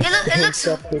doesn't like it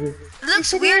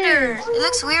looks weirder. It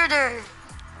looks weirder.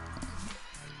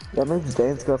 That Miss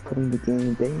Dance got put in the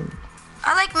game. Damn.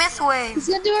 I like Mythway. He's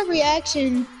gonna do a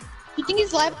reaction. You think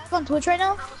he's live on Twitch right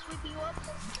now? I'll sweep you up.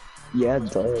 Yeah,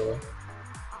 duh.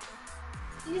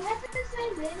 You have to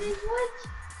sign in Twitch?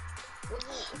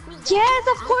 Yes,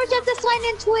 of course you have to sign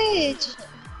in Twitch.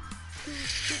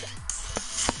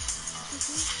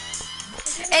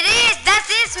 It is. That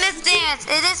is Miss Dance.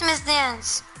 It is Miss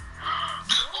Dance.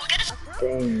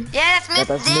 Dang. Yeah, that's Miss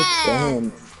That's Miss Dance.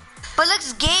 Dance. But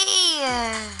looks gay.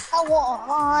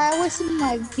 I wasted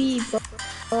my V-Bucks.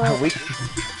 Wait.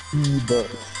 But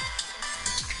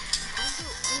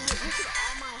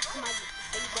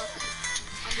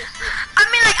I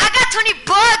mean, like, I got 20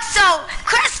 bucks, so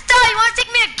Crystal, you want to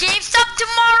take me to GameStop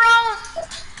tomorrow?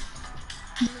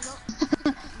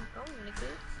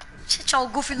 Shit, y'all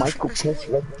goofy Michael, looking. please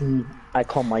let me. I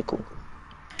call Michael.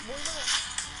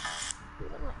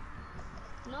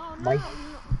 No, no, Mike.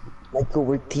 Michael,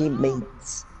 we're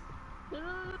teammates. no, no,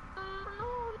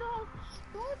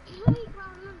 don't kill me, bro.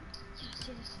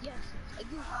 Yes, I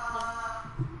do. Yes.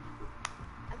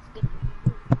 That's good.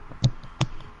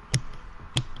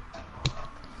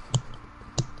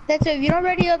 That's it. If you don't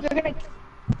ready up, you're gonna.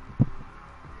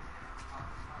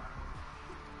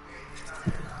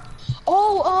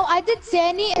 Oh, I did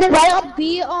Sandy, and then right on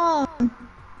B,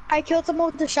 I killed someone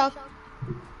with the shock.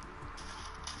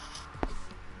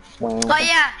 Wow. Oh,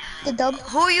 yeah. The dub.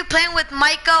 Who are you playing with,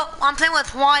 Michael? I'm playing with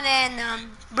Juan and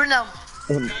Bruno.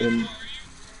 And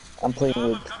I'm playing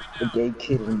with the gay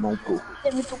kid and Michael.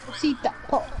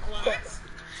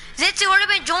 Zitsu, where have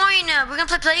been join? We're gonna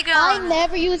play I Playground.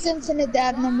 never use Infinite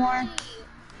Dab no more.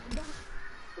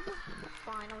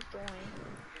 Fine, I'll join.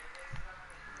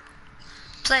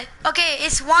 Play. Okay,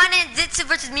 it's Juan and Zitsu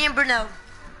versus me and Bruno.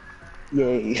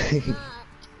 Yay. Why,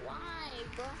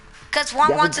 bro? Cause Juan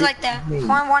Yeah, wants it but like that. me.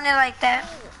 Juan wanted it like that.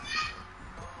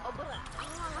 Oh, but I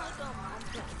don't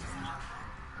like them.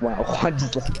 Wow, Juan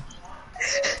just like.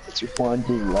 Juan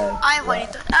just left. I wait.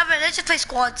 Let's just play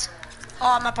squads.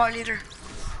 Oh, I'm a power leader.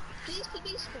 Please,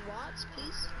 please, squads,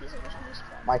 please. Please, I wish we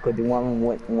squads. Michael, do you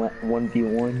want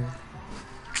 1v1?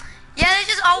 Yeah, they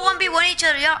just all 1v1 each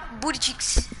other. Yeah, booty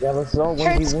cheeks. Yeah, let's all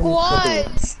Her 1v1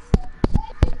 squads.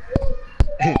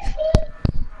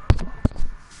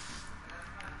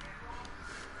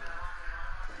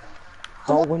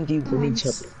 all 1v1 each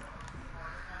other.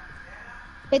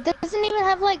 It doesn't even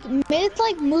have like mid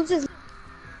like moves as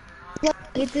like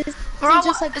it is Bro,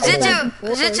 just like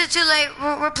Zitsu, too late.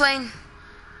 We're playing.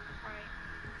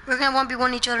 We're gonna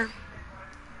 1v1 each other.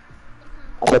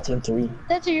 I got team 3.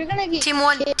 That's it, you're gonna get Team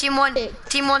 1, kicked. team 1,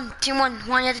 team 1, team 1.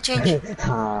 Juan, you have to change.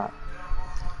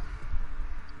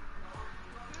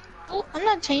 Oh, I'm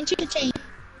not changing the change.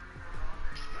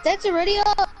 That's already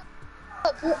up.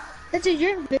 That's it,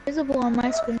 you're invisible on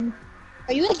my screen.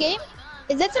 Are you in the game?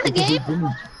 Is that in the game?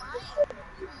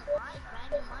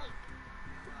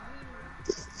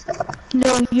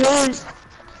 No, yours.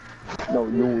 No,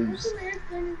 yours.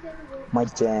 My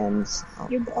jams.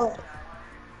 Your ball.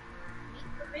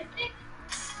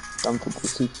 Something to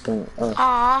keep going.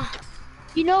 Aw.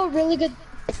 You know, really good.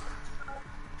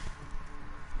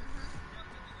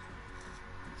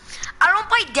 I don't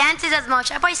buy dances as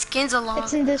much. I buy skins a lot.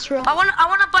 It's in this room. I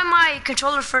wanna buy my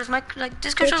controller first. My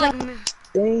this controller. Like,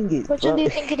 Dang it. Which one do you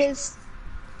think it is?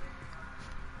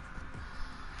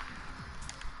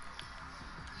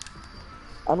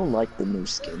 I don't like the new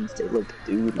skins. They look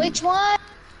duty. Which one?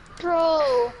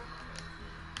 Bro.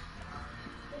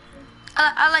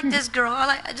 I like this girl.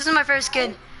 This is my favorite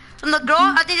skin. From the girl,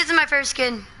 I think this is my favorite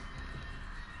skin.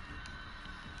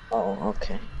 Oh,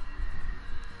 okay.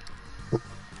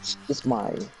 It's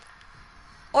my.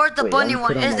 Or the Wait, bunny let me one.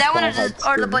 put on Is my that one or Twilight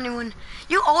the skin. bunny one?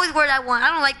 You always wear that one. I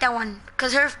don't like that one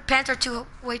because her pants are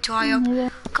way too high up.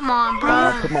 Come on,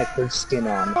 I'll bro. put my first skin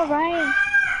on. Alright.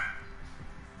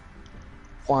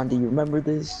 Juan, do you remember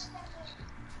this?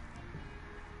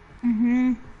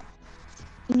 Mhm.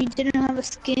 And you didn't have a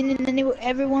skin, and then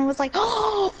everyone was like,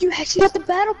 "Oh, you actually got the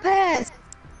battle pass."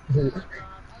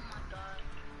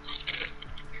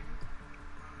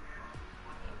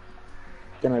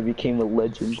 Then I became a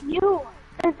legend. You.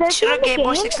 Is that Should in have the gave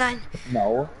boy game? 69.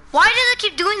 No. Why does it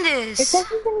keep doing It this? says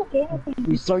it's in the game.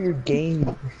 Restart your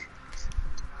game.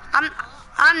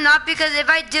 I'm not, because if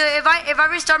I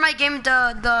restart my game,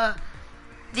 the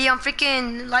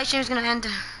freaking live stream is gonna end.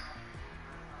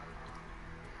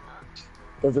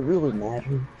 Does it really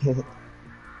matter?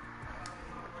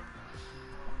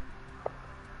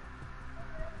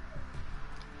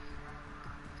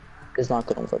 It's not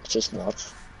gonna work, just watch.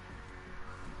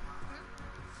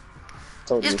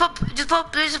 Told you.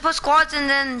 Just put squads, and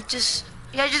then just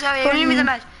leave me the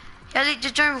match. Yeah,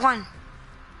 just join one.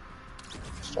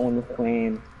 On the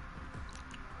clan.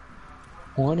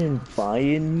 Want to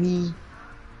invite me?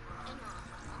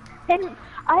 And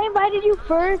I invited you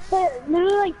first, but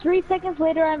literally like 3 seconds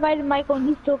later, I invited Michael, and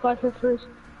he still got here first.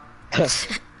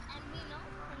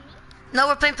 No,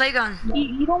 we're playing Playground.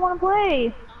 You don't want to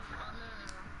play.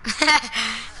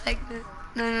 Like,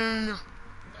 no.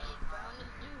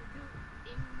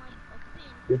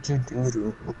 You're too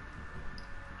doodoo.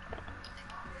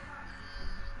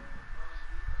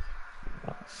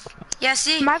 Yeah,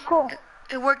 see, Michael,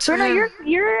 it works for Bruno, him.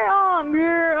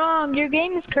 your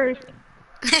game is cursed.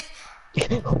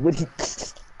 What do you...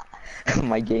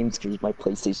 My game's cursed, my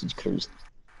PlayStation's cursed.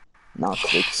 Not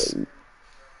clickbait.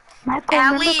 Michael,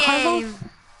 remember Allie Carlos? aim.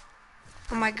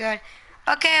 Oh my god.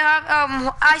 Okay,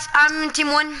 I'm in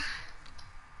team 1.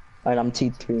 Alright, I'm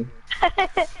T3. I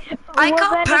Well,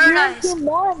 got then if you're in Paradise. team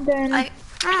 1, then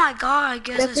Oh my god, I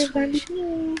guess that's I who's gonna be switched.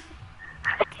 me.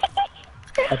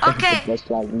 I think Okay. it's the best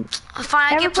dragon.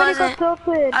 Fine, I get Everybody go Pleasant.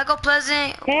 tilted. I go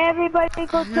Pleasant. Everybody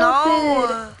go tilted.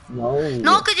 No. No.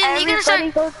 No, cause then you're gonna start.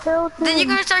 Everybody go tilted. Then you're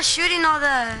gonna start shooting all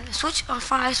the switch. Oh,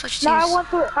 fine, I switch teams. No, I won't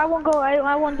go.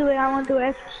 I won't do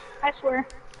it. I swear.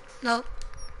 No.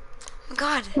 Oh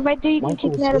God. If I do, you can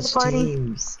kick Michael, me out of the switch party.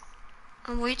 teams.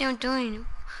 What are you doing?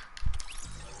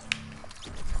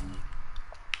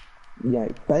 Yeah,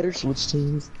 better switch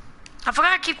teams. I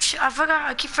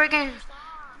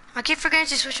keep forgetting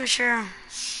to switch with Cheryl.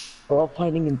 We're all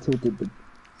fighting in tilted, but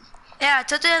Yeah,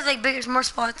 Tilted has like bigger, more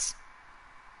spots.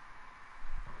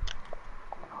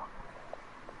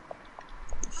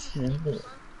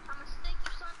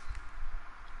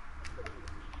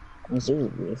 is there a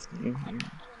rift there?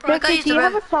 Bro, I gotta Jesse, use do the you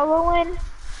have red. a solo win?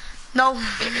 No.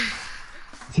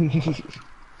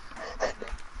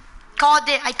 Called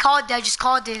it. I just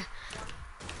called it.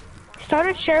 Start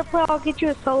a share play, I'll get you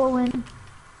a solo win.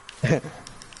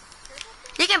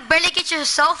 You can barely get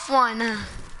yourself one.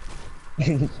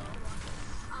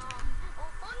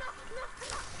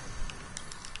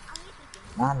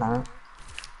 Nah.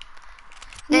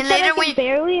 Then You said later I when can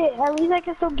you, barely, at least I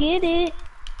can still get it.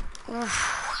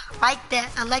 Oof, I like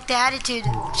that. I like the attitude.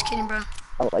 Just kidding, bro.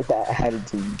 I like that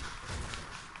attitude.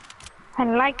 I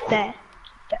like that.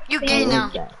 You I get it now.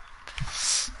 like that.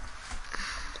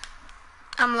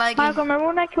 I'm lagging. Michael, remember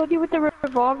when I killed you with the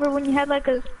revolver when you had like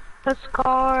a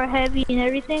scar, heavy, and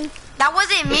everything? That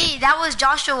wasn't me. That was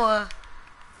Joshua.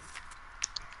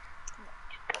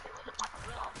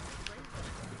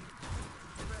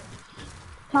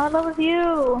 How that was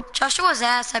you? Joshua's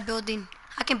ass at building.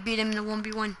 I can beat him in a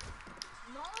 1v1. No, boy,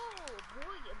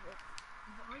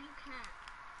 you can't.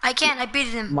 I can't. I beat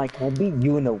him. Mike, I'll beat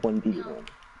you in a 1v1.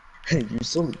 You're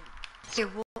so... Okay,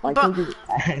 well, I bro, can do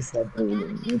ass at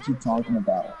building. What you talking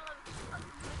about?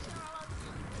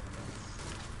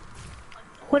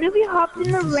 What if you hopped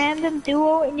in a random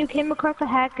duo and you came across a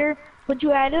hacker? Would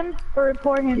you add him or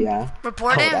report him? Yeah.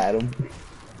 report I would him. add him.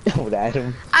 I would add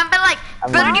him. I'm been like,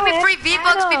 I'm better not- give me No, free add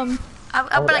V-Bucks. him.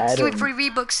 I'll be like, add give me him. free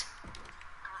V-Bucks.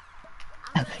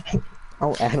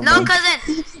 I'll add him. No, Mike.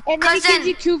 cousin. And then he Cousin. gives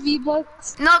you 2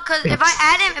 V-Bucks. No, cause if I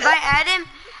add him,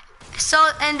 so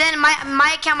and then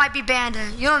my account might be banned.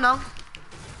 You don't know.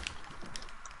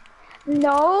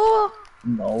 No,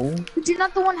 No. but you're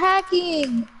not the one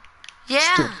hacking.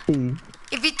 Yeah. Stupid.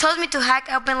 If he told me to hack,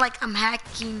 I've been like, I'm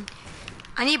hacking.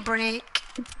 I need break.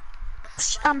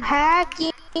 I'm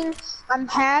hacking. I'm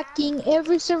hacking.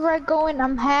 Every server I go in,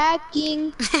 I'm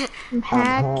hacking. I'm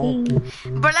hacking.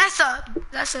 But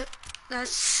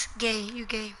that's gay. You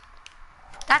gay.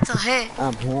 That's a hit.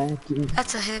 I'm hacking.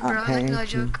 That's a hit, I'm bro. Like, no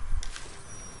hacking. joke.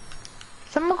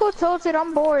 Someone go tilted.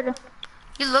 I'm bored.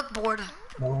 You look bored.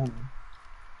 No.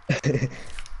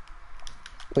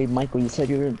 Wait, Michael, you said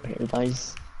you were in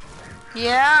paradise?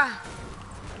 Yeah.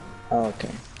 Oh,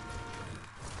 okay.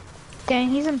 Dang,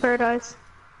 he's in paradise.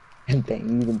 Dang,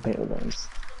 he's in paradise.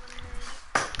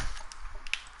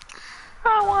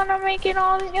 I wanna make it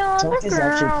all the other Talk is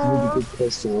actually a really girls. good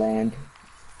place to land.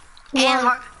 And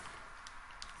hard.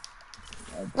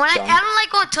 When I Dumb. don't like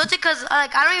going tilted because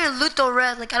like I don't even loot the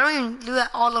red. Like I don't even loot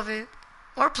all of it.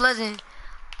 Or Pleasant.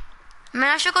 Man,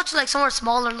 I should go to like somewhere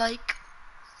smaller. Like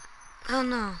I don't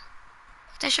know.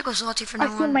 I think I should go salty for I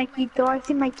now see on. Maikito, I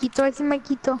see Maikito, I see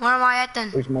Maikito. Where am I at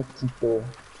then? Where's my people?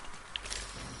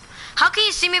 How can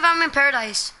you see me if I'm in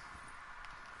paradise?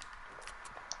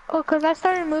 Oh, cause I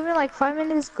started moving like 5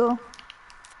 minutes ago.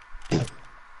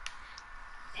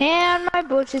 And my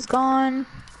bush is gone.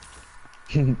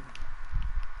 There's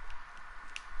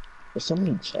so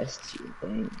many chests here,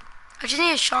 dang. I just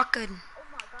need a shotgun. Oh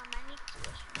my god, man, I need to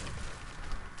switch.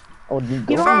 Oh, dude,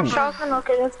 You go don't have a on. shotgun?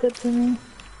 Okay, that's good to me.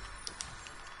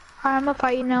 I'm gonna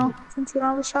fight you now, since you don't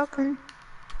have a shotgun.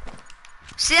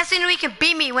 See, that's the only way you can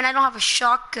beat me when I don't have a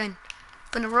shotgun.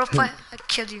 But in a real fight, I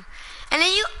killed you. And then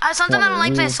you, sometimes I don't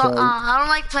like playing I don't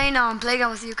like playing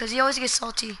playground with you because you always get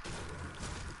salty.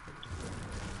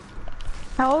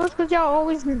 Now, always cause y'all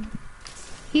always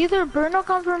either Bruno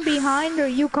comes from behind or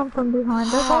you come from behind.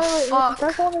 That's Oh, the only way. fuck.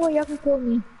 That's the only way y'all can kill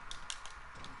me.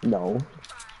 No.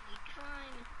 Try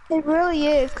me. It really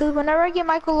is, cause whenever I get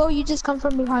Michael low, you just come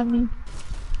from behind me.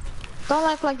 Don't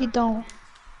act like you don't.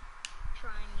 Try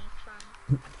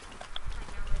me.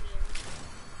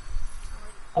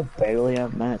 I barely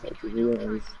have mats, I just realized.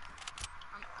 I'm just,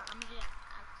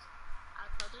 I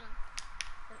told them,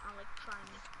 and I'm like, try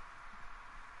me.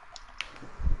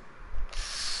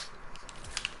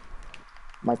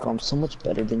 Michael, I'm so much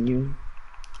better than you.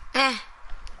 Eh.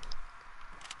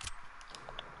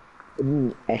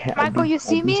 Ooh, Michael, you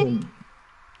see me?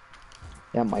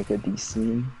 Yeah, Michael, do you see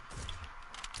me?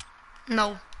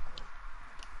 No.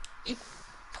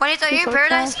 Juanito, are you in so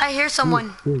paradise? trash. I hear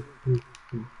someone.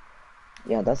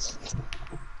 Yeah, that's...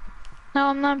 No,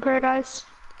 I'm not in paradise.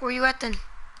 Where you at then?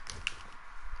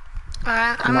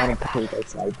 Alright, I'm not I'm in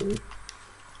paradise either.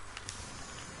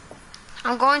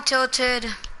 going tilted.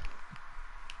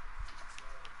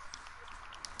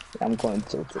 I'm going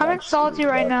to... I'm in salty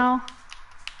right now.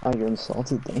 Oh, you're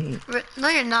insulted, dang. No,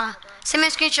 you're not. Send me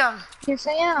a screenshot. Yes,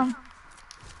 I am.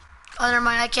 Oh, never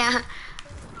mind. I can't.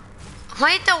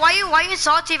 Juanito, why you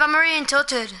salty if I'm already in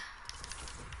tilted?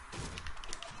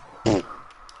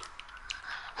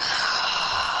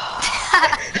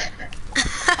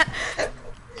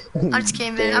 I'm just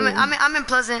kidding, man. I'm in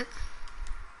Pleasant.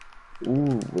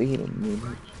 Ooh, wait a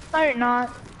minute. No, you're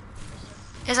not.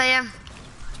 Yes, I am.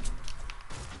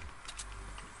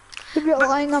 If you're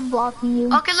lying, I'm blocking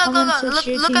you. Okay, look, I'm look, gonna look,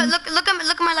 switch look, your team.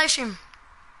 look at my live stream.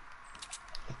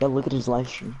 Yeah, look at his live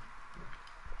stream.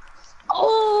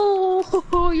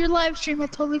 Oh, your live stream. I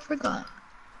totally forgot.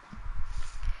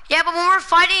 Yeah, but when we're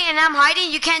fighting and I'm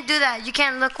hiding, you can't do that. You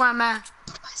can't look where I'm at.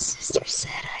 My sister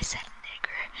said I said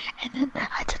nigger, and then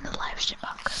I turned the live stream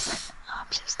off because I'm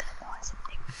just gonna know I said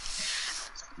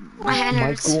nigger. My hand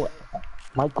hurts.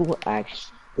 Michael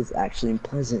is actually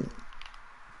unpleasant.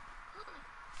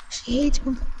 She hates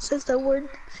when says that word.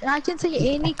 And I can say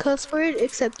any cuss word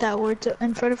except that word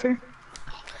in front of her.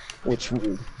 Which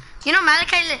word? You know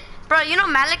Malachi, bro. You know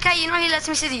Malachi. You know he lets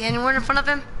me say the N word in front of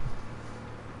him.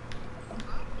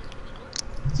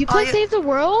 You play you- Save the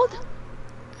World?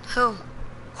 Who?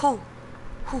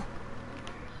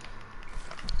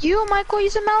 You, Michael, you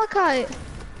said Malachite.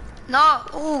 No.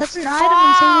 Ooh, That's an item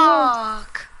in Save the World.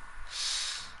 fuck.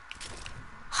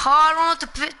 Oh, I don't know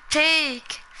what to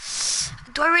take.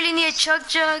 Do I really need a chug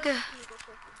jug?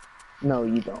 No,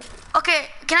 you don't. Okay,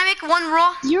 can I make one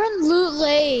roll? You're in Loot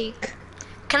Lake.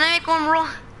 Can I make one roll?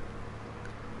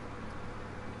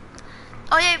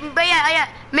 Oh yeah, but yeah.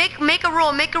 Make a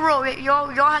roll.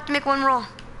 Y'all have to make one roll.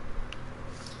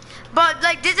 But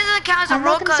like this doesn't count as a I'm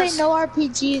roll not gonna cause say no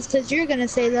RPGs because you're gonna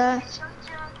say that.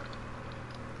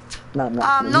 No, no we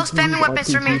can spamming use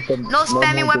weapons for me. RPG, but No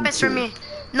spamming more than weapons for two. me.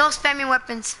 No spamming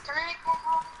weapons.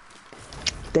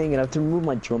 Dang it, I have to remove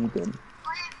my drum gun.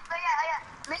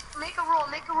 Make a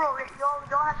roll.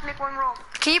 Y'all have to make one roll.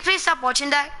 Can you please stop watching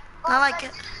that? I like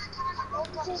it.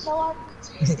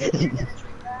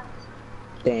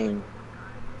 Dang.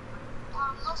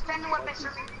 No spamming weapons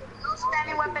for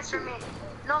me.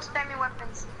 No spamming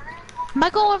weapons.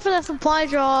 Michael went for that supply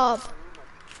drop.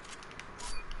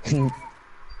 Can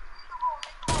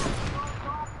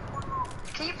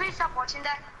you please stop watching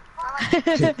that? I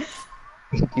like it.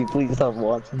 Can you please stop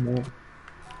watching that?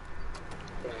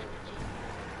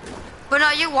 But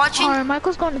are you watching? Alright,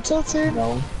 Michael's going to Tilted.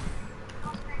 No.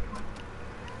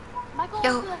 Michael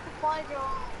Yo. went for that supply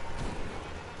drop.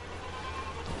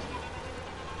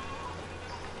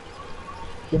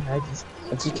 Yeah,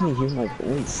 I just can't hear my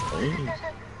voice. Dang.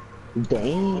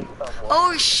 Dang.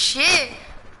 Oh shit!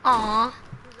 Aw,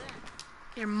 Who's there?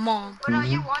 your mom. What are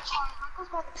you watching?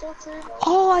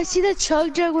 Oh, I see the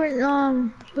chug jug where he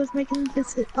was making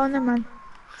this. Oh, never mind.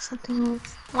 Something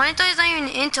else. Why didn't he's not even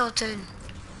intilted?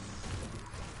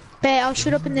 Bet I'll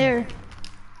shoot up in there.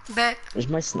 Bet. Where's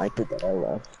my sniper that I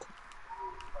left?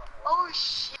 Oh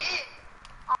shit!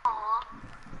 Aw.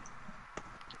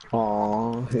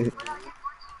 Aww.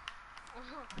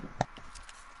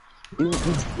 Dude,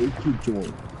 this keep join.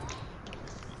 You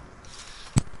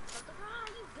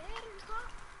dead or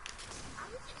something? I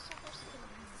was just so close to him.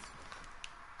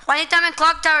 Why anytime in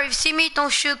clock tower, if you see me,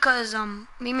 don't shoot, cause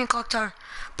meet me in clock tower.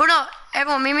 Bruno,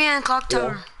 everyone, meet me in clock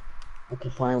tower. Okay,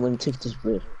 fine, let me take this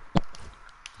rift.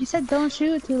 You said don't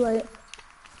shoot too late.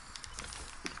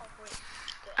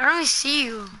 I don't even see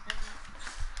you.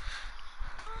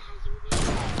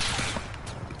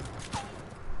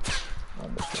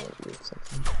 I'm just gonna do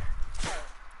something.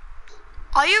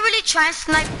 Are you really trying to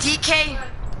snipe DK?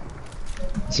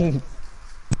 Who's DK?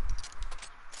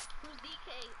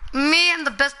 Me, I'm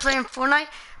the best player in Fortnite.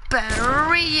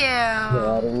 Battle yeah.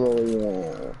 Battle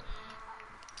Royale.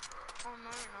 Oh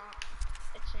no, you're not.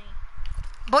 It's me.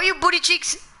 Boy, you booty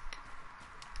cheeks.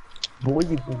 Boy,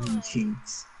 you green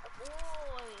cheeks.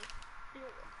 Boy.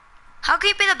 How can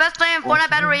you be the best player in Fortnite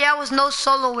Battle Royale with no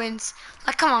solo wins?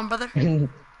 Like, come on, brother.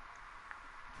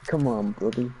 Come on,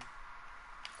 brother.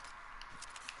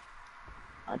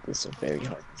 This is a very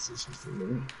hard decision for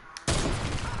me.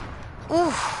 Ooh.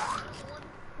 Ice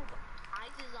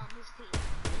is on his team.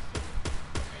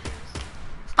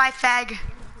 Bye, fag.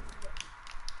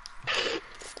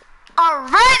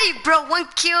 Alrighty, bro. 1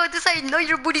 kill. This how you know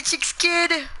your booty cheeks,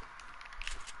 kid.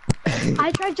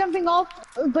 I tried jumping off,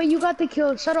 but you got the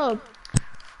kill. Shut up.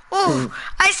 Ooh,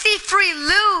 I see free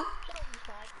loot.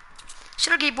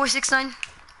 Should I get boy 6'9"?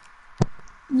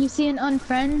 You see an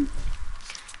unfriend?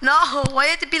 No, why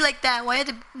you have to be like that? Why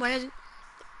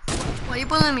you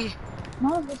bullying me?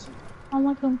 No, but I'm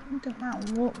like a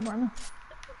brother.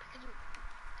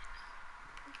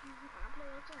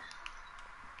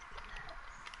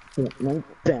 Fortnite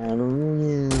Battle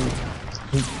Royale.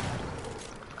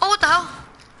 Oh, what the hell?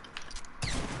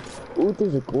 Oh,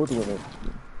 there's a gold one.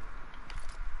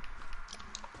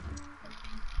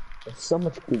 There's so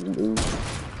much good loot.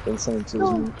 When someone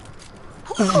kills me.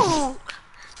 Ooh,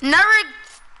 never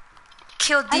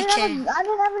kill I DK. didn't have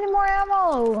any more ammo.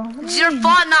 What do It's you your mean?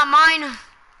 fault, not mine.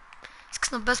 It's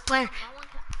 'cause I'm the best player.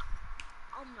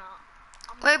 I'm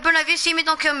not. Wait, Bruno, if you see me,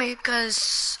 don't kill me,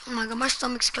 cause oh my god, my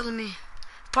stomach's killing me.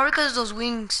 Probably cause of those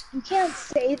wings. You can't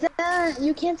say that.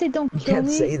 You can't say don't You kill can't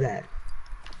me. say that.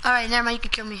 All right, never mind. You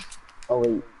can kill me. Oh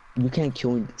wait, you can't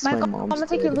kill me because my Michael, I'm mom's gonna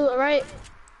take your dead. loot, alright?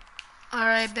 All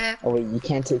right, bet. Oh wait, you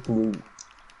can't take loot.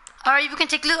 All right, you can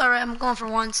take loot. All right, I'm going for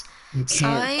once. You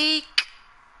can't. Psych.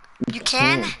 You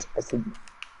can? I said,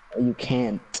 you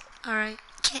can't. All right.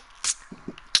 Can't.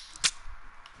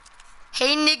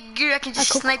 Hey, nigger, I can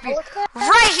just snipe you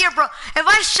right here, bro. If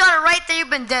I shot it right there, you've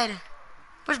been dead.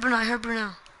 Where's Bruno? I heard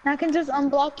Bruno. I can just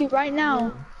unblock you right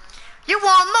now. You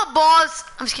want no balls?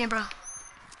 I'm just kidding, bro.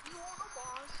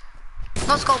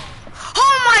 No scope.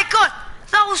 Oh my god!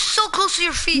 That was so close to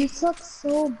your You feet. suck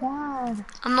so bad.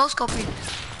 I'm no scoping.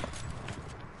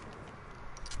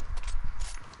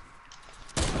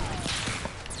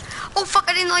 Oh fuck!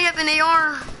 I didn't know you have an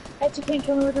AR. Bet you can't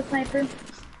kill me with a sniper.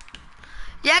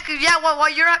 Yeah, while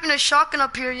you're having a shotgun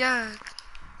up here, yeah.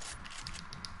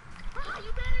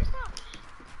 You better stop.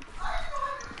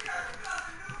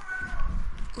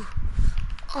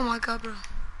 Oh my god, bro.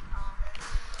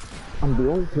 I'm the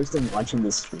only person watching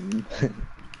this stream.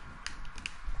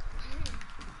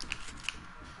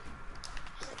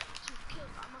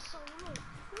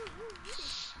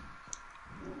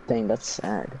 Dang, that's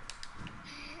sad.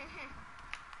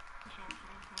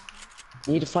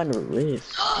 You need to find a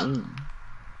rift. Dang.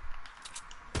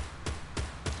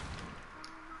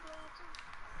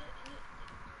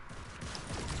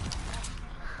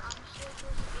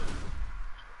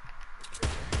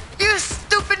 You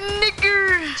stupid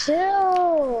nigger!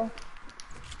 Chill.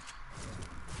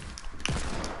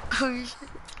 Oh shit.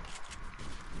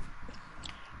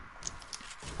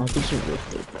 I'll get you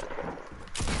rifted.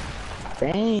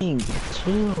 Dang,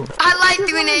 chill. I like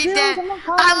doing 8 do? damage. Someone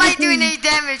call I me, like doing please. 8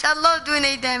 damage. I love doing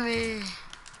 8 damage.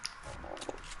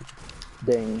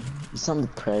 Dang, you sound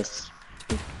depressed.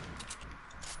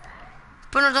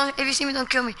 Bruno, don't, if you see me, don't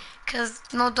kill me. Cause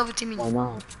no double teaming. Why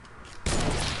not?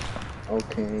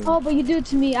 Okay. Oh, but you do it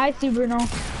to me. I see Bruno.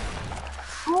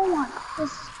 Oh my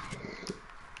gosh.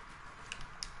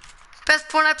 Best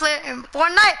Fortnite player in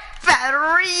Fortnite Battle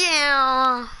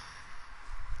Royale.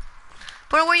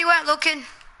 Bruno, where you at, little kid?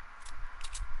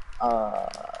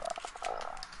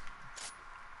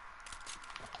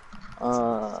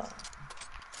 Dang.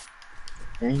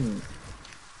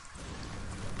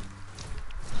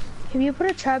 If you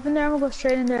put a trap in there, I'm gonna go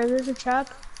straight in there. If there's a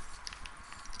trap.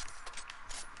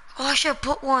 Oh, I should have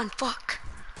put one. Fuck.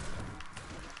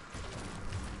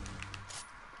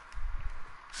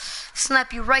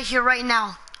 Snap you right here, right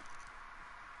now.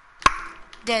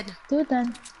 Dead. Do it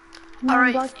then. All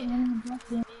right.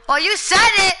 Oh, you said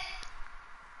it.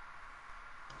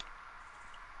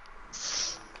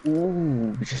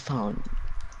 Ooh, we just found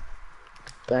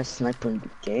best sniper in the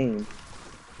game.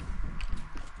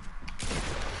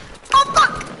 Oh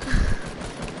fuck.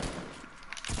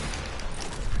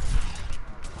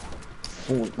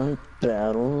 Fortnite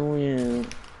battle, yeah.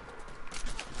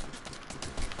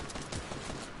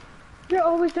 You're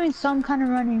always doing some kind of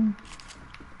running.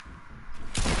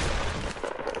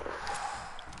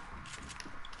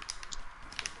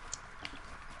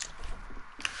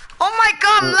 Oh my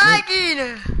god, I'm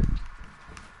lagging.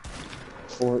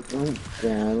 Fortnite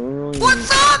battle, yeah.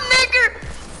 What's up, nigger?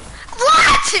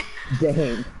 What?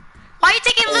 Dang. Why you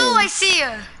taking loot? I see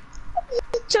you.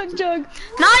 Chug.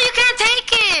 No, you can't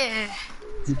take it.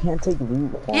 You can't take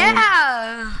loot. Juan.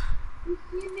 Yeah.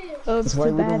 Oh, That's why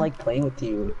we don't like playing with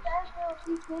you.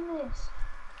 Oops,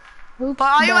 But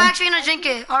are you bad. actually gonna drink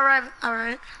it? Alright,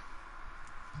 alright.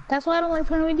 That's why I don't like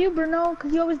playing with you, Bruno,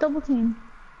 because you always double team.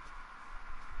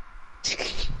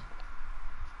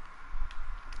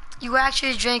 You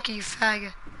actually drank it, you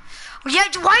faggot. Well, yeah,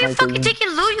 why are you Michael, fucking taking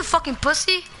loot, you fucking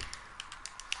pussy?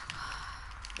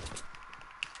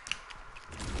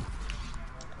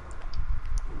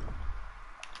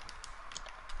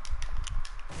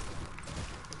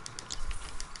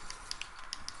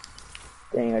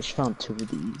 Dang, I just found 2 of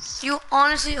these. You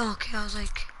honestly, okay, I was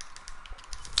like,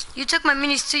 you took my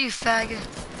minis too, you faggot.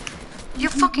 You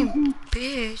fucking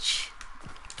bitch.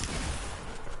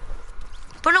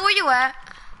 Bruno, where you at?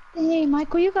 Hey,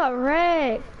 Michael, you got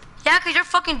wrecked. Yeah, cause you're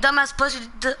fucking dumbass pussy.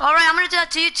 Alright, I'm gonna do that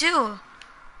to you too.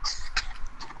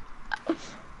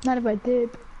 Not if I did.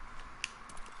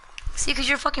 See, cause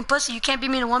you're a fucking pussy, you can't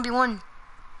beat me in a 1v1.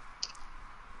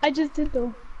 I just did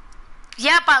though.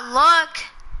 Yeah, but look.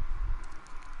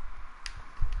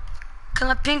 Cause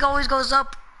my ping always goes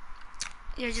up.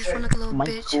 You're just run like a little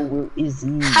bitch. Michael, where is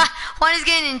he? Ha! One is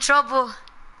getting in trouble.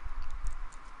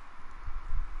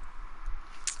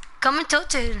 Come and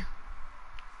tilted.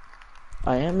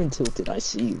 I am in tilted, I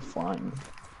see you, fine.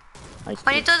 When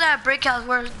you throw that brick house,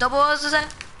 where double O's is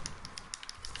at?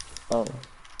 Oh.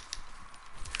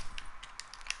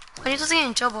 When you just get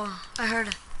in trouble, I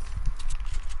heard.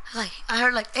 I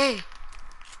heard like, hey.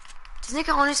 This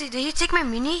nigga honestly, did he take my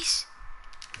minis?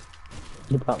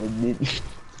 You probably did.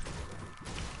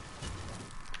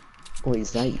 Wait,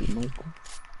 is that you, Michael?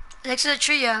 Next to the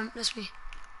tree, yeah, that's me.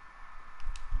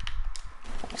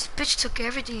 This bitch took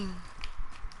everything.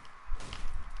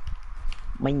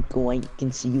 Michael, I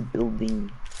can see you building.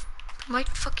 My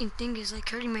fucking thing is like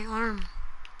hurting my arm.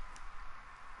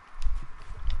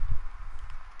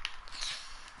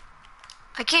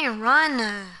 I can't run.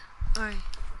 Alright.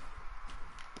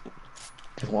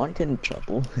 Did Juan get in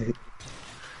trouble?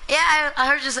 Yeah, I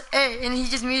heard just hey, and he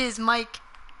just muted his mic.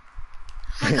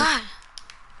 Oh my god.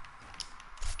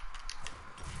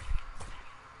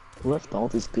 Left all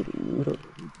this good loot.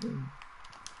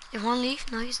 You wanna leave?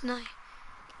 No, he's not.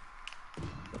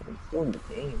 I'm still in the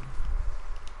game.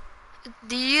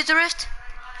 Do you use the rift?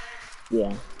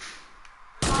 Yeah.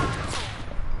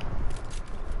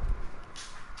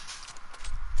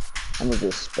 I'm gonna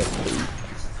just spectate.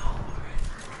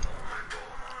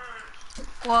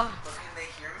 What? Can they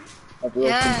hear me? I've looked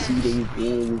Yeah. and see these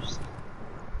games.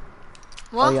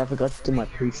 What? Oh yeah, I forgot to do my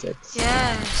presets.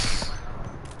 Yes.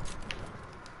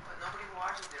 But nobody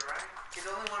watches it, right? Is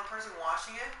only one person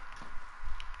watching it?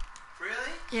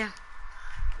 Really? Yeah.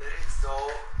 That is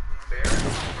so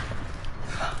embarrassing.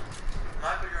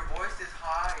 Michael, your voice is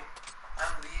high.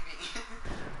 I'm leaving.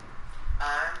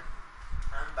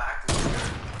 I'm back to work.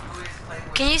 Who is playing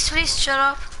with Can you please shut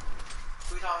up?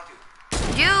 Who are you talking to?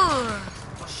 You!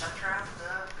 Well, shut your ass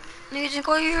up, bitch. Nigga, just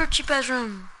go to your cheap ass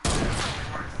room.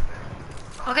 Where is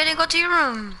it? Okay, then go to your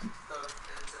room. So,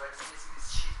 like,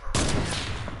 this cheap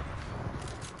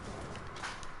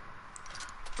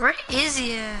or Where is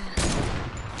he at?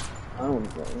 I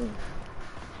don't know.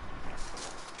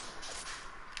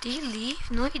 Did he leave?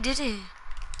 No, he didn't.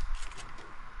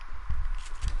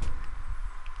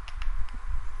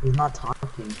 He's not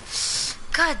talking.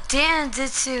 God damn,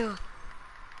 Ditsu.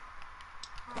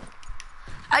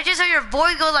 I just heard your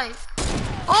boy go like,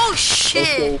 oh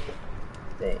shit.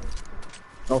 Dang.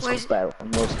 No Where's- scope battle.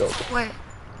 No scope. Wait,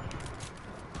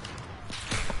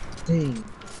 Dang.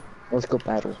 No scope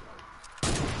battle.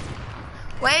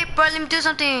 Wait, bro, let me do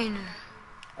something.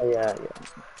 Oh, yeah.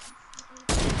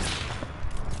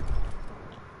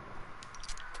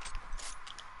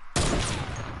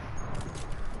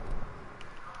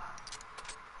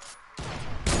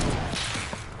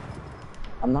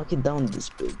 I'm knocking down this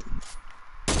building.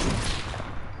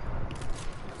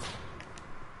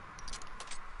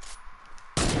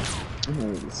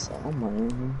 Holy so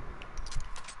man.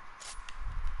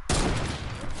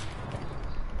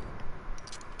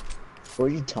 Who are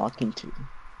you talking to?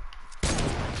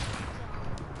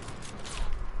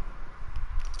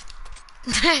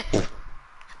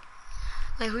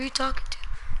 Like, who are you talking to?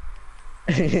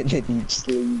 And then you just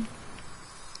leave.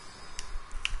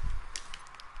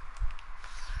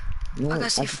 You know I what?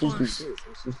 got I could just do C4s. this.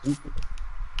 Let's just do this.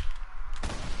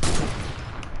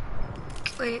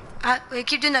 Wait, wait,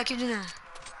 keep doing that, keep doing that.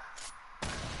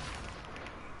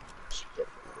 Should get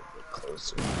a little bit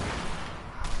closer.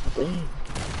 Dang.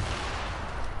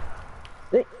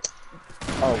 Hey.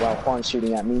 Oh wow, Juan's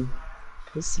shooting at me.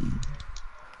 Pussy.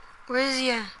 Where is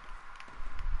he at?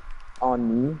 On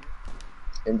me.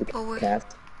 In the Oh, wait.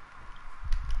 cast.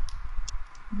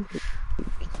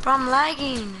 Bro, I'm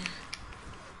lagging.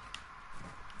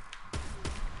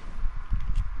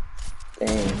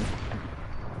 Dang.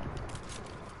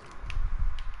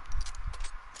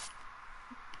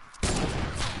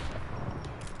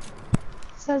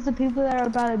 Says the people that are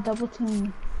about to double team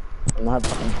me. I'm not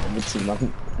fucking with you,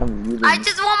 I'm really. I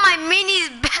just want my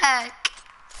minis back.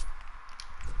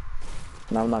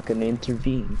 And I'm not gonna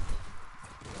intervene.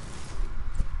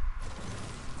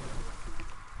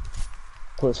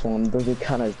 Plus one doesn't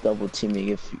count as double teaming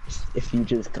if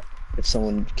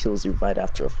someone kills you right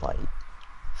after a fight.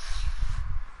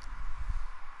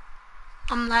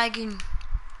 I'm lagging.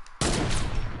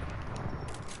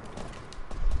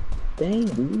 Dang,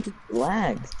 dude,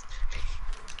 lags.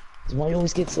 That's why you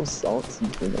always get so salty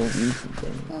for no reason,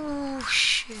 dang. Oh,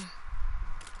 shit.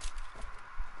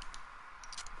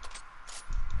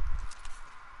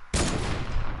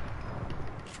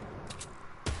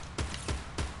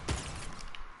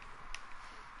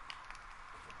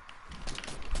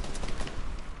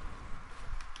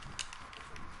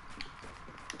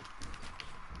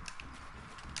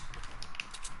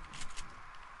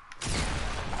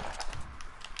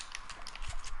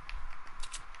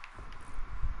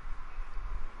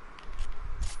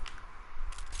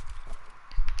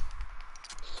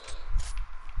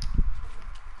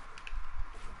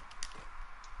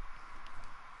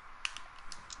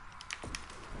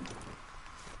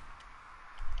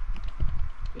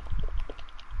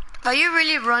 Are you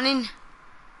really running?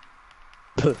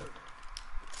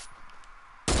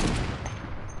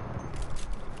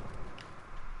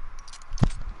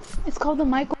 It's called the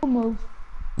Michael move.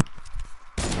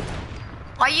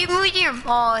 Why are you moving your...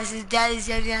 Oh, it's his daddy's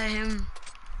yelling at him.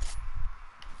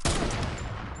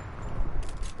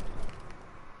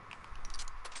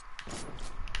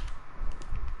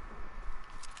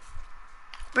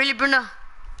 Really, Bruno?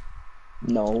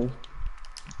 No.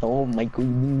 No, Michael, you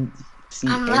didn't see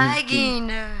I'm anything. lagging.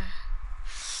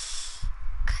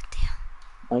 God damn.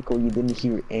 Michael, you didn't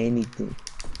hear anything.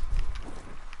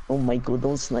 Oh, Michael,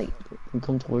 don't snipe. Don't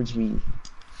come towards me.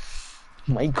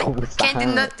 Michael, Can't do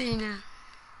stop. nothing.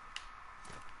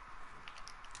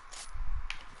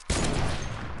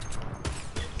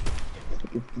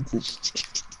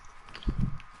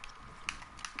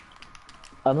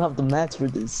 I don't have the mats for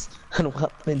this. I don't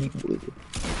have any wood.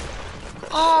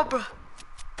 Oh, bro.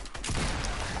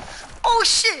 Oh,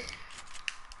 shit.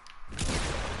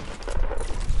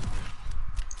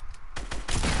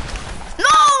 No,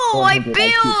 I 100 IQ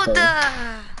built.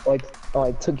 player.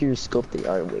 I took your scope there.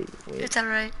 Alright, wait. It's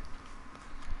alright.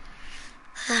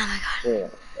 Oh my god.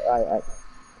 Yeah,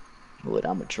 wait,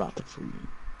 I'ma drop it for you.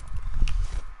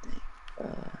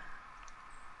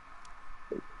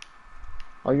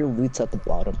 All your loot's at the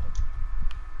bottom.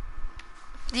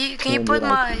 Can you put 200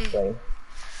 my IQ play.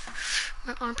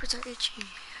 armpits are itchy.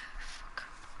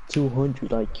 200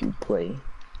 IQ play.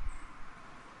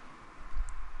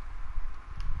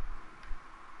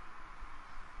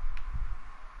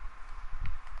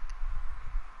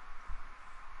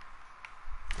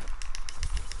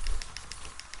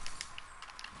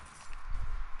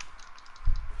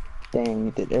 Dang,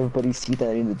 did everybody see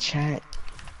that in the chat?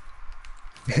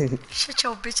 Shut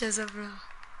your bitch ass up, bro.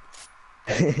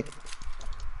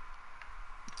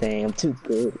 Dang, I'm too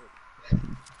good.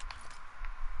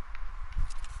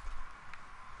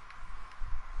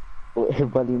 Well,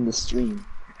 everybody in the stream.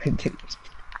 200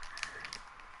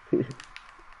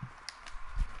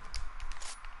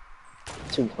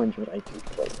 IQ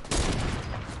play.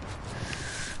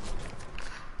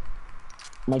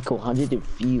 Michael, how did it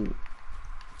feel?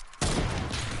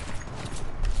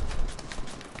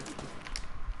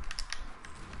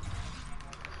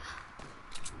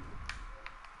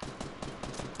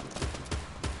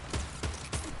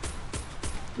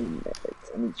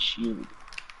 I need shield.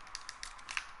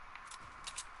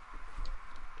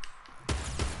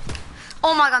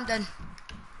 Oh my god, I'm dead.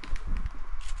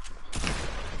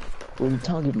 What are you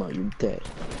talking about? You're dead.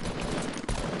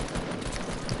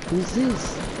 Who's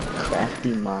this?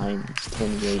 Crafty Minds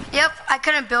 28. Yep, I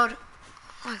couldn't build.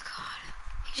 Oh my god.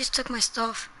 He just took my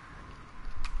stuff.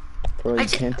 Bro, I you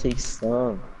ju- can't take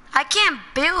stuff. I can't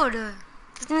build. The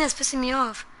thing that's pissing me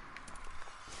off.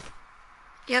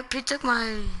 Yep, he took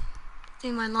my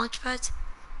launch pads.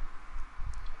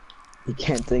 You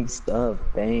can't take stuff.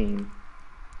 Dang.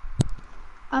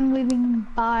 I'm leaving.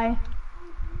 Bye.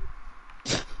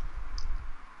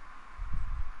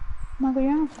 Michael,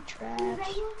 you're not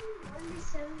trash.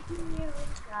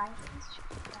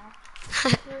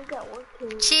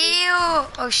 Chill.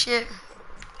 Oh shit.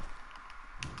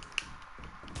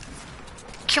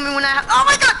 Kill me when I have. Oh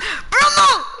my god,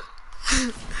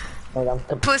 Bruno! Like, I'm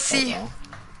the Pussy.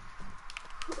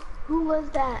 Who was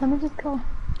that? Let me just go.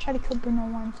 Try to kill Bruno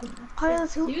once.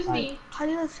 Carlos, who? Excuse me.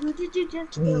 Carlos, who did you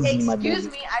just Easy, my Excuse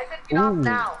baby. me, I said get off Ooh.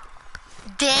 now.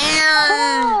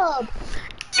 Damn. Up!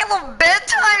 You have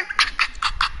bedtime.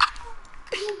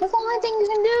 That's the only thing you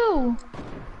can do.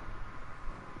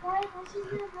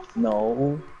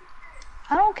 No.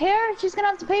 I don't care. She's gonna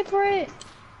have to pay for it.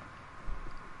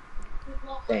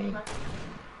 Dang.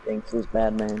 Dang, feels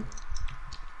bad, man.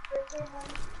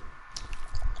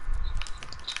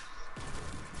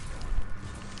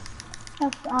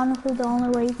 That's honestly the only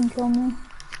way you can kill me.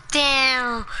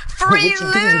 Damn. What Free you do?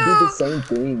 You do the loot. same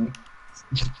thing.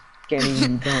 Can't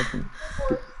even be talking.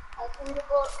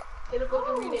 Get a book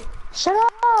and read it. Shut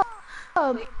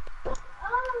up!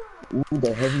 Ooh,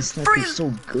 the heavy sniper Free- is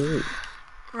so good.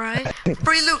 Right.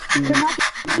 Free loot.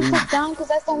 Sit down, because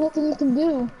that's the only thing you can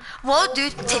do. Whoa,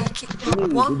 dude, take it. You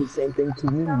Whoa. do the same thing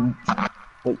to me.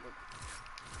 Wait.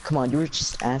 Come on, you were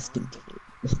just asking.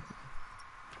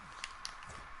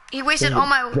 He wasted Take all it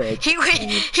my. back.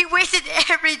 He wasted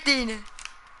everything.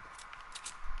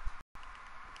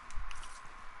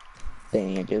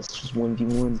 Dang, I guess just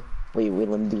 1v1. Wait,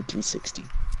 let me do a 360.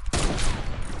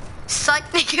 Psych,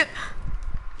 nigga.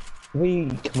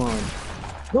 Wait, come on.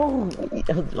 No,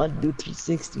 I'll do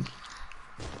 360.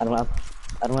 I don't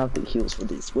have the heals for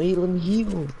this. Wait, let me heal.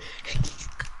 You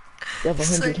have 100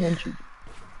 Sick. 100.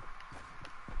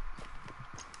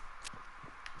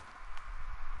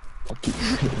 Okay.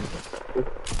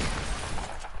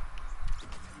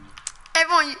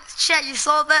 Everyone, chat, you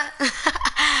saw that?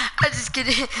 I just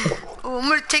kidding. Oh, I'm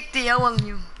gonna take the L on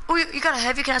you. Oh, you got a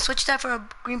heavy. Can I switch that for a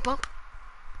green pump?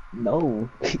 No.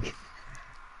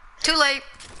 Too late.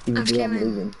 I'm just I'm kidding.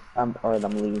 leaving. Alright,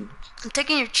 I'm leaving. I'm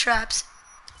taking your traps.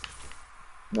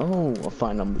 No,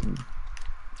 fine, I'm leaving.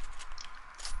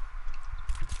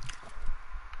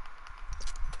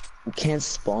 You can't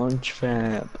spawn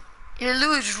trap. Your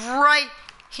loot is right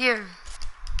here.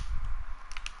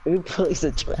 Who plays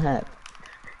a trap?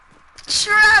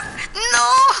 Trap!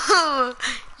 No!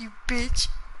 You bitch.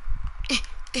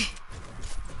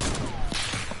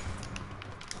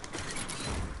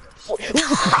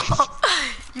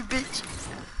 You bitch.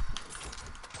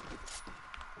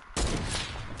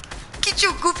 Get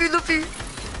you, Goofy Luffy.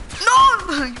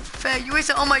 No! You fat. You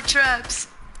wasted all my traps.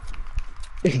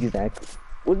 Exactly.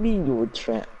 What do you mean your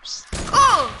traps?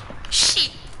 Oh!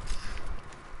 Shit.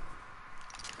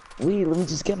 Wait, let me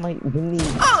just get my mini.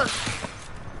 Oh!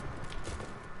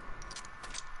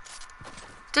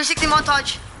 360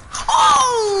 montage.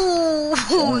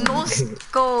 Oh! No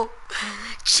scope.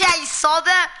 Chat, you saw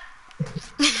that?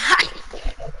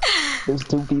 There's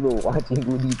two people watching.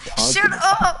 What are you talking Shut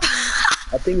about? up!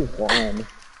 I think it's one.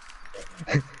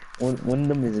 One of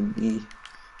them is me.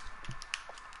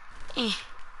 Eh.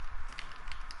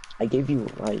 I gave you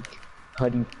like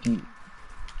 100 feet.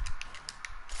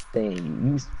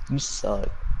 Dang, you suck.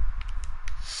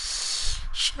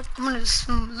 Shut up. I'm gonna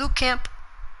loot camp.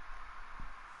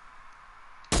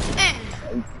 Eh.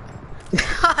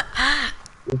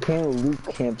 You can't loot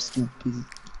camp, stupid.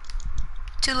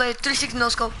 Too late. 360 no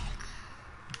scope.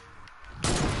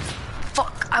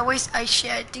 Fuck. I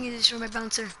shit. I think it is for my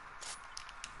bouncer.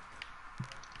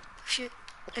 Shit.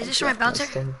 Is this for my bouncer?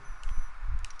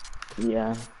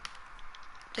 Yeah,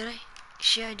 Did I?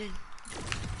 Shit, I did.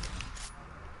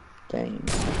 dang.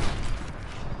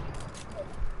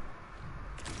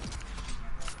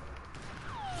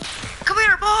 Come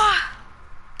here, boy!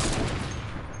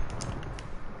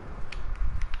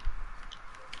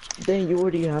 saying you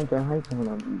already have the high ground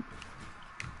on me.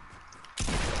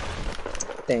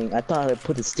 Dang, I thought I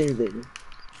put a stair there.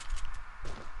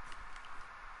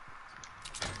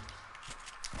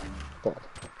 Fuck.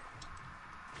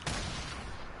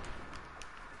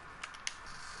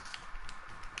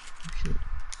 Shit.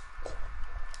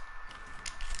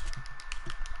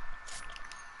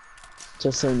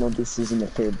 Just so you know, this isn't a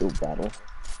fair build battle.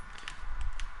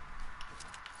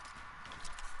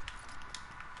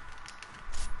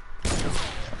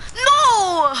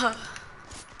 No!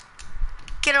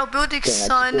 Get out building, Dang, I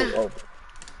son. just built up.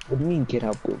 What do you mean get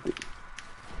out building?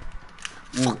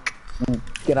 Fuck.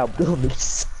 Get out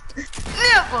buildings.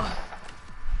 Never.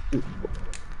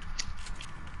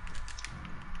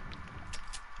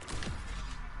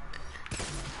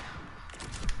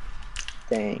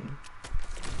 Dang.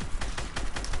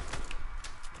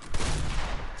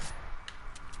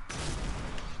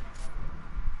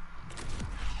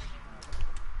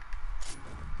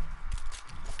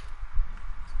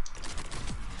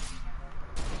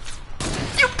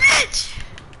 You bitch!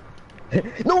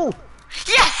 No!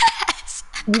 Yes!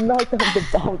 You knocked out the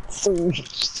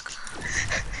bouncers.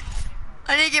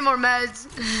 I need to get more meds.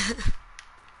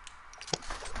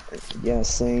 Yeah,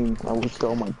 same. I wasted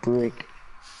all my brick.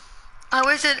 I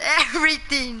wasted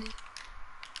everything.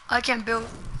 I can't build.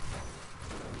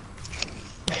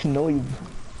 No, you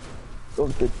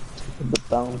broke the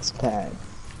bounce pad.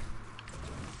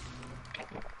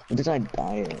 Did I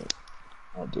die?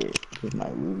 Oh, dude, here's my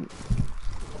loot.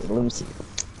 Let me see.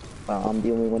 Wow, I'm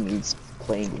the only one who's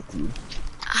playing with you.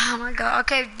 Oh my god.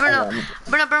 Okay, Bruno. Um,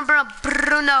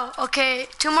 Bruno. Okay,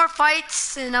 2 more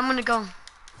fights and I'm gonna go.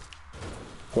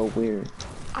 Go where?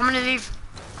 I'm gonna leave.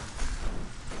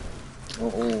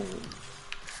 Oh,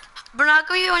 Bruno, how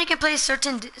come you only can play a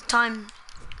certain time?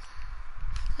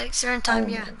 Like certain time,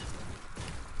 yeah.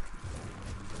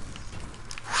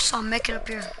 So I'll make it up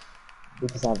here.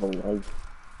 because I have a life.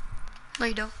 No,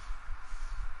 you don't.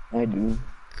 I do.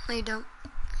 No, you don't.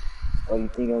 Oh, you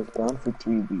think I was gone for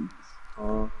 3 weeks?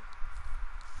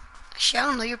 Shit, I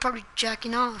don't know. You're probably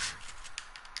jacking off.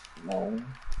 No.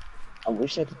 I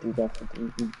wish I could do that for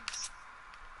 3 weeks.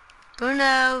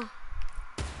 Bruno.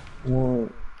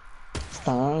 What?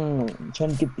 Stop. I'm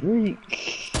trying to get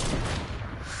brick.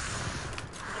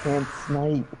 Can't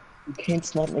snipe. You can't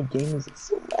snipe my games. It's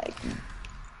so laggy.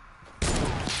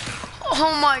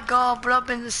 Oh my god, bro, I've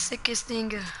been the sickest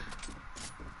thing.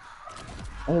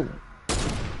 Oh,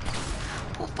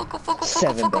 Oh, fuck,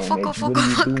 7 damage. What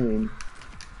are you doing?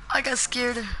 I got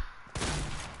scared.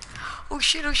 Oh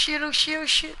shit, oh shit, oh shit, oh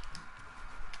shit.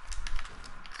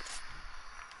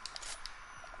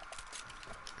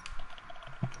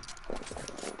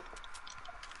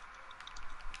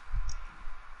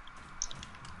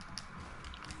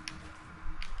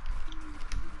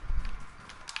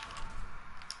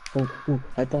 Oh,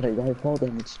 I thought I died fall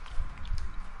damage.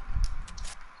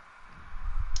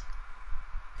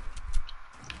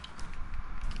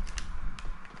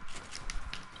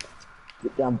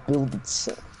 I'm building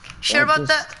so. Sure about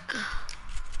that?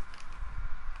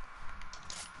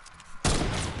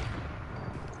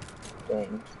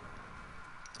 Dang.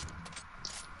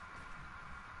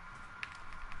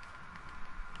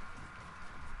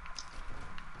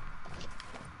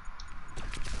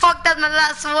 Fuck, that's my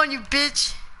last one, you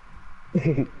bitch.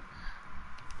 You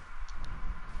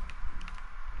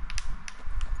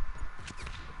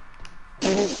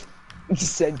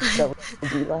said that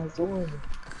was the last one.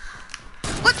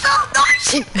 What's up? No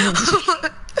shit.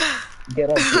 Get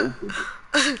up, building.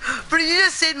 Bro, you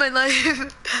just saved my life.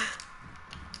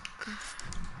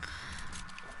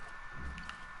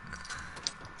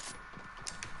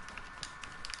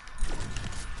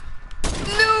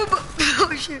 Noob.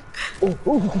 Oh shit. Oh.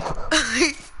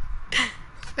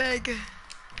 Fag.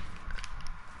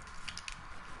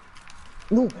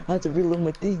 No, I had to reload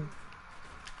my thing.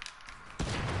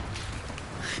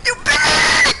 You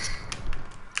bitch!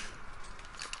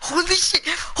 Holy shit!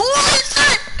 Holy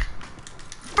shit!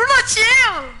 Bruno,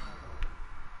 chill!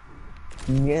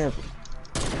 Yeah.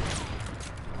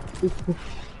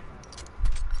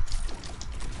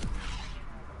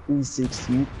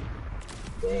 360.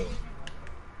 Dang.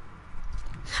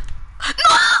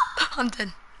 No! I'm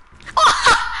dead.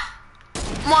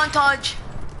 Montage.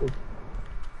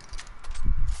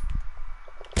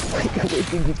 Where did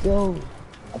you go?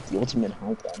 That's the ultimate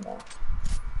high ground now.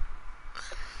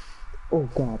 Oh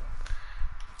god.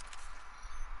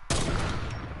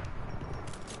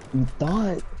 You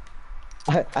thought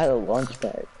I had a launch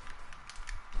pad.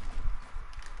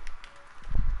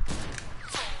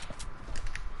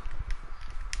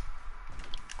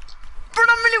 Bro,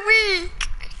 I'm really weak.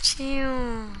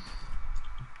 Chill.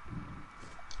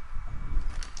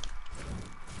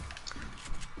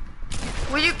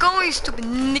 Where you going, you stupid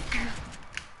nigga?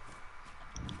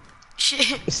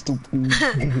 Shit. Stupid.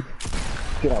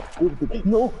 Get out.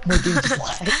 No, my game just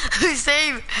lagged.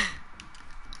 Save.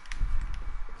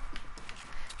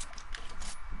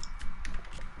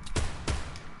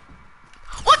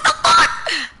 What the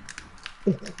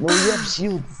fuck? No, you have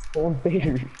shields. It's so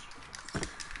unfair.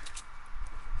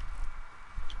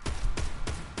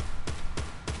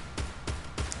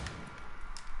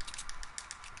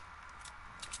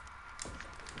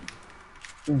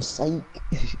 You psych.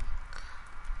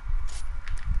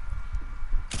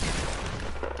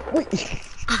 Wait.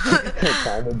 I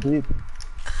kinda did.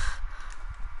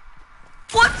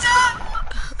 What's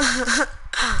up?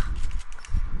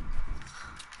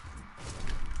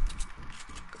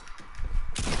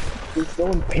 It's so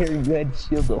unfair. You had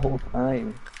shield the whole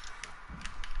time.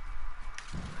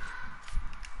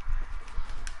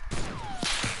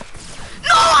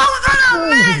 No, I was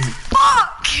running a miss.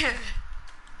 Fuck.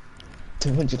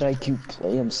 200 IQ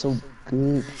play. I'm so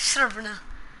good. Shut up, Bruno.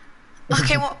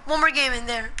 Okay, one more game in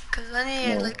there, cause I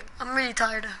need No. like I'm really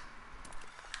tired.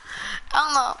 I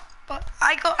don't know, but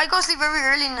I go sleep very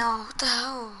early now. What the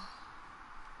hell?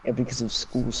 Yeah, because of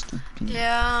school, stupid.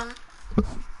 Yeah.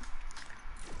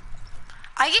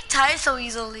 I get tired so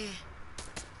easily.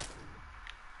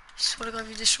 Swear to God, if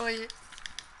you destroy it.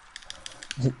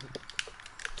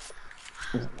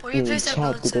 Where you Hey, place that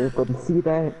chat, gun did to? everybody see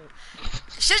that?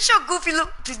 Shut your goofy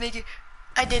look. Please make it.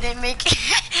 I didn't make it.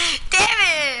 Damn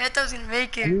it! I thought I was gonna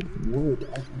make I it. need wood.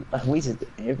 I wasted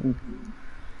everything.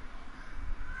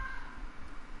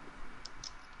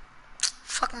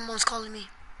 Fuck, my mom's calling me.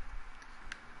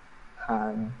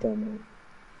 Ah, damn it.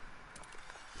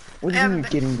 What do Yeah, you mean you're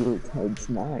but- getting really tired? It's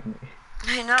 9.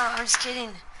 I know, I'm just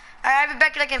kidding. I'll be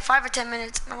back like in 5 or 10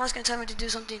 minutes. My mom's gonna tell me to do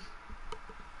something.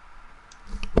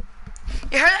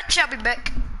 You heard that? Shit, I'll be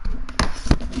back.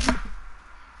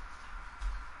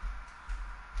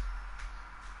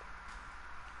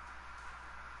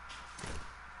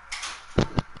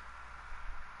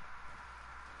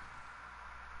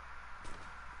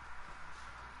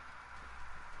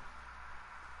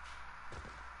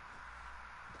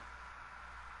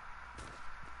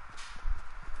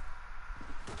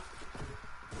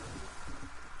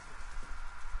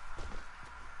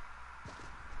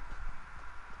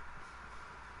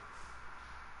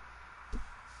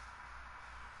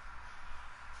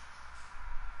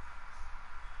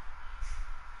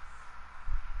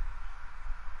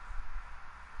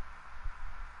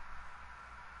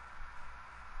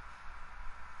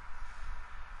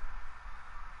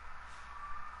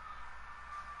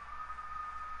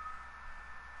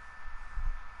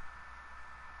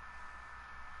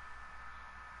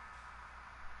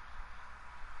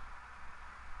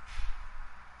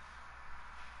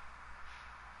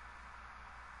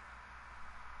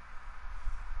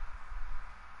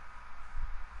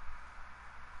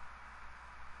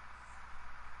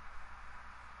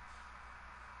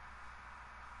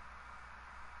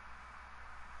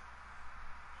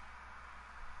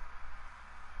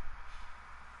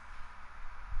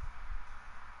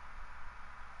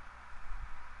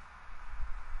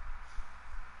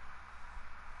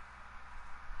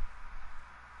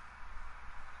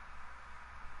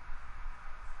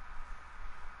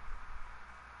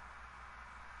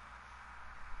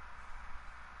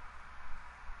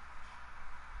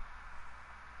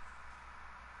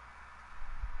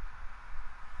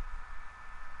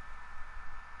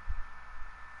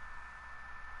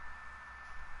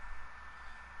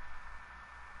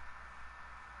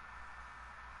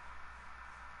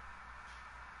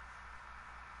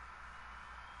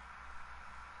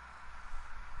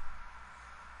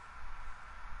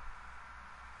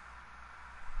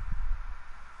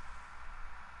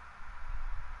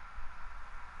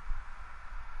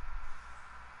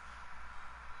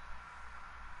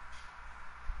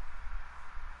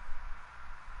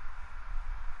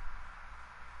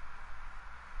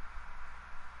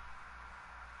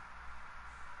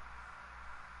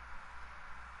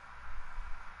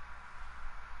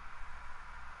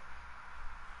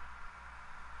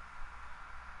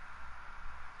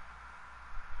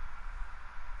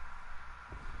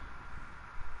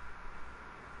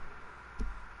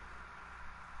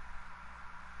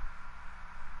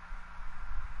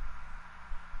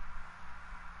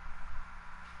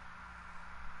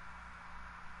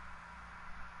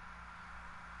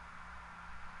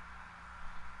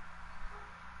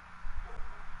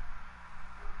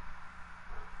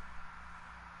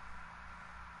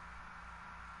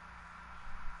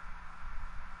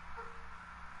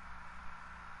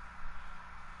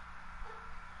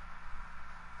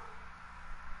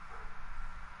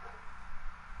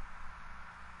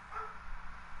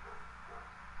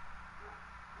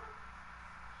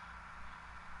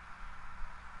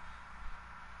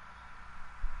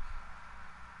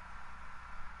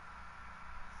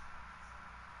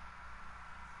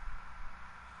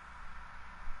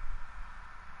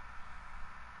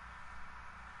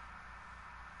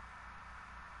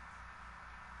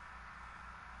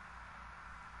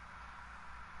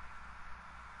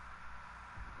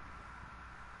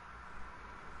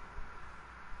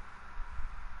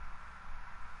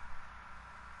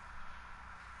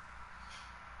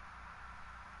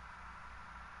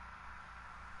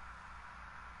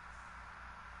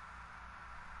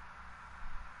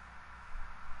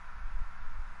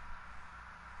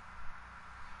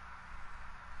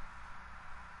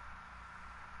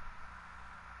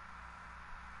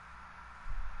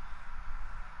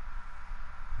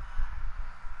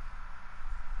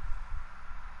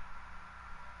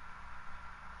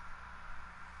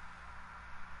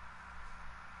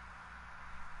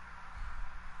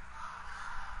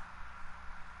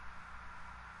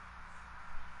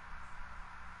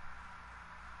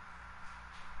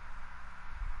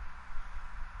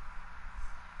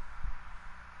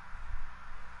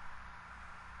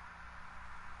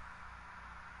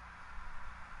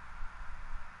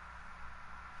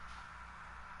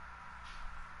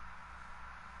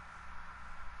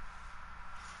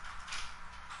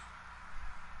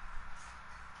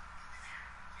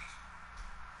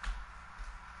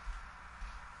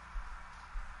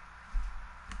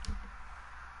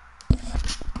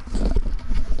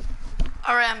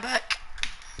 Alright, I'm back.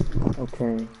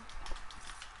 Okay.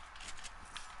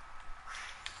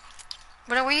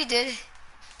 Bruno, what you did?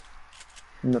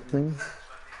 Nothing.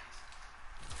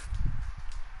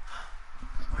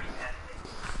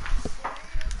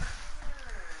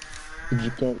 Did you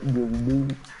get your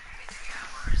loot?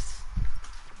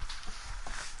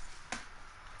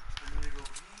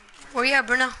 Where you at,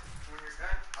 Bruno?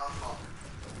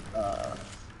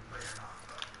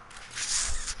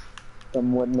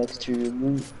 Somewhat next to your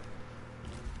loot.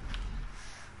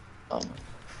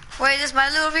 Wait, is this my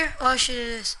loot over here? Oh shit, it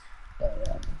is. Yeah.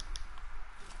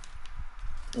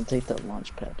 And take that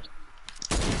launch pad.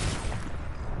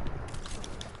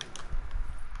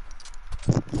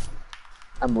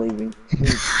 I'm leaving.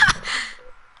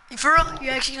 For real? You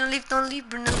actually gonna leave? Don't leave,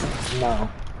 Bruno. No.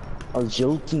 I was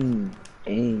joking.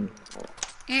 Dang.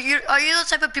 Are you the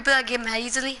type of people that get mad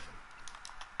easily?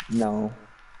 No.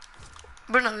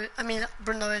 Bruno, I mean,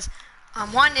 Bruno is.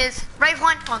 Juan is. Right,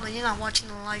 Juan? Oh no, you're not watching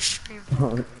the live stream.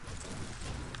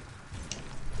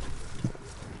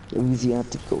 Easy, I have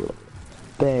to go to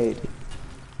bed.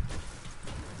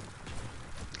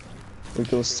 Or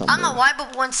go I somewhere. don't know why,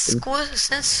 but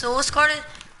since school started,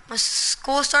 when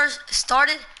school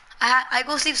started, I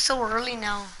go sleep so early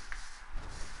now.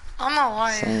 I don't know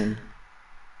why. Same.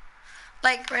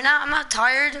 Like right now, I'm not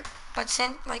tired, but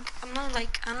I'm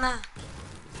not.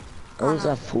 I was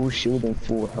at full shield and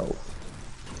full health.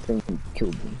 Then you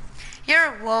killed me.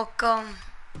 You're welcome.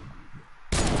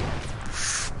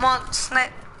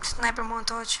 Sniper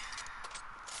montage.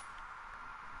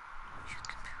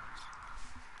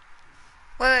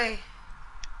 Wait.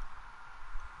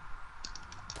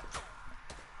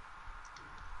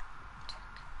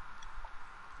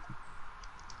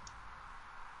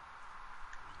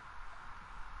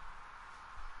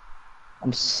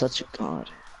 I'm such a god.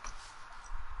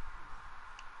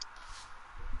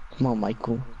 Come on,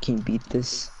 Michael. Can you beat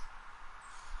this?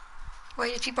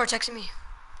 Wait, people are texting me.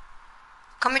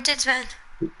 Come here, tits, man.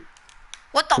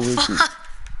 What the Who is it? fuck?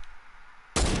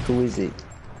 Who is it?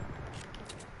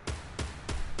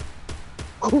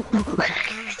 Oh,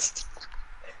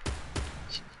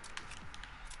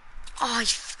 you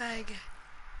fag.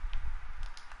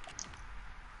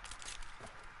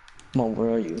 Come on, where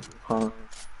are you? Huh?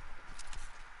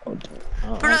 Oh,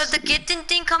 Bruno, I if the see. kitten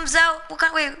thing comes out, what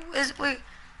kind? Wait.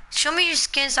 Show me your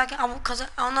skins, so cause I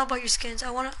don't know about your skins. I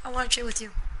wanna trade with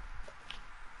you.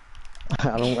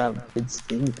 I don't have good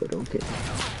skin, but okay.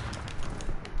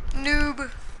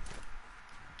 Noob.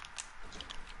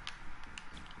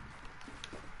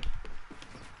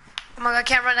 Oh my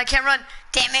god, I can't run.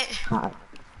 Damn it. I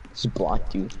just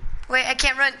blocked you. Wait, I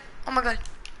can't run. Oh my god.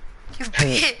 You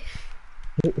bitch.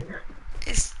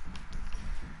 It's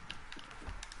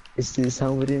Is this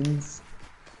how it ends?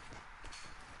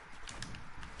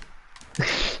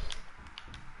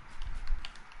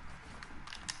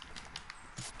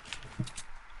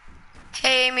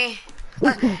 hey Amy.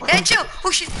 Hey, chill.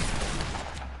 Oh shit.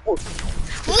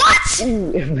 What?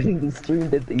 Ooh, everybody in the stream,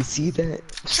 did they see that?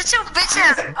 Shut your bitch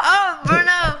ass. Oh,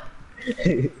 Bruno.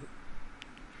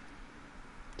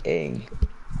 Dang.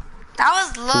 That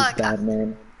was This luck. bad,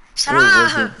 man. Shut It up.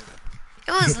 wasn't.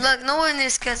 It was luck. No one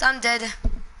is, cause I'm dead.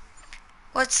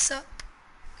 What's up?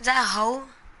 Is that a hoe?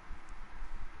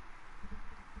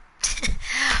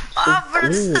 Oh, bro,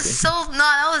 this good. is so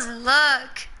that was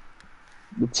luck.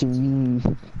 What you mean?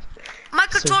 My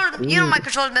So controller, you know my good.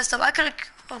 controller messed up. I could've,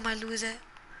 oh, I might lose it.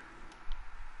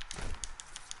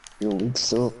 Yo, it's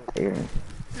still up there.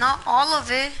 Not all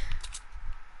of it.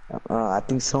 I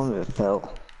think some of it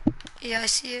fell. Yeah, I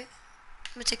see it.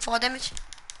 I'm gonna take fall damage.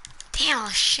 Damn, a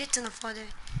shit ton of fall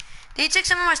damage. Did you take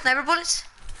some of my sniper bullets?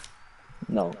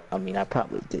 No, I mean, I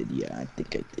probably did. Yeah, I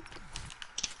think I did.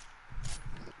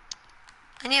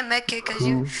 I need a med kit, cause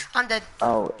I'm dead.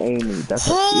 Oh, Amy, that's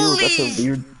Holy! that's a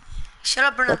weird. Shut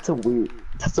up, Bruno. That's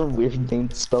a weird name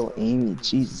to spell Amy.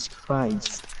 Jesus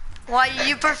Christ. Why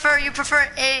you prefer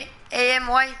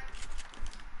AMY?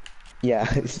 Yeah.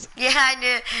 Yeah, I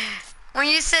did. When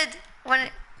you said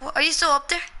are you still up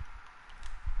there?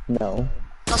 No.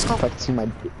 Let's go.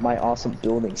 Practicing my awesome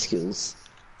building skills.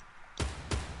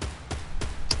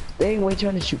 Dang, why you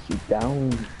trying to shoot me down?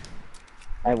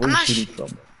 Where I'm you not shooting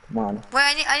from? Come on.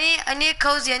 Wait, I need a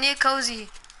cozy. I'm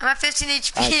at 15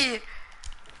 HP.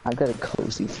 I got a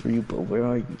cozy for you, but where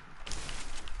are you?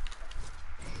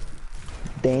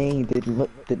 Dang, did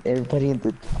everybody in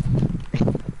the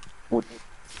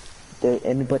did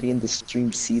anybody in the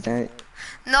stream see that?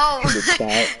 No, In the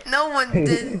chat? no one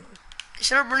did.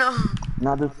 Shut up, Bruno.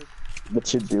 Not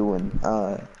what you're doing.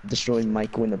 Destroying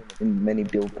Michael in many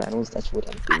build battles. That's what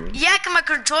I'm doing. Yeah, cause my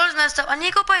controller's messed up. I need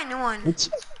to go buy a new one.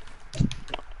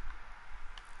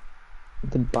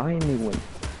 Then buy a new one.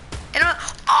 And Dang, I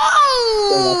thought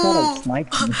I oh!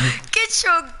 sniped you.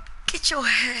 Get your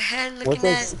head looking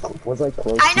Was I, at. was I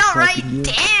close I to know, right? sniping you?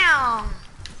 Damn.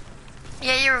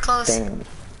 Yeah, you were close. Damn.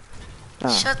 Ah.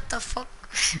 Shut the fuck.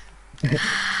 Ooh,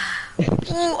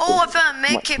 oh, I found a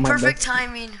med kit. My Perfect next-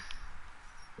 timing.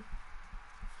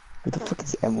 Who the fuck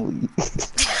is Emily?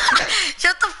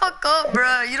 Shut the fuck up,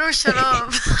 bro. You don't shut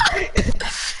up.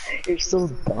 You're so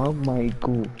dumb,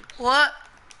 Michael. What?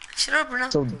 Shut up, Bruno.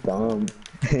 So dumb.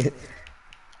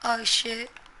 Oh, shit.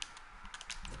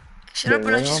 Shut up,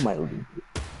 Dang, Bruno. where are Just... my lead?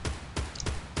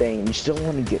 Dang, you still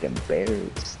want to get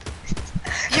embarrassed.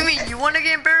 You mean you want to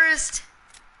get embarrassed?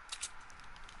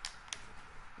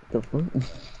 The fuck?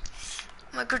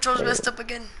 My control's messed up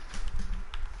again.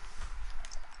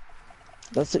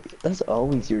 That's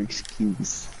always your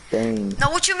excuse. Dang.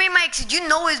 Now, what you mean, Mike? You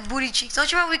know it's booty cheeks. Don't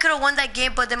you remember we could have won that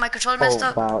game, but then my controller messed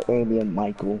up? Wow, alien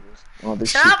Michael. Oh, they're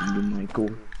Shut up. shipping you, Michael.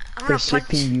 I'm They're gonna punch.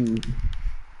 shipping you.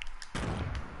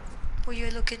 Where you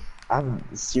looking? I have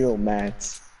 0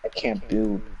 mats. I can't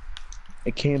build.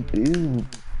 I can't build.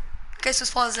 Guess whose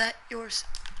fault is that? Yours.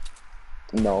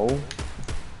 No.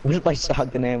 Where's my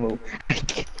shotgun ammo? I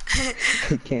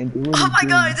can't do anything. Oh my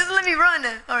god, it doesn't let me run.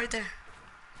 Oh, right there.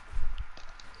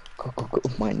 Go, go, go.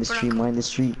 Mine the street, mine the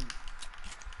street.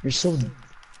 You're so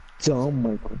dumb,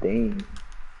 Michael. Dang.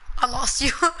 I lost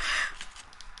you.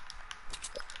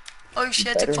 Oh shit,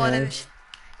 I took Better fall have. damage.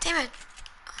 Damn it.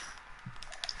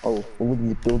 Oh, what are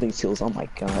these building skills? Oh my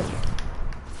god.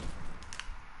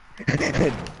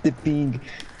 The ping.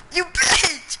 You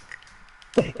bitch!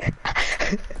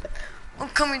 I'm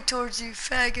coming towards you,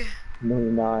 faggot. No,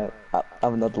 you're not. I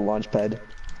have another launch pad.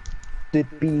 The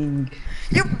ping.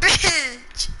 You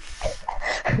bitch!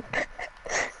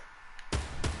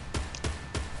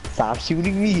 Stop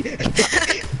shooting me.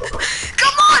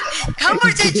 Come on! How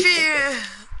much HP?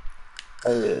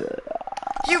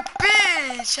 You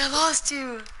bitch! I lost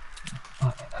you.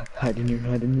 Hide in here,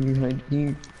 hide in here, hide in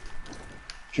here.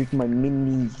 Drink my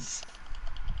minis.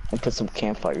 And put some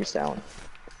campfires down.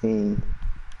 Hey.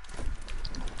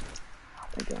 Oh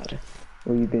my god.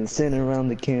 We've been sitting around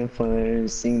the campfire,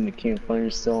 singing the campfire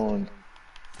song.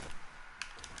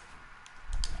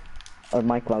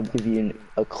 Michael, I'll give you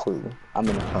a clue. I'm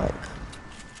in a hut.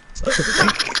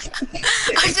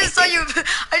 I just saw you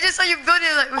building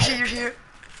it like, oh shit, you're here.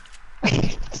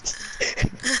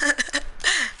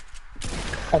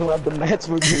 I don't have the mats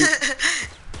for this.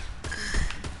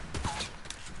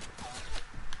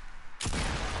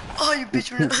 Oh, you bitch.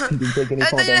 Didn't take any I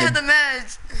fall thought you had damage. the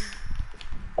meds.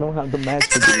 I don't have the mats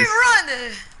It for doesn't let me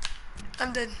this. run.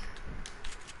 I'm dead.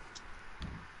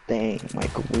 Dang,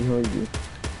 Michael, where are you?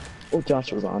 Oh,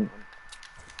 Josh was on.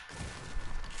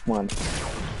 Come on.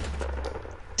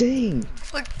 Dang!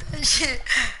 Fuck that shit.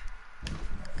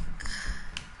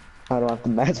 I don't have the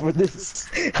mats for this.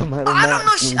 I'm out of I don't know.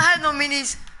 mats. I have no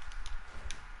minis.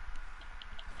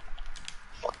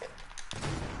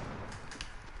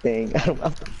 Dang, I don't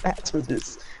have the mats for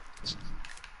this.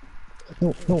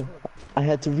 No, no, I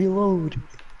had to reload.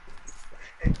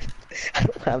 I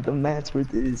don't have the mats for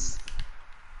this.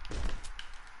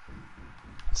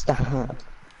 Stop.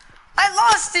 I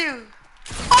lost you.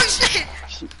 Oh shit.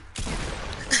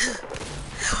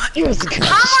 Yes,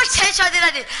 How much headshot did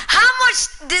I do? How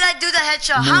much did I do the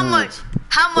headshot? How No. much?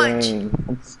 How much?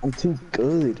 Dang, I'm too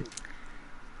good.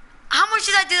 How much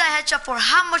did I do that headshot for?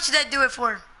 How much did I do it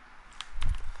for?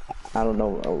 I don't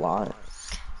know, a lot.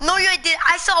 No, you did.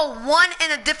 I saw a 1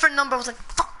 and a different number. I was like,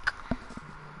 fuck.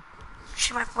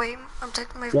 Shit, wait. I'm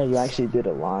taking my. Yeah, you actually did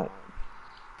a lot.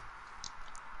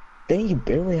 Dang, you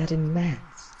barely had any mats.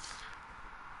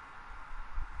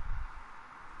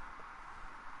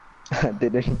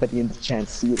 Did anybody in the chat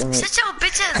see that? Shut your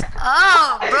bitches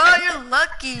up, bro. You're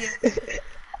lucky.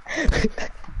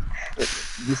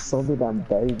 You saw that I'm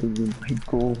better than you,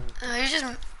 Michael. You just.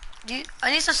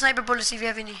 I need some sniper bullets. See if you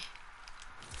have any.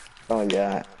 Oh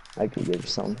yeah, I can give you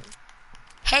some.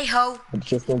 Hey ho, But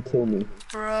just don't kill me.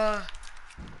 bruh.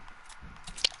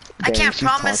 I Dang, can't she's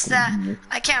promise talking that. to me.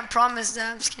 I can't promise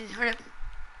that. I'm just kidding. Hurry up.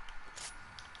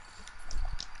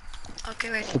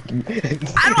 Okay, wait.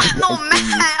 I don't have no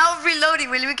mad. I was reloading.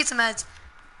 Wait, let me get some ads.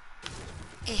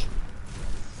 Eh.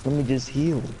 Let me just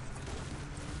heal.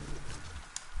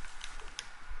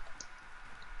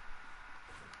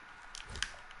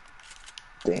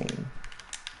 Dang.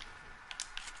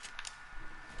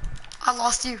 I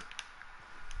lost you.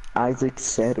 Isaac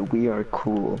said we are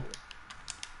cool.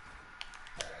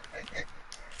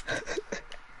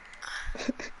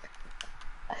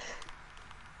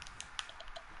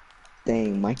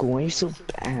 Dang, Michael, why are you so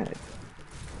bad?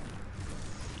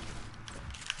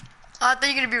 I thought you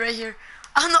were gonna be right here.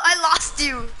 Oh no, I lost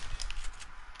you.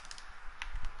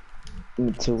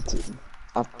 Me tilted.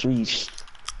 I have 3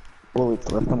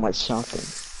 bullets left on my shotgun.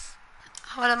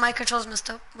 Hold on, my controls messed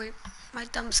up. Wait, my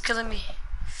thumb's killing me.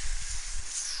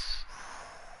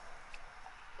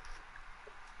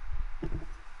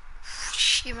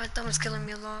 Shit, my thumb is killing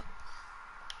me a lot.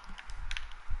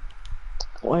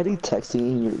 Why are they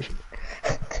texting you?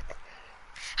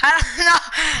 I don't know.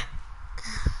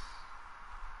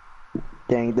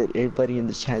 Dang, did everybody in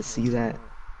the chat see that?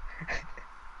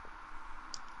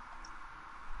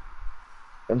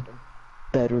 I'm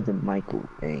better than Michael.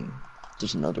 Dang,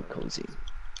 there's another cozy.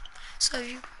 So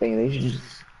you, Dang,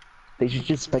 they should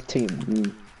just spectate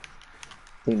me.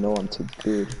 They know I'm too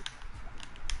good.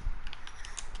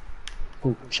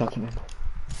 Oh, shotgun ammo.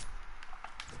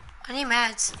 I need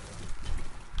meds.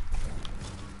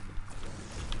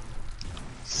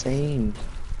 Same.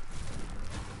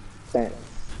 That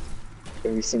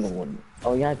every single one.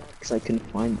 Oh yeah, because I couldn't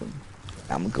find them.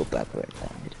 I'm gonna go back where I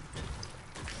died.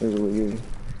 Earlier.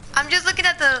 I'm just looking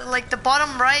at the the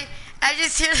bottom right. I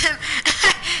just hear them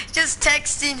just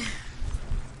texting.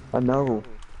 I know.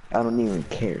 I don't even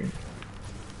care.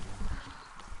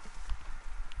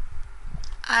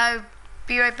 I'll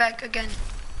be right back again.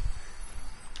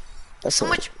 That's So all.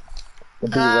 much. I'll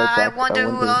be right I back. wonder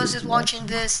who else is who's watching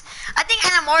this. I think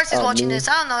Hannah Morris is watching me. this.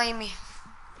 I don't know, Amy.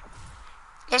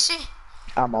 Is she?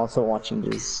 I'm also watching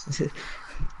this.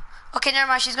 Okay, never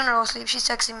mind. She's gonna roll sleep. She's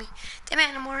texting me. Damn it,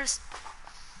 Hannah Morris.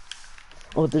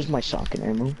 Oh, there's my shotgun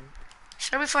ammo.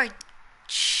 Shut up before I...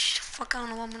 Shh, fuck, I don't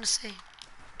know what I'm gonna say.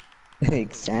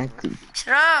 Exactly.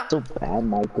 Shut up. So bad,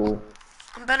 Michael.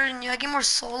 I'm better than you. I get more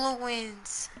solo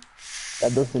wins.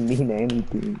 That doesn't mean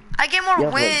anything. I get more You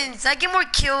have, like- wins. I get more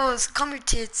kills. Come here,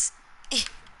 tits. What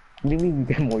do you mean you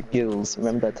get more kills?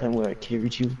 Remember that time where I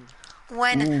carried you?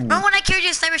 When? Remember when I carried you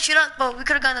in sniper shootout? But we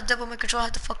could have gotten a double. My controller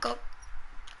had to fuck up.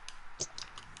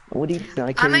 What do you mean I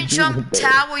I'm carried in you Trump there?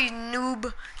 Tower, you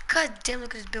noob. God damn,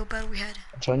 look at this build battle we had.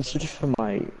 I'm trying to search for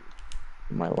my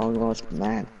long lost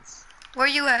mats. Where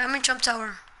you at? I'm in Trump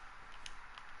Tower.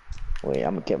 Wait,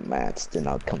 I'm gonna get mats, then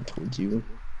I'll come towards you.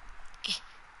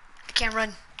 I can't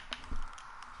run.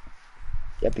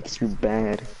 Yeah, because you're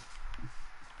bad.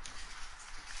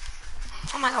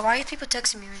 Oh my god, why are people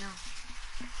texting me right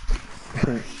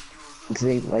now? Because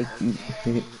they like you.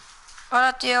 What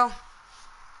up, tío?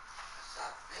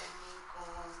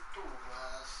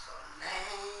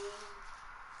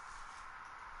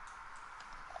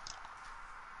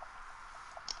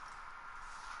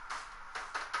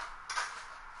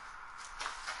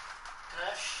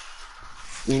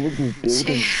 Look at this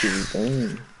building too,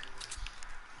 dang.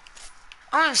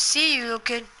 I wanna see you, little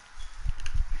kid.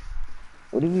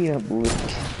 What do we have, look?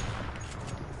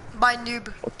 Bye,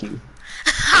 noob. Fuck you.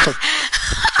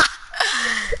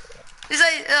 It's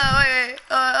like, wait.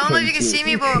 I don't know if you can see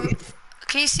me, but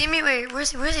can you see me? Wait, where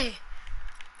is he? Where is he?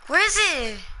 Where is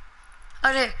he?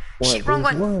 Oh, there. Shit, wrong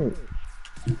one. What?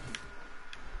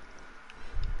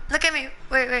 Look at me.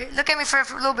 Wait. Look at me for a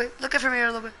little bit. Look at me a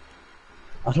little bit.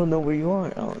 I don't know where you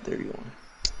are. Oh, there you are.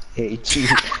 Hey, cheat.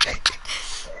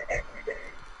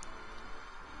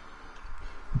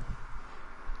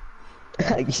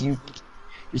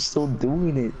 You're still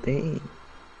doing it, dang.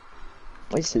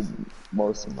 Why should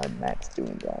most of my mats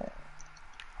doing that?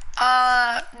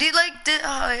 Do you like this?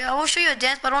 I will show you a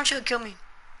dance, but I don't want you to kill me.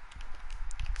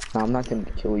 No, I'm not gonna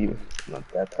kill you. I'm not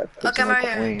that type of person. Okay, I'm like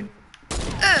right here. Wayne.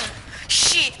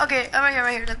 Shit. Okay, I'm right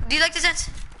here. Look, do you like this dance?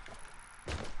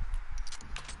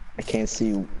 I can't see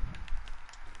you.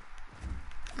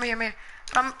 I'm here.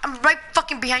 I'm right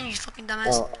fucking behind you, you fucking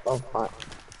dumbass. Oh, fine.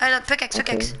 Alright, look,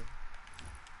 pickaxe.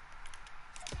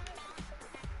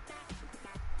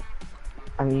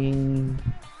 I mean,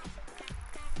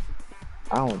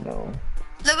 I don't know.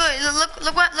 Look,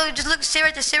 just look, stay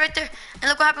right there, and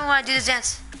look what happened when I do this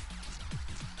dance.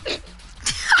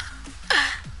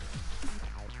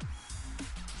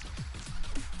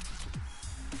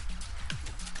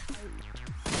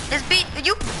 It's beat,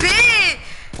 you bitch!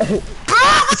 Bro,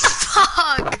 what the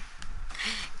fuck?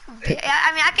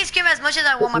 I mean, I can scream as much as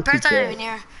I want, my parents aren't even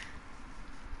here.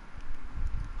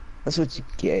 That's what you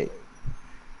get.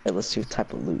 Let's see what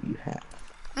type of loot you have.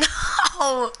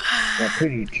 No! Yeah,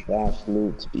 pretty trash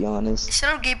loot, to be honest.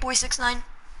 Shut up, gay boy 6'9".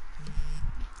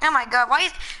 Oh my god, why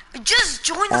is... Just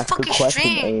join the Ask a fucking question,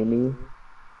 stream! Amy.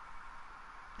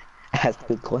 Ask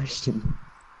a question.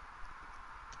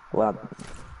 Wow.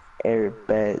 Eric,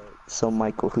 bet. So,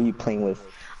 Michael, who you playing with?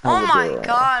 Oh my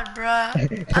god, bruh.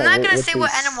 I'm not gonna What's say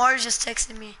what this? Anna Mars just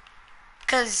texted me.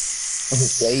 Cause...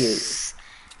 Say it.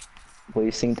 Well,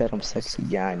 you think that I'm sexy?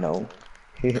 Yeah, I know.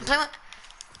 I'm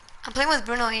playing with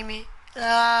Bruno, Amy.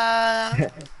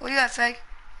 What do you got, Fag?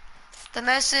 The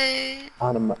message.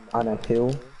 On a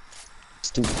hill.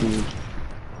 Stupid.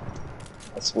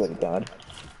 I swear to God.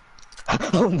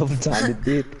 Oh no, Tiny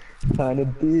did. Tiny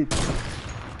did.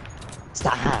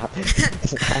 Stop.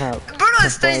 Stop. Bruno,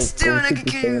 stay still and I can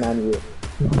kill you. On you.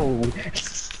 No.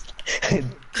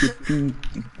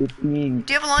 Get being.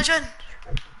 Do you have a launch gun?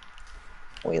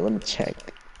 Wait, let me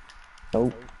check.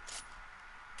 Nope.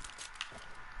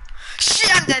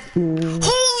 Shit, I'm dead.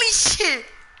 Holy shit.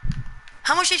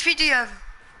 How much HP do you have?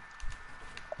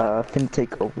 Can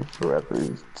take over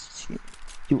forever.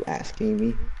 You asking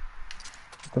me?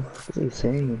 What the fuck are you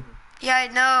saying? Yeah, I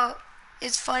know.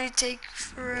 It's funny take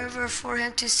forever for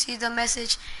him to see the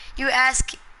message. You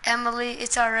ask Emily,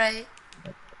 it's alright.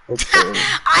 Okay.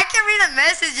 I can read the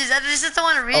messages, I just don't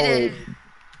want to read it. Wait.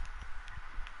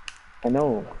 I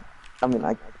know. I mean,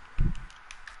 I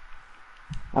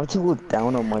have to look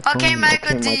down on my phone. Okay,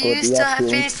 Michael, do you still have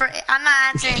feelings feelings? for... I'm not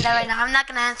answering that right now. I'm not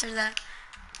gonna answer that.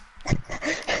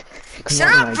 Come Shut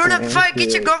on, up, Michael, Bruno, before I get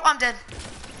answer your it. girl. I'm dead.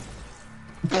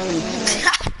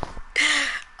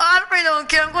 I don't really don't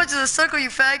care. I'm going to the circle, you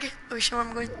fag. Oh, shit, where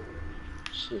I'm going.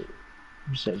 Shit.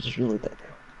 Shit, I just really that.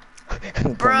 Bruh.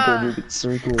 Don't go to the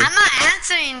circle. I'm not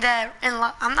answering that.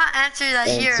 I'm not answering that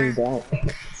Answer here. that.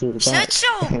 Answer that. Shut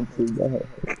your... Answer that.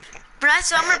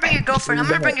 Bryce, I'm gonna bring your girlfriend. I'm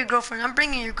gonna bring your girlfriend. I'm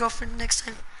bringing your girlfriend next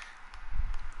time.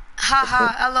 Ha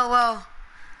ha, lol.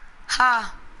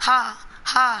 Ha ha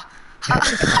ha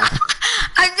ha.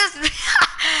 I'm just.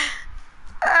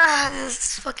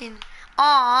 This is fucking.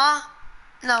 Aww.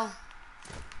 No.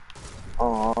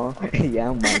 Aw,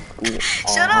 yeah, Michael.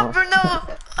 Shut up, Bruno.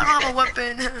 I don't have a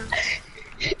weapon.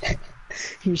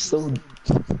 You're so.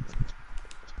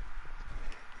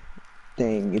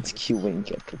 Dang, it's Q and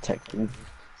get protecting.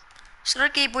 Should our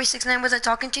gay boy 69 was I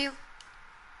talking to you?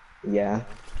 Yeah.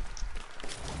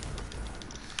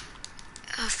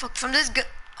 Oh fuck, from this gu-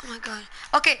 oh my god.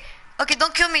 Okay, okay,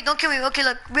 don't kill me, don't kill me. Okay,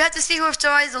 look, we have to see who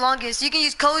survives the longest. You can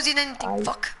use cozy and anything.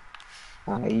 Fuck.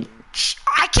 I.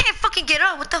 I can't fucking get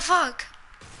up, what the fuck?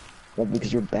 Well,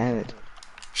 because you're bad.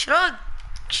 Shut up,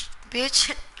 bitch.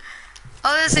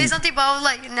 I was gonna say something, but I was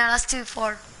like, nah, that's too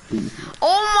far.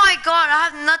 Oh my god, I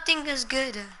have nothing as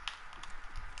good.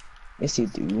 Yes, you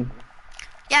do.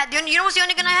 Yeah, you know what's the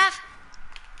only gun I have?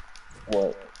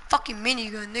 What? Fucking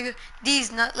minigun, nigga.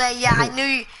 These nuts, like, yeah, I knew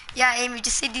you. Yeah, Amy,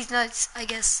 just say these nuts, I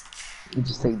guess. You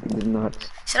just say they did not.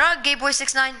 Shut up, gay boy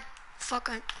 69. Fuck.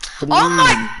 What do you Oh mean?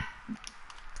 my!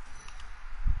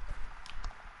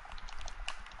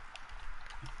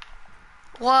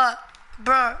 What?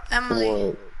 Bro,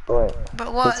 Emily. What?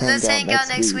 But what? Let's hang out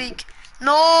next week.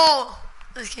 No!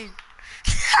 Just kidding.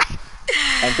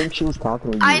 I think she was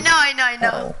talking to you. I know.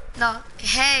 Oh. No.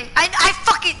 Hey. I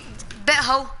fucking bet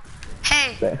ho.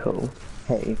 Hey. Bet ho.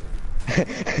 Hey.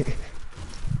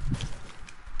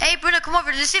 Hey Bruno, come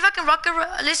over. Let's see if I can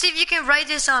let's see if you can write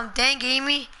this dang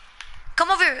Amy.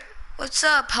 Come over here. What's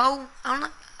up, ho? I don't know.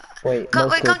 Wait, Come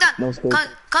scope, down. no scope.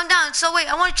 Come down. So wait,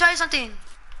 I want to try something.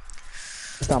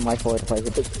 It's not my fault if I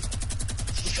hit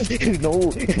it.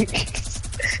 No.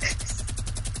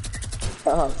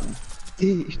 Stop.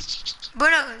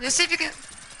 Bruno, let's see if you can.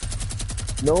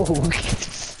 No. Bruno,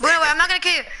 wait, I'm not gonna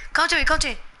kill you. Come to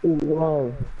me.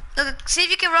 Wow. Look, see if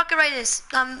you can rocket ride this.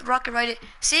 Rocket ride it.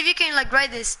 See if you can like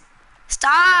ride this.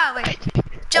 Stop. Wait.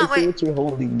 Jump. I see Wait. what you're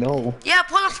holding. No. Yeah,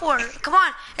 pull it forward. Come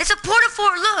on. It's a porta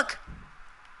fort. Look.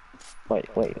 Wait.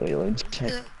 Let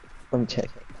me check.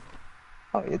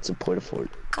 Oh, it's a porta fort.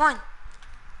 Come on.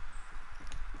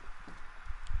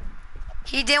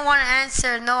 He didn't want to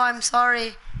answer. No, I'm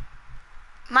sorry.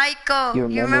 Michael,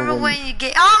 you remember when you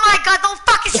get... Oh my god, don't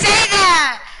fucking say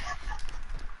that!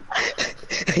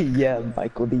 Yeah,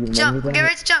 Michael, do you remember Jump, that? get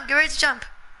ready to jump.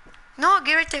 No,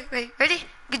 get right there. Wait, ready?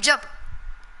 Good jump.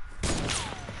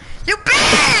 You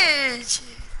bitch!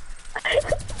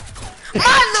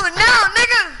 Marlo, now,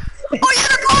 nigga! Oh,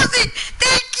 you're the cozy!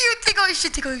 Thank you! Take all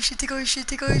your shit.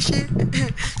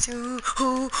 So,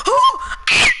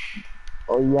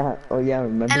 Oh yeah,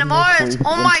 remember and that Mars, when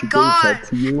oh my she did god! that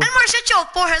to you? And Mars, shut your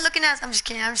forehead looking ass. I'm just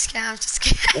kidding.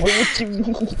 What you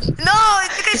mean? No,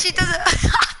 it's because she doesn't.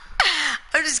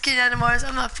 I'm just kidding, Anna Mars.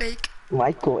 I'm not fake.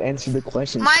 Michael, answer the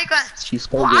question. Michael,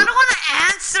 She's well, I don't want to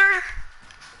answer.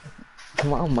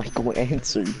 Come on, Michael,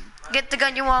 answer. Get the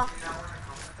gun you want.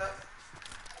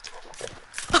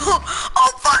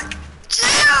 Oh fuck!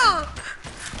 Chill!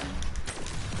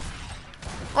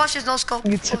 Watch his no scope.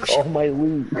 You took all my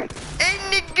loot. Hey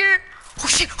nigga! Oh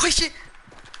shit!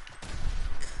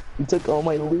 You took all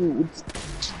my loot.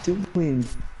 What you doing?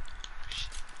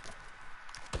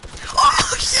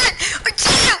 Oh shit! Oh,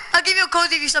 chill! I'll give you a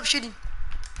code if you stop shooting.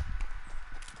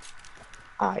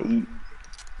 I.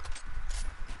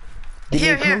 Give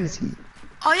Here, me a here. cozy.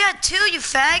 Oh yeah, two, you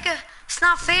fag. It's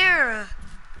not fair.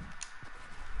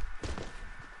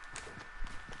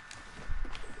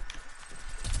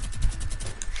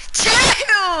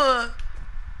 Two!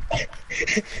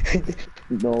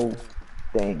 No,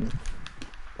 dang.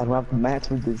 I don't have to match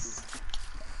with this.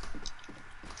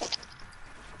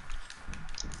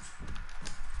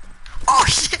 Oh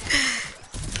shit!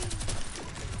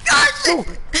 God No,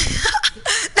 shit!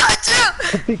 Not two!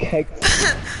 big heck.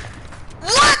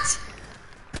 What?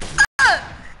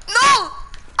 No!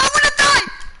 I'm gonna die!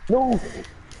 No,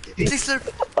 Please slurp.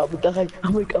 I'm gonna die.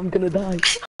 I'm gonna die.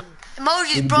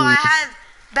 Emojis, bro, I had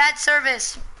bad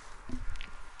service.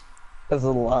 That's a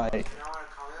lie. You know what to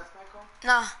call us, Michael?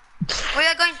 No. Where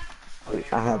you going?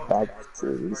 I have bad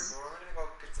service. We're gonna go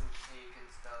get some cake and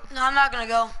stuff. No, I'm not gonna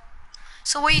go.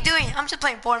 So what are you doing? I'm just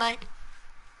playing Fortnite.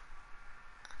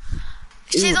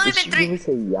 She's only been Did 3. you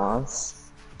say yes?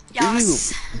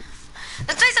 Yes.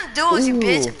 Let's play some duos, you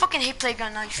bitch. I Ew. fucking hate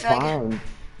playground now, you faggot. Fine.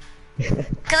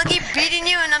 Cause I keep beating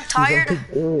you and I'm He's tired.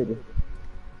 good.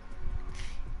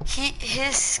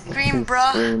 His scream, His bruh.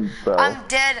 scream, bro. I'm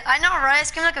dead. I know, right? I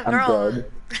scream like a I'm girl. dead.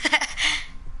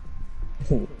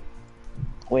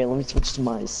 Wait, let me switch to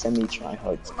my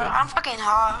semi-try-hard. But I'm fucking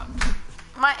hot.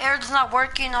 My air's not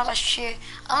working, all that shit.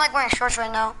 I'm like wearing shorts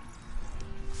right now.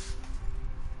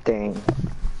 Dang.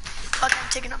 Fuck, I'm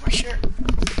taking off my shirt.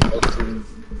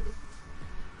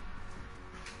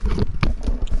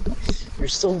 You're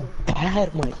so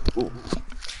bad, Mike. Ooh.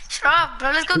 Shut up,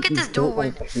 bro. Let's go get this duel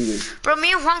win. Dang. Bro,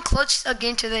 me and Juan clutched a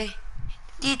game today.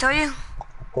 Did he tell you?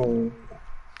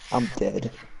 I'm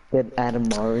dead. Dead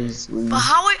Adamari's league. But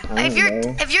how are, I don't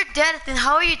know. if you're dead, then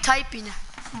how are you typing?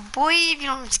 Boy, if you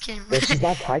don't, I'm just kidding. But she's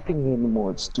not typing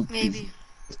anymore, it's stupid. Maybe.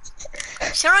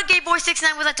 Shout out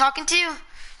Gayboy69, was I talking to you?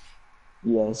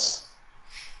 Yes.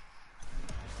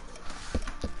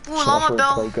 Ooh, Shut up Llama for a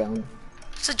Bell. playground.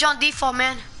 So John Default,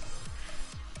 man.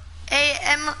 Hey,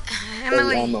 Hey,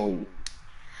 Emily. Emily.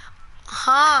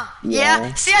 Huh? Yeah.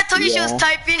 Yeah. See, I told you she was Yeah.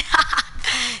 typing.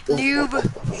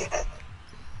 Noob.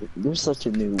 You're such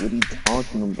a noob. What are you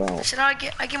talking about? Should I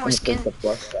get more I'm skin? gonna take the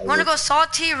bus driver. Wanna go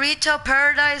salty, retail,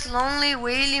 paradise, lonely,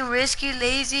 wailing, risky,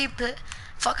 lazy,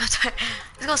 fuck, I'm tired.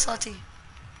 Let's go salty.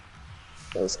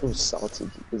 Yeah, let's go salty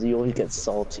because you always get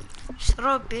salty. Shut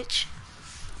up, bitch.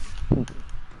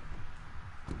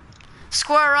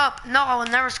 Square up. No, I will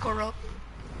never score up.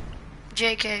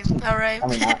 JK, alright.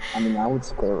 I would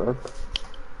square up.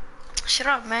 Shut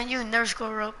up, man. You never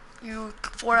score up. You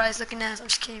 4 eyes looking ass. I'm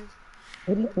just kidding.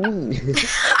 What do you mean?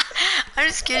 I'm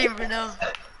just kidding, bro. No.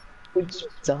 What are you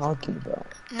talking about?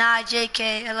 Nah,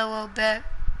 JK, LOL, bet.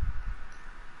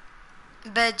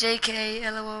 Bet JK,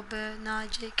 LOL, bet. Nah,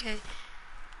 JK.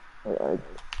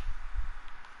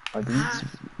 Are these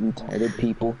retarded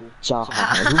people?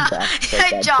 Jahaha, who that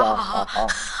said that? Jahaha.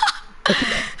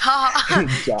 Jahaha.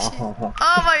 Jahaha.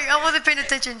 Oh my, I wasn't paying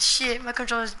attention. Shit, my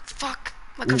controller's, fuck.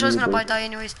 My controller's gonna probably die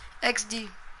anyways. XD.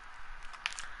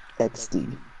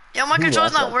 XD. Yo, my You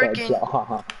controller's laugh not like that, working.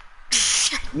 Jahaha.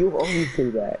 You always say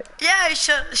that. Yeah,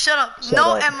 shut up. Shut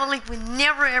No, up. Emily, we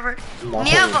never ever. No,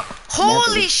 Never.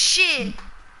 Holy never. shit.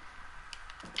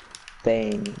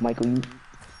 Dang, Michael,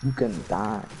 you can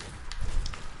die.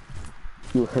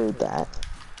 You heard that.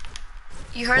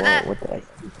 You heard that? What did I say?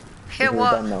 Hear You heard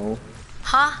what? that? No.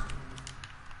 Huh?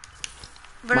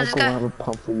 Bro, this Michael, I guy. have a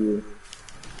pump for you.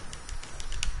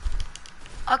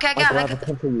 Okay, I Michael, got I it. have a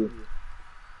pump for you.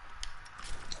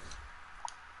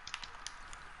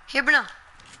 Here, Bruno.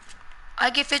 I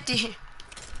get 50.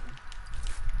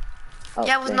 Oh,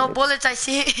 Yeah, with dang no it. bullets, I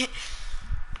see.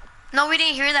 No, we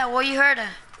didn't hear that. What you heard?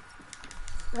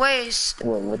 Wait.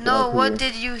 What did No, I what hear?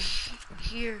 did you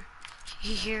hear?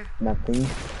 He hear. Nothing.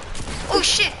 Oh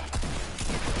shit!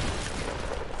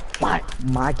 My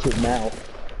kid now.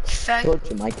 Fag. Go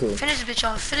to my kid. Finish the bitch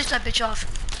off. Finish that bitch off.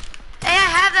 Hey, I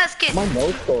have that skin. My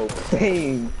nose broke.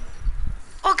 Dang.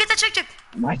 Oh, get that chick.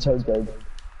 My toes broke.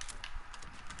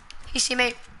 He see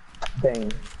mate.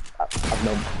 Dang. I've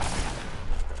no.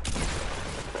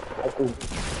 Michael.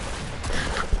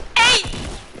 Hey!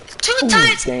 Two Ooh,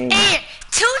 times. dang. Hey!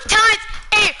 2 times.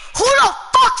 Hey! Who the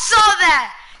fuck saw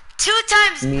that? 2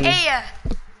 times. Me. Hey!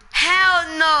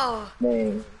 Hell no.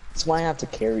 Dang. That's why I have to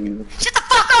carry you. Shut the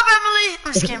fuck up, Emily!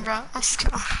 I'm just kidding, bro. I'm just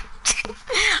kidding.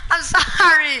 I'm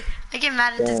sorry. I get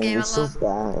mad at this Dang, game a it's so lot.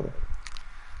 bad.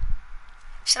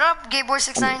 Shut up,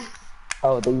 Gayboy69.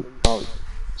 Oh,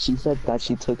 she said that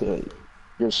she took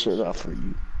your shirt off for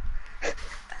you.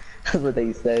 That's what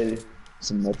they said.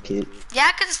 Some mud kid.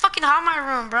 Yeah, cause it's fucking hot in my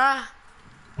room, bro.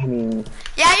 I mean,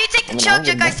 Yeah, you take the I mean, chug I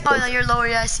jug. would Oh not no, you're lower.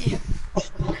 Yeah, I see.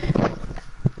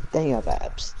 Dang, I have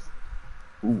abs.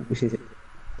 Ooh.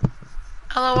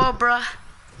 LOL, bruh.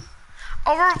 Over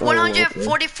Oh, well, bro.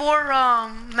 144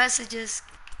 messages.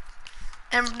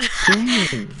 And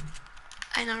Dang.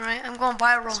 I know, right? I'm going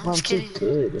viral. That's I'm why just I'm so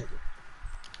kidding. good.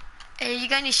 Hey, you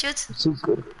got any shits? I'm so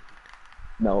good.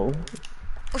 No.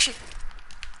 Oh shit.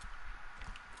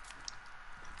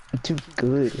 I'm too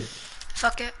good.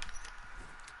 Fuck it.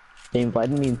 They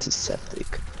invited me into septic.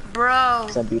 Bro.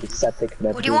 Cause I beat a septic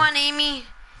What do you member. want, Amy?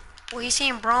 What you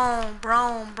saying, bro? Bro.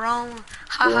 Ha ha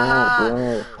Bro, ha.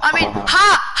 bro. I mean,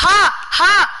 ha.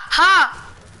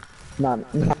 Not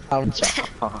XD.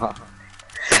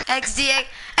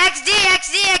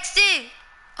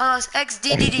 Oh, it's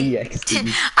XDDD. XD.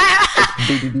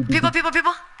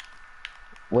 People.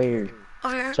 Where?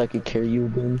 Over here. So I can carry you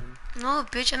again? No,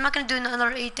 bitch, I'm not gonna do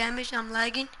another 8 damage. I'm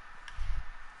lagging.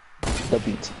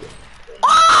 WT.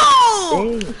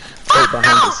 Oh! Dang. Fuck behind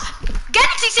no! us.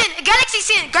 Galaxy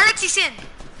Sin!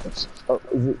 Oh,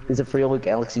 is it for real with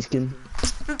Galaxy skin?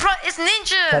 Bro, it's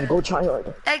Ninja! Time to go try hard.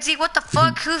 XZ, what the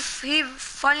fuck? He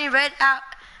finally read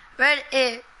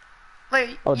it.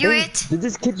 Wait, Oh, you dang. it? Did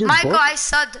this kid just Michael, book? I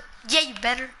subbed. Yeah, you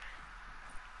better.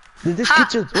 Did this kid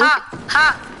just book?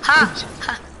 Ha.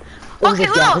 It was Okay,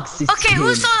 a Galaxy who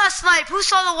skin. saw that snipe? Who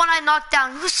saw the one I knocked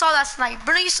down? Who saw that snipe?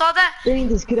 Bruno, you saw that? Dang,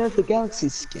 this kid has the Galaxy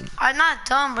skin. I'm not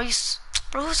dumb, bro.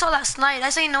 Bro, who saw that snipe?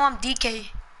 That's how you know I'm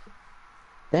DK.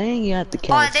 Dang, you had the Oh,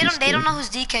 Galaxy they don't skin. know who's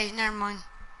DK. Never mind.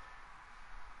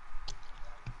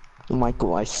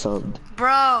 Michael, I subbed.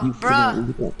 Bro, You bruh.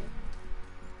 freaking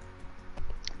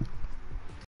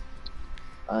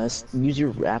use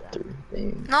your raptor.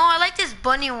 Dang. No, I like this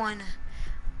bunny one.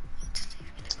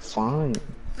 Fine.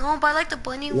 No, but I like the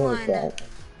bunny You like one. that.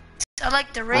 I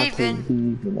like the I raven.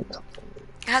 believe in a couple.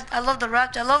 I love the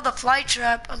raptor. I love the fly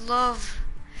trap. I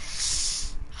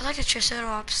like the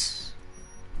triceratops.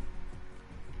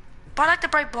 But I like the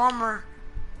bright bomber.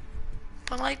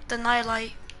 But I like the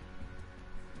nightlight.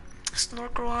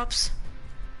 Snorkel ops.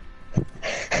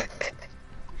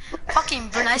 Fucking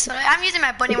Bruna, I swear. I'm using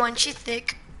my bunny one. She's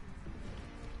thick.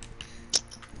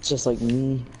 Just like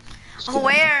me.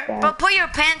 Where? But put your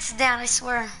pants down, I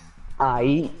swear.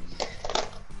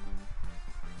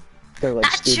 They're like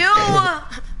Not you!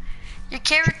 Your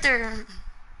character.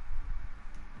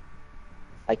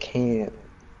 I can't.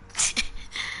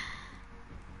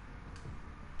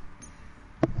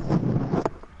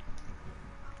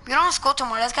 We don't school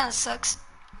tomorrow, that kinda sucks.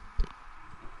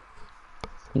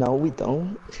 No, we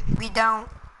don't. We don't.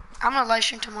 I'm gonna live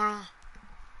stream tomorrow.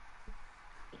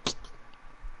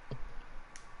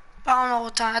 I don't know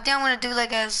what time. I think I'm gonna do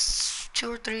like as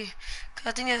 2 or 3. Cause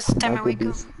I think that's the time I wake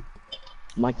up.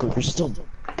 Michael, you're still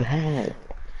bad.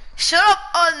 Shut up,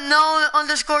 unknown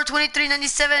underscore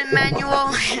 2397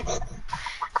 manual.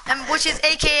 And which is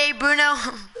AKA Bruno.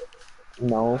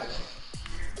 No.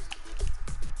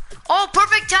 Oh,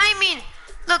 perfect timing.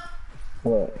 Look.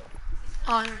 What?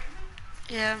 Oh,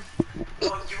 yeah.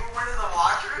 Oh, you were one of the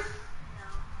watchers? No.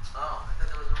 Oh, I thought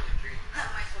that was only a dream. My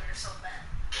Twitter's so bad.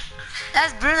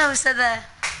 That's Bruno who said that.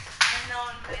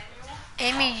 Unknown manual.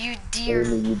 Amy, you dear.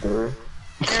 Amy, you der.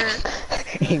 Dear.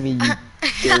 Amy, you der.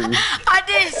 I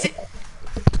didn't see.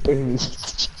 Amy.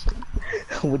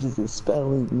 What is this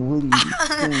spelling? What do you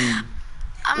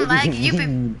I'm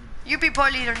lagging. You be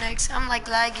part leader next. I'm like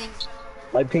lagging.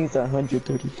 My ping's at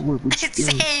 134.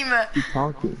 Same. Keep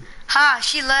talking. Ha,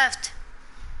 she left.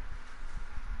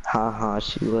 Haha,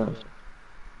 she left.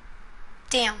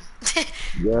 Damn.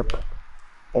 Yep.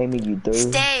 Amy, you der.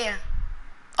 Stay.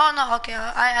 Oh no, okay.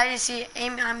 I didn't see it.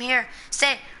 Amy, I'm here.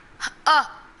 Stay. Okay.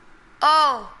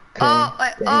 Oh,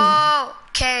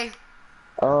 okay.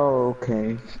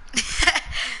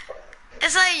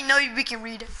 It's like you know we can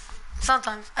read.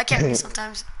 Sometimes. I can't read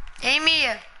sometimes. Amy.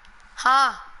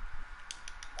 Huh.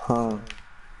 Huh.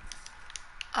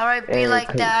 Alright, be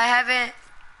like that.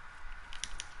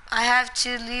 I have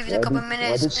to leave in a couple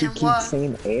minutes. Why does she and keep what?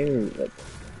 saying air? Like,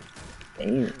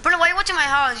 damn. Bruno, why you went to my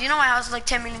house? You know my house is like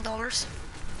 $10 million.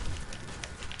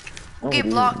 We'll get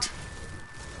dude. blocked.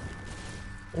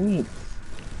 Hey.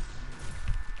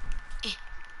 Eh.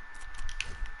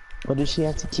 Why does she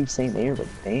have to keep saying air? Like,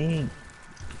 dang.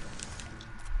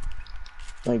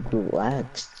 Like,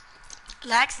 relax.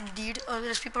 Relax, dude. Oh,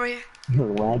 there's people right here.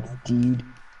 Relax, dude.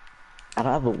 I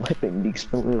don't have a weapon. Do you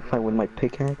expect me to fight with my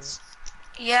pickaxe?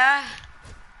 Yeah.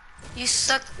 You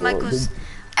suck, Michael's.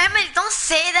 Emily, don't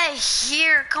say that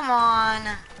here. Come on.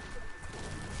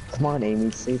 Come on,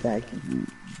 Amy, say that.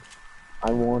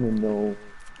 I want to know.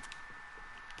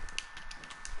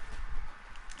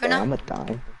 Bruno? I'm gonna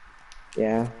die.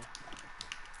 Yeah.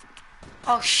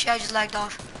 Oh shit, I just lagged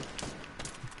off.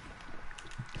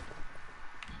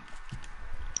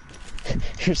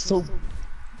 You're so...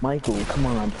 Michael, come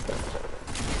on.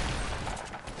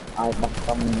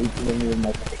 I'm making you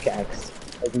my pickaxe.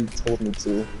 As you told me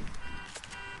to.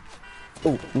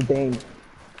 Oh, dang.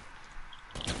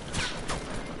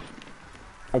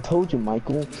 I told you,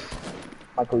 Michael.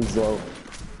 Michael, he's low.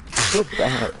 Look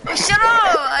that. Shut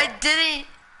up! I didn't.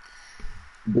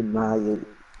 Deny it.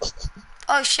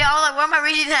 Oh shit! I was like, where am I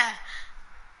reading that?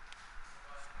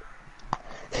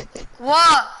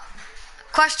 What?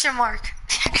 Question mark.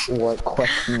 What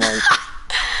question mark?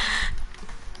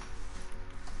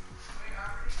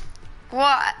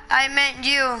 What? I meant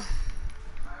you.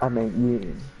 I meant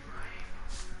you.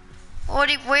 What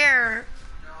do you wear?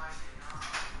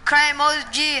 Cry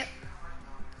emoji.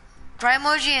 Cry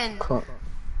emoji and... Cry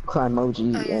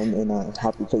emoji Oh, yeah. and a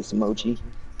happy face emoji.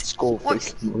 Skull What?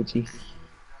 face emoji.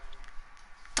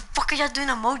 The fuck are y'all doing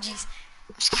emojis?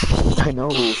 I know.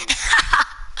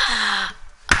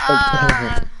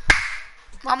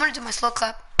 I'm gonna do my slow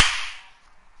clap.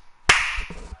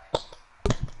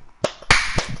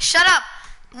 Shut up!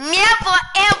 Never,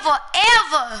 ever,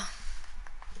 ever!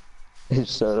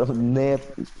 Shut up,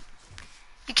 never.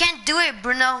 You can't do it,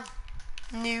 Bruno.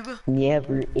 Noob.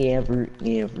 Never, ever,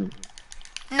 ever.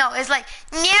 No, it's like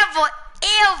never,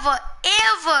 ever,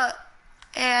 ever.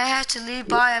 Yeah, I have to leave.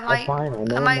 Bye. Fine, I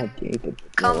know I I'm might not gay,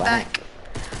 but come relax.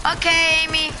 back. Okay,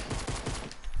 Amy.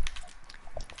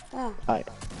 Ooh, Alright.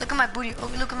 look at my booty.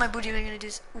 Oh, look at my booty. We're gonna do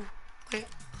this. Ooh, wait.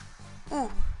 Ooh,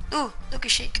 ooh. Look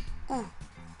at shake. Ooh,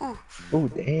 ooh. Oh,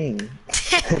 dang.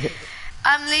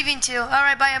 I'm leaving too. All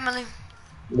right, bye, Emily.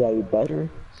 Yeah, you better.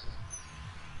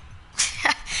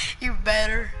 You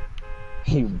better.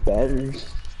 You better.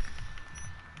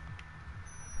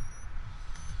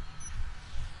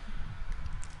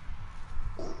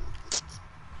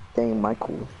 Dang,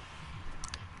 Michael.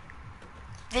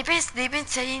 They've been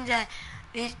saying that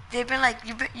they've been like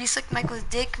you sucked Michael's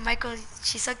dick.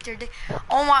 She sucked your dick.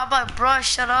 Oh my, but bro,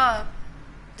 shut up.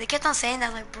 They kept on saying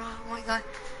that, like, bro. Oh my god.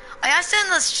 Are y'all still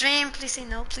in the stream? Please say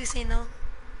no. Please say no.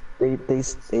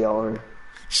 They are.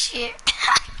 Shit.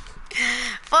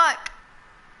 Fuck.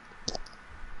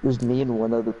 There's me and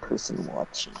one other person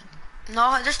watching.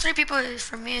 No, there's 3 people.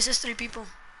 For me, it's just 3 people.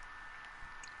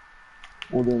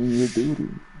 Well, then you do it.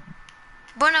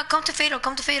 Bueno, come to Fatal.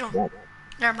 Come to Fatal. Yeah.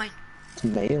 Never mind.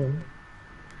 Tomato.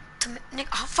 Nick,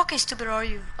 how fucking stupid are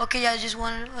you? Okay, yeah, just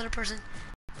one other person.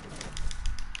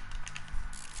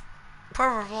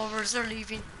 Poor revolvers, they're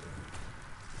leaving.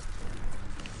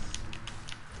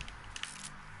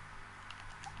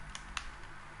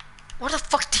 Where the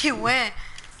fuck do you went?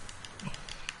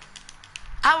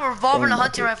 I have a revolver and a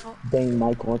hunting rifle. Dang,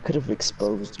 Michael, I could have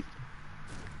exposed you.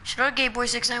 Should our gay boy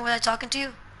 6'9" was I talking to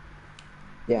you?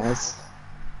 Yes.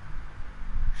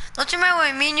 Don't you remember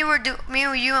when me and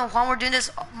you and Juan were doing this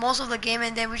most of the game,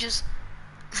 and then we just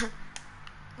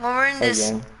when we're in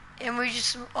this and we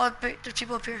just there's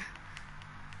people up here.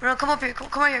 Bro, come up here, come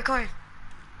right here, come here.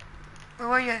 Where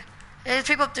are you at? There's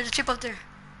people up there, there's people up there.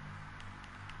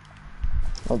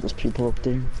 Oh, there's people up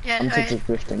there? Yeah, I'm taking a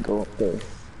rift and go up there.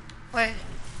 Wait,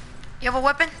 you have a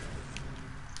weapon?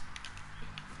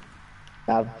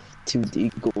 I have 2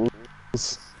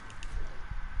 deagles.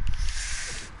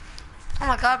 Oh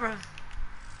my god, bro.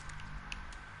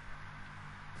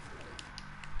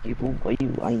 People, what are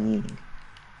you lying?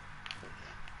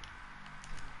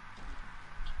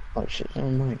 Oh shit, never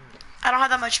mind. I don't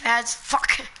have that much meds.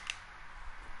 Fuck.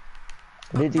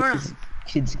 Where did these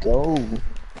kids go?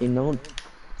 You know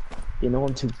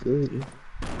I'm too good.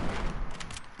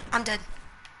 I'm dead.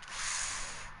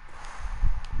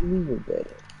 You're dead.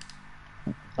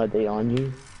 Are they on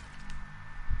you?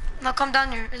 No, come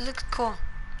down here. It looks cool.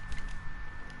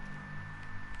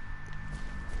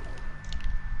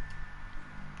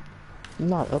 I'm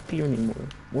not up here anymore.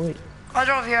 What? Oh,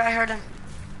 they're over here. I heard them.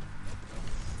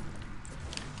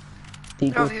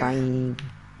 Deagle here. time.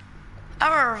 I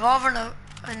have a revolver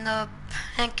and a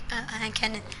hand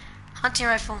cannon, hunting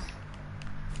rifle.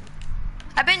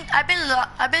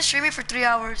 I've been streaming for 3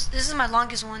 hours. This is my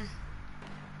longest one.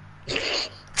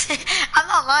 I'm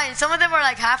not lying. Some of them are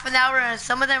like half an hour, and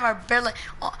some of them are barely.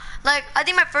 Like I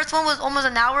think my first one was almost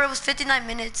an hour. It was 59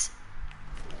 minutes.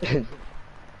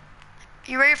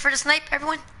 You ready for the snipe,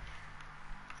 everyone?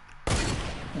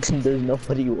 There's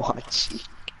nobody watching.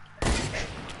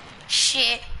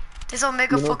 Shit. This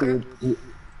Omega fucker.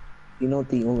 You know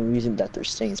the only reason that they're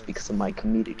saying is because of my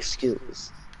comedic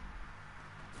skills.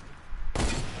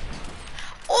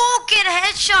 Oh, get a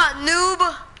headshot,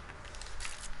 noob.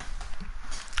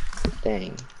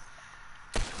 Dang.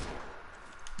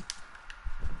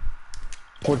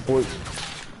 Port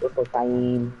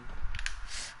time.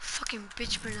 Fucking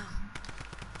bitch, Bruno.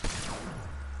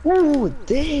 Oh,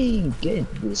 dang, get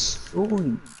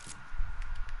destroyed.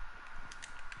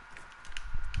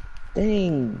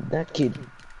 Dang, that kid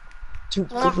too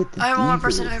good with the I have one more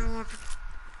person. I deagles. have one more person.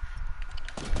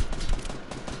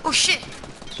 Oh shit!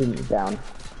 Shoot me down.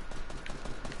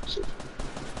 Shit.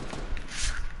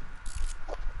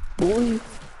 Boy,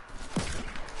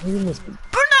 you must be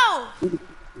Bruno! really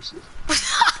The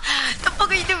fuck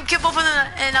are you doing? Keep open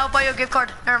and I'll buy you a gift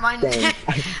card. Never mind. dang.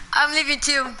 I'm leaving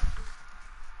too.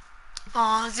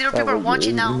 Aw, zero That people are was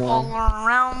watching you now all know?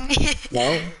 around me.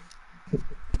 No,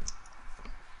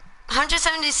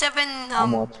 177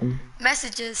 I'm watching.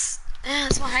 messages. Yeah,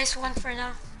 that's my highest one for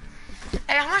now.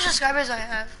 Hey, how much subscribers I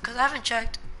have? Cause I haven't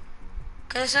checked.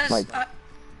 Cause it says, Like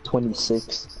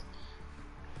 26.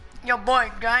 your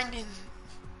boy grinding.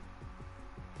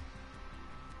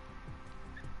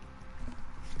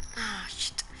 Ah,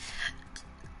 shit.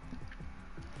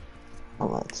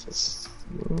 Oh, that's just.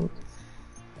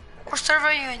 What server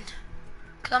are you in?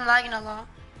 Cause I'm lagging a lot.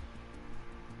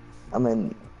 I'm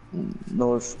in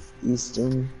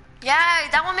northeastern. Yeah,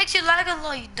 that one makes you lag a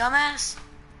lot, you dumbass.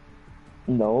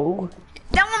 No,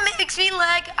 That one makes me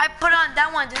lag. I put on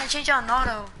that one, then I change it on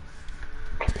auto.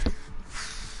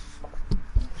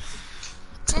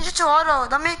 Change it to auto.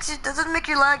 That doesn't make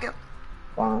you lag.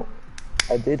 wow.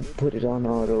 I did put it on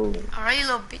auto. Alright, you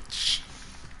little bitch.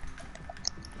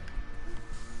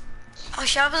 Oh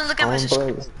shit, I wasn't looking at my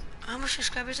Bro, how much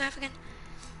subscribers I have again?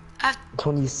 I have,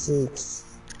 26.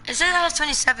 it says I have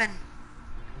 27.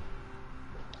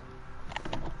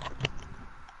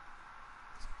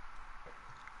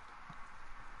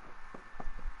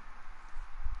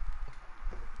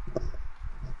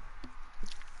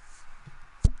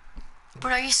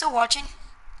 But are you still watching?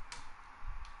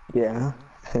 Yeah.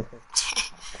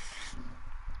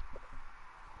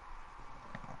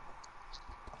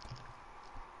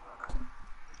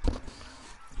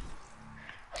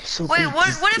 So Wait, big,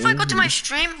 this what if I go to my game.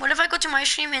 stream? What if I go to my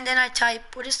stream and then I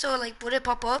type? Would it still like, would it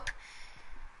pop up?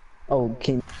 Oh,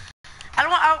 can I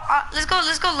don't want,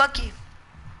 let's go lucky.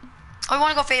 Or you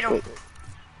wanna go fatal? wait.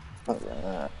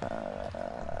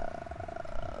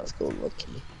 Let's go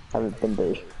lucky. Haven't been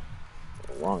there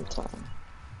a long time.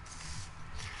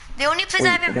 The only place I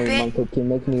haven't Wait, been, Michael, can you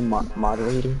make me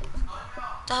moderator?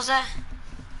 how's that?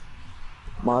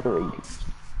 Moderator.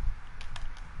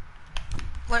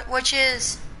 Which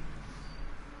is,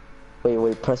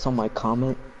 Wait, press on my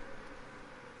comment.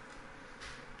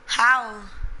 how?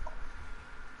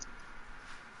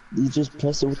 You just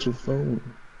press it with your phone.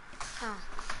 Oh.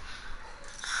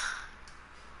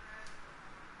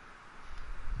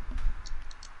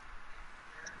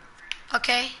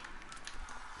 Okay.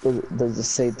 Does it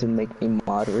say to make me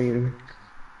moderator?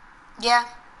 Yeah.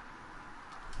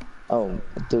 Oh,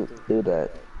 do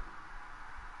that.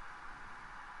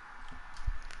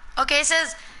 Okay, it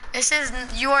says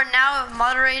you are now a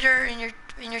moderator in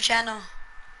your channel,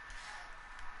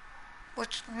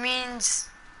 which means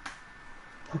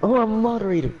Oh, I'm a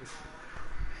moderator.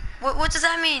 what does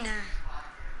that mean?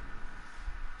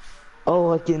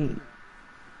 Oh, I can,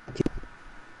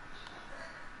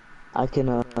 I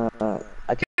can,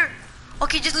 Here.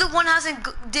 Okay, just loot one house and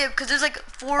dip, cause there's like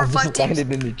 4 I or 5 was teams.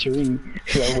 landed in the tree.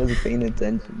 I wasn't paying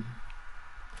attention.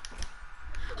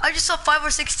 I just saw 5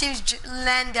 or 6 teams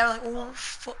land there. Like, oh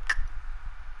fuck.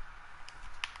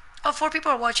 Oh, 4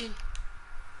 people are watching.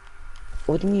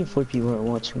 What do you mean 4 people are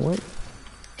watching? What?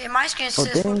 In my screen it Oh,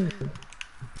 says 4. dang.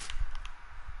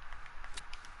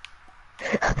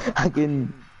 I'm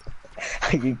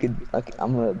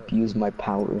gonna abuse my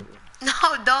power. No,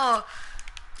 don't.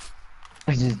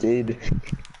 I just did.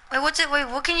 Wait, what's it? Wait,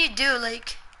 what can you do?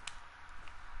 Like,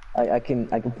 I can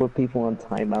put people on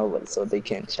timeout like, so they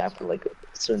can't chat for like a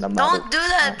certain amount don't of do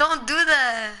that. time. Don't do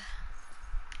that.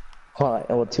 Why?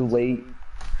 Oh, too late.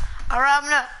 Alright,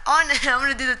 I'm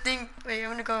gonna do the thing. Wait,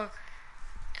 I'm gonna go.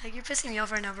 Like, you're pissing me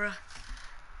off right now, bro.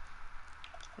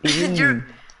 You're,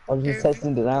 I was just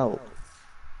testing it out.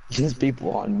 There's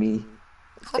people on me.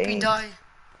 hope you Dang. die.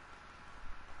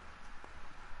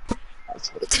 That's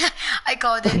what I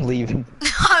called I'm it. leaving. No,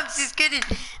 I'm just kidding.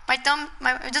 It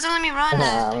doesn't let me run.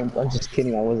 Nah, I'm just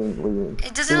kidding. I wasn't leaving.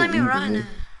 It doesn't let me Still run. leaving.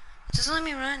 It doesn't let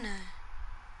me run.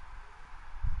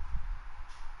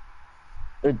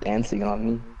 They're dancing on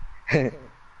me.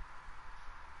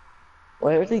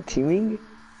 Why are they teaming?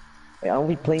 Wait, aren't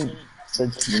we playing? They're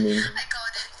teaming. I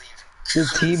called it. They're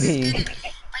teaming.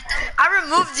 I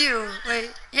removed you.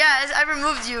 Wait. Yeah, I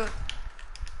removed you.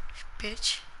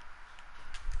 Bitch.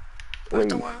 What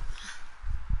the world?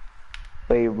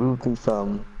 Wait, Ruby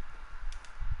from.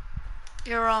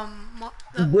 You're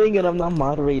Dang it, I'm not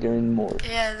moderator anymore.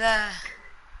 yeah, that.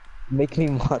 Make me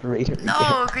moderator again.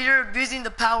 No, because you're abusing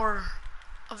the power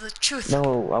of the truth.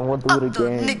 No, I want to do it Of the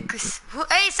again. Nicholas.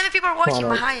 Hey, 7 people are Come watching. on,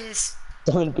 My Alex. highest.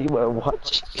 7 people are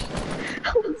watching.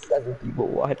 How is 7 people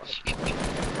watching?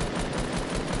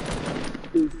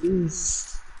 What is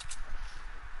this?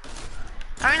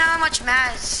 I don't know how much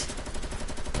match.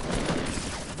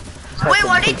 Wait,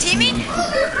 are they teaming?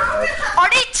 Are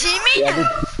they teaming? Yeah,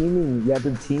 they're teaming. Yeah,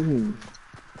 they're teaming.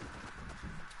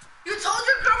 You told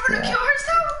your girlfriend to kill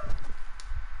herself?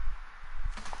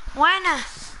 Buena.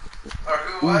 Or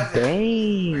who was it? Or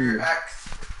your Dang. ex?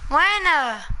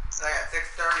 Buena. Like at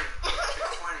 6:30,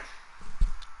 6:20.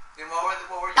 Then what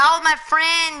were you? That was my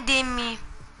friend, Demi.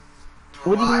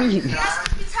 What do you mean?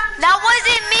 That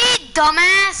wasn't me,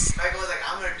 dumbass. Michael was like,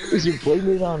 I'm gonna do Is this. you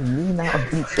blaming it on me now?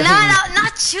 No,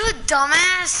 not you,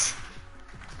 dumbass.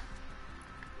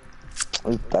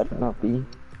 It better not be.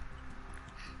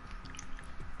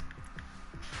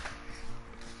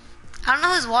 I don't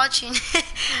know who's watching.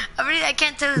 I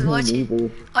can't tell who's Me watching. neither.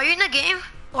 Are you in the game?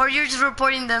 Or you're just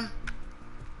reporting them?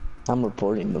 I'm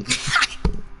reporting them.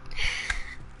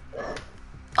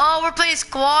 Oh, we're playing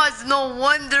squads. No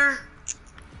wonder.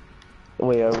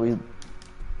 Wait, are we?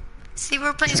 See,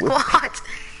 we're playing squads.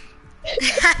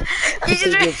 You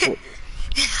just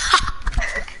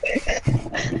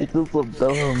It feels so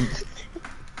dumb.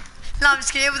 No, I'm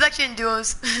just kidding. It was actually in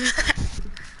duos.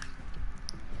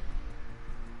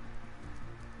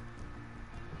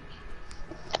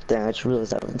 Damn, I just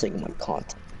realized I haven't taken my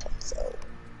content. So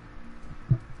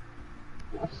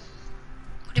What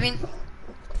do you mean?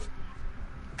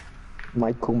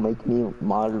 Michael, make me a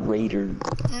moderator.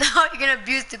 No, you're gonna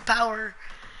abuse the power.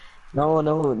 No, I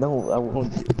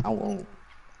won't. I won't.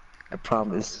 I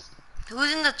promise.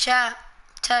 Who's in the chat?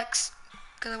 Text.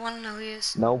 Because I want to know who he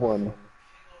is. No one.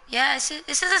 Yeah, it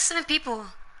says 7 people.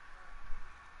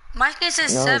 My screen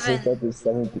says No, it 7. says that there's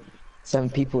 7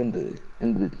 people in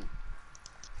the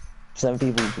 7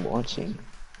 people watching.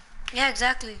 Yeah,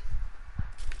 exactly.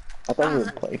 I thought we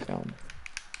were playground.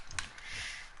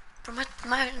 Bro,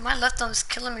 my left arm is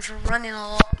killing me from running a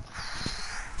lot.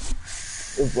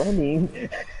 It's running.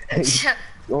 Yeah.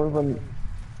 the only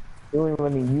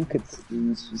running you could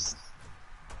see is just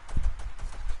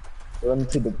run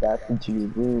to the back into your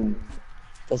room.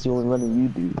 That's the only running you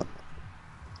do.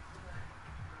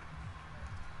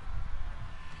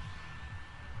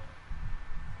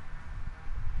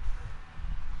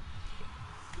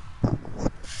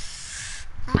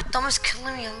 My thumb is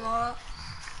killing me a lot.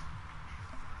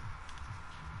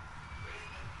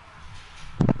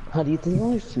 How do you think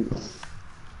I feel?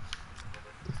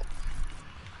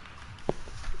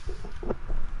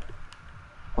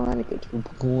 Fine, I get to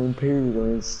go in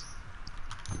paradise.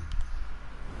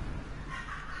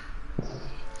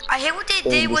 I hate what they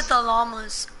did with the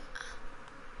llamas.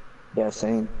 Yeah,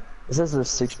 same. It says there's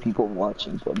 6 people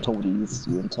watching, but nobody is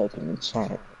even typing in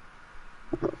chat.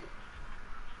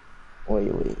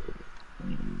 Wait.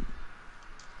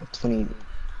 20.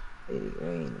 Wait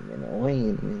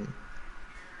a minute.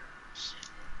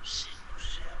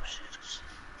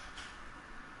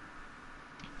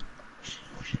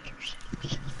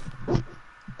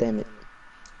 Damn it.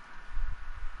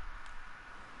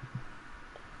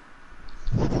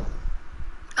 I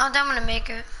don't think I'm gonna make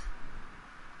it.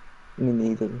 Me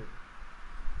neither.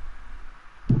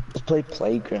 Let's play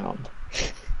playground.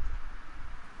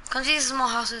 Come to these small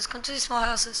houses. Come to these small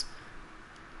houses.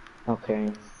 Okay.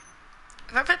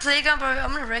 If I play playground, bro,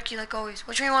 I'm gonna wreck you like always.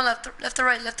 Which one you want? Left or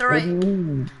right? Left or What right? do you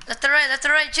mean? Left or right? Left or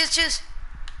right? Choose.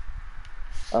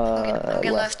 I'm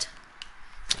getting left.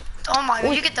 Oh my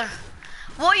god, you get there.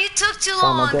 Well, you took too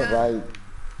Fine, long. I'll get right.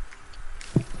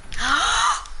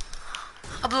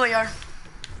 I blew a yard.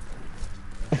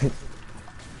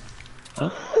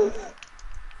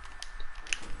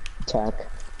 Attack.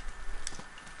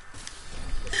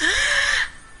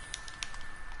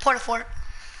 Port a fort.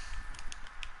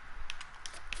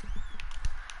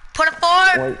 Port a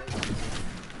fort! Wait.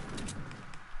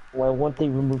 Why won't they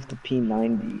remove the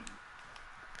P90?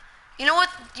 You know what?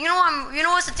 You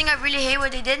know what's the thing I really hate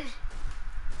what they did?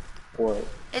 What?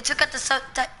 They took out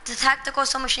the tactical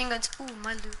submachine guns. Ooh,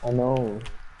 my loot. I know.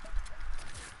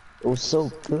 It was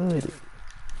so good.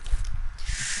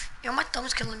 Yo, my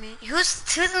thumb's killing me. Who's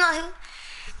in the who?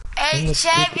 Hey, my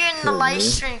Chad, dick you're is in the killing live me.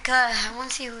 stream. Cause I want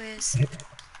to see who it is.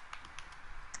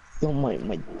 Yo, my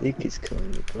dick is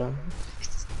killing me, bro.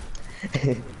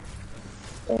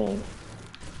 Dang.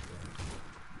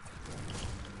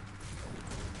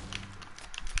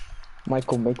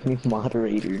 Michael, make me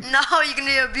moderator. No, you're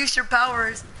gonna abuse your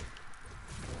powers.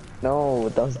 No,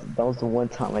 that was the one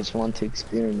time I just wanted to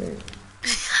experiment.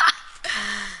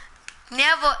 Nick,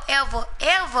 never, ever,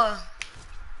 ever.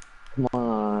 Come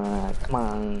on, come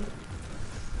on.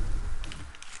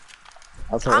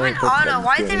 I'm in auto.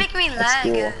 Why did it make me lag?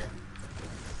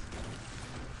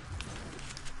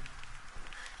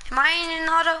 Am I in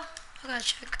auto? I gotta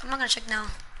check. I'm not gonna check now.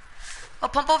 I'll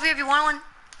pump over here if you want one.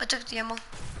 I took the ammo.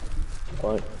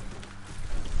 What?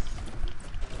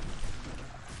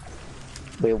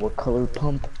 Wait, what color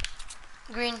pump?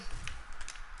 Green.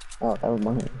 Oh, that was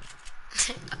mine.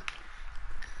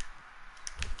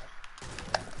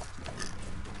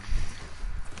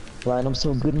 Right, I'm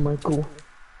so good, Michael.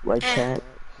 Right, chat?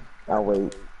 Oh,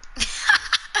 wait.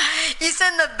 You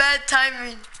said the bad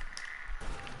timing.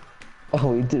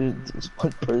 Oh, we did. There's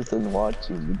one person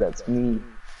watching. That's me.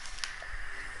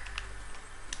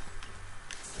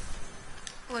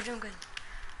 We're doing good.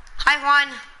 Hi,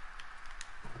 Juan.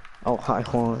 Oh, hi,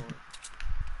 Juan.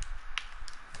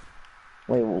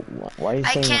 Wait, why are you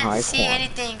I saying hi, can't see Juan?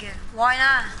 anything. Why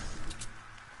not?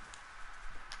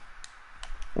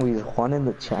 Wait, is Juan in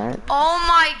the chat? Oh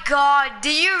my god,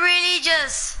 do you really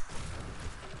just...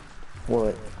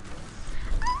 What?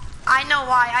 I know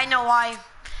why.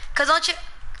 Cause don't you...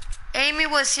 Amy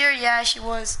was here, yeah, she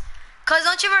was. Cause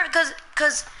don't you remember,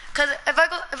 cause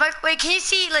wait, can you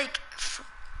see, like...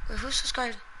 Wait, who's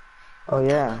subscribed? Oh,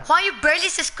 yeah. Why you barely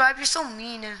subscribe? You're so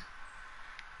mean. Cause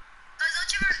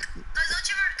don't you remember,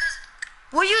 cause...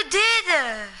 What you did?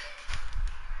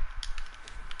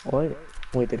 What?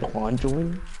 Wait, did Juan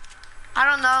join? I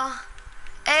don't know.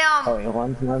 Hey, Oh, wait,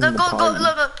 Juan's not in the go, party.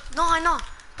 look. No, I know.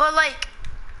 But like,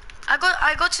 I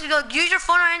go to go use your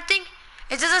phone or anything.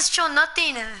 It doesn't show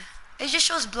nothing. It just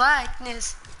shows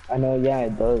blackness. I know, yeah,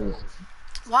 it does.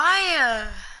 Why?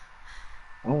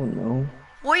 I don't know.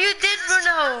 What you did,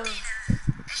 Bruno?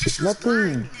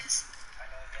 Nothing.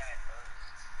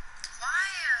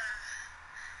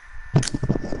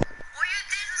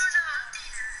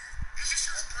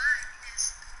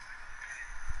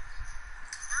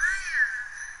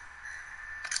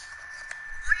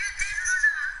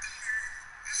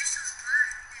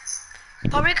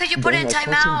 Probably because you put it in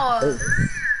timeout.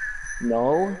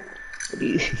 No.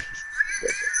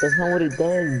 That's not what it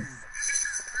does.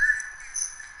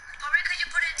 Probably because you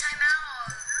put it in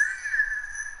timeout.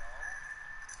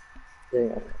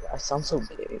 Yeah, I sound so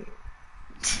gay.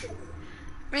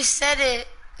 Reset it.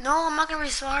 No, I'm not gonna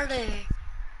restart it.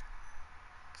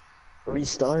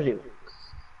 Restart it.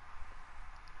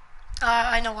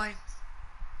 I know why.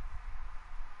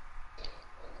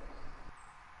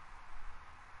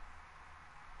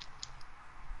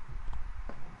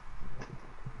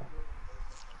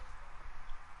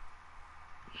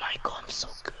 Michael, I'm so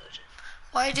good.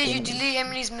 Why did you delete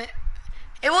Emily's?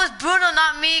 It was Bruno,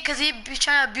 not me, because he's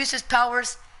trying to abuse his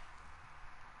powers.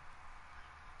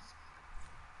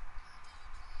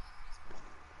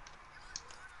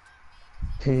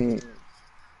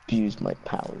 Abuse my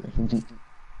power.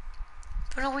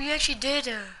 Bruno, what you actually did?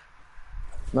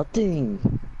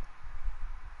 Nothing.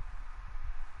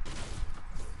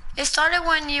 It started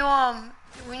when you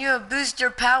abused your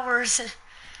powers.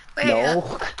 Wait,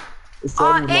 No. It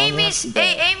started long Amy's. after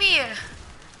Hey, that.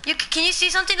 Amy. Can you see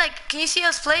something? Like, can you see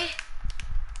us play?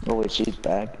 Oh wait, she's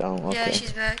back. Oh, okay. Yeah,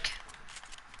 she's back.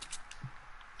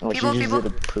 Oh, People, she just people,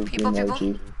 did a poop people.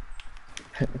 emoji.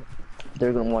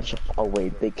 They're gonna watch. Oh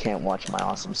wait, they can't watch my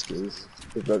awesome skills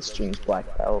because that stream's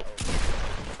blacked out.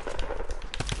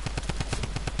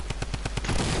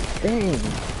 Dang.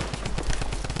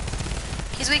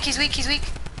 He's weak.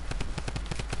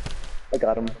 I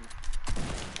got him.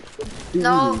 Dude.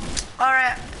 No.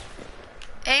 Alright.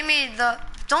 Amy,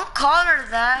 don't call her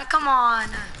that. Come on.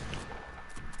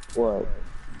 What?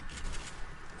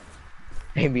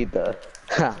 Maybe the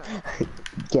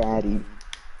Gaddy.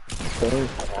 Very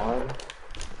fun.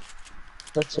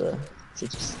 Such a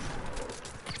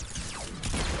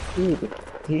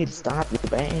dude, stop, you're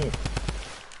bad.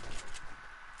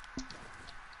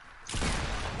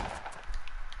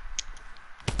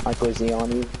 Michael, is he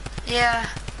on you? Yeah.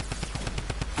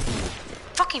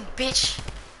 Fucking bitch.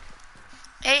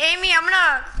 Hey, Amy, I'm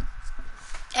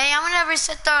gonna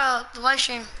reset the live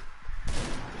stream.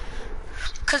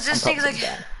 Cause this thing's like,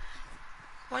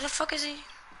 why the fuck is he?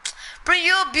 Bro,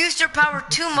 you abused your power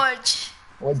too much.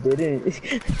 I didn't.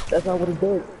 That's not what it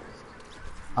did.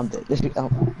 I'm dead. Alright,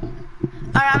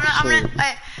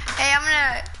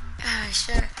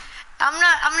 sure. I'm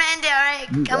gonna end it. Alright,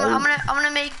 I'm gonna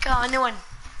make a new one.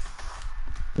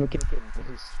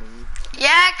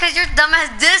 Yeah, cause your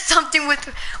dumbass did something with.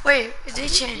 Wait, did it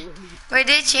change? Wait,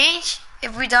 did it change?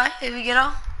 If we die, if we get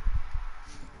off?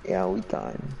 Yeah, we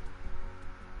died.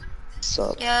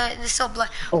 So. Yeah, it's so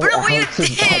black. Oh, Bro, what you Alex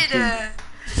is did? watching.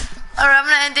 Alright, I'm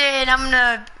gonna end it and I'm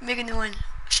gonna make a new one.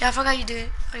 Shit, I forgot how you do it.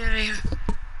 Oh, yeah, right here.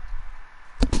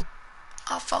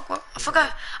 Oh, fuck. What? I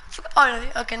forgot.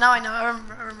 Oh, okay, now I know. I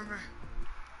remember.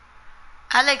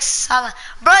 Alex Sala.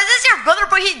 Bro, is this your brother?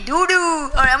 Bro, he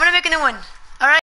doo-doo. Alright, I'm gonna make a new one. Alright.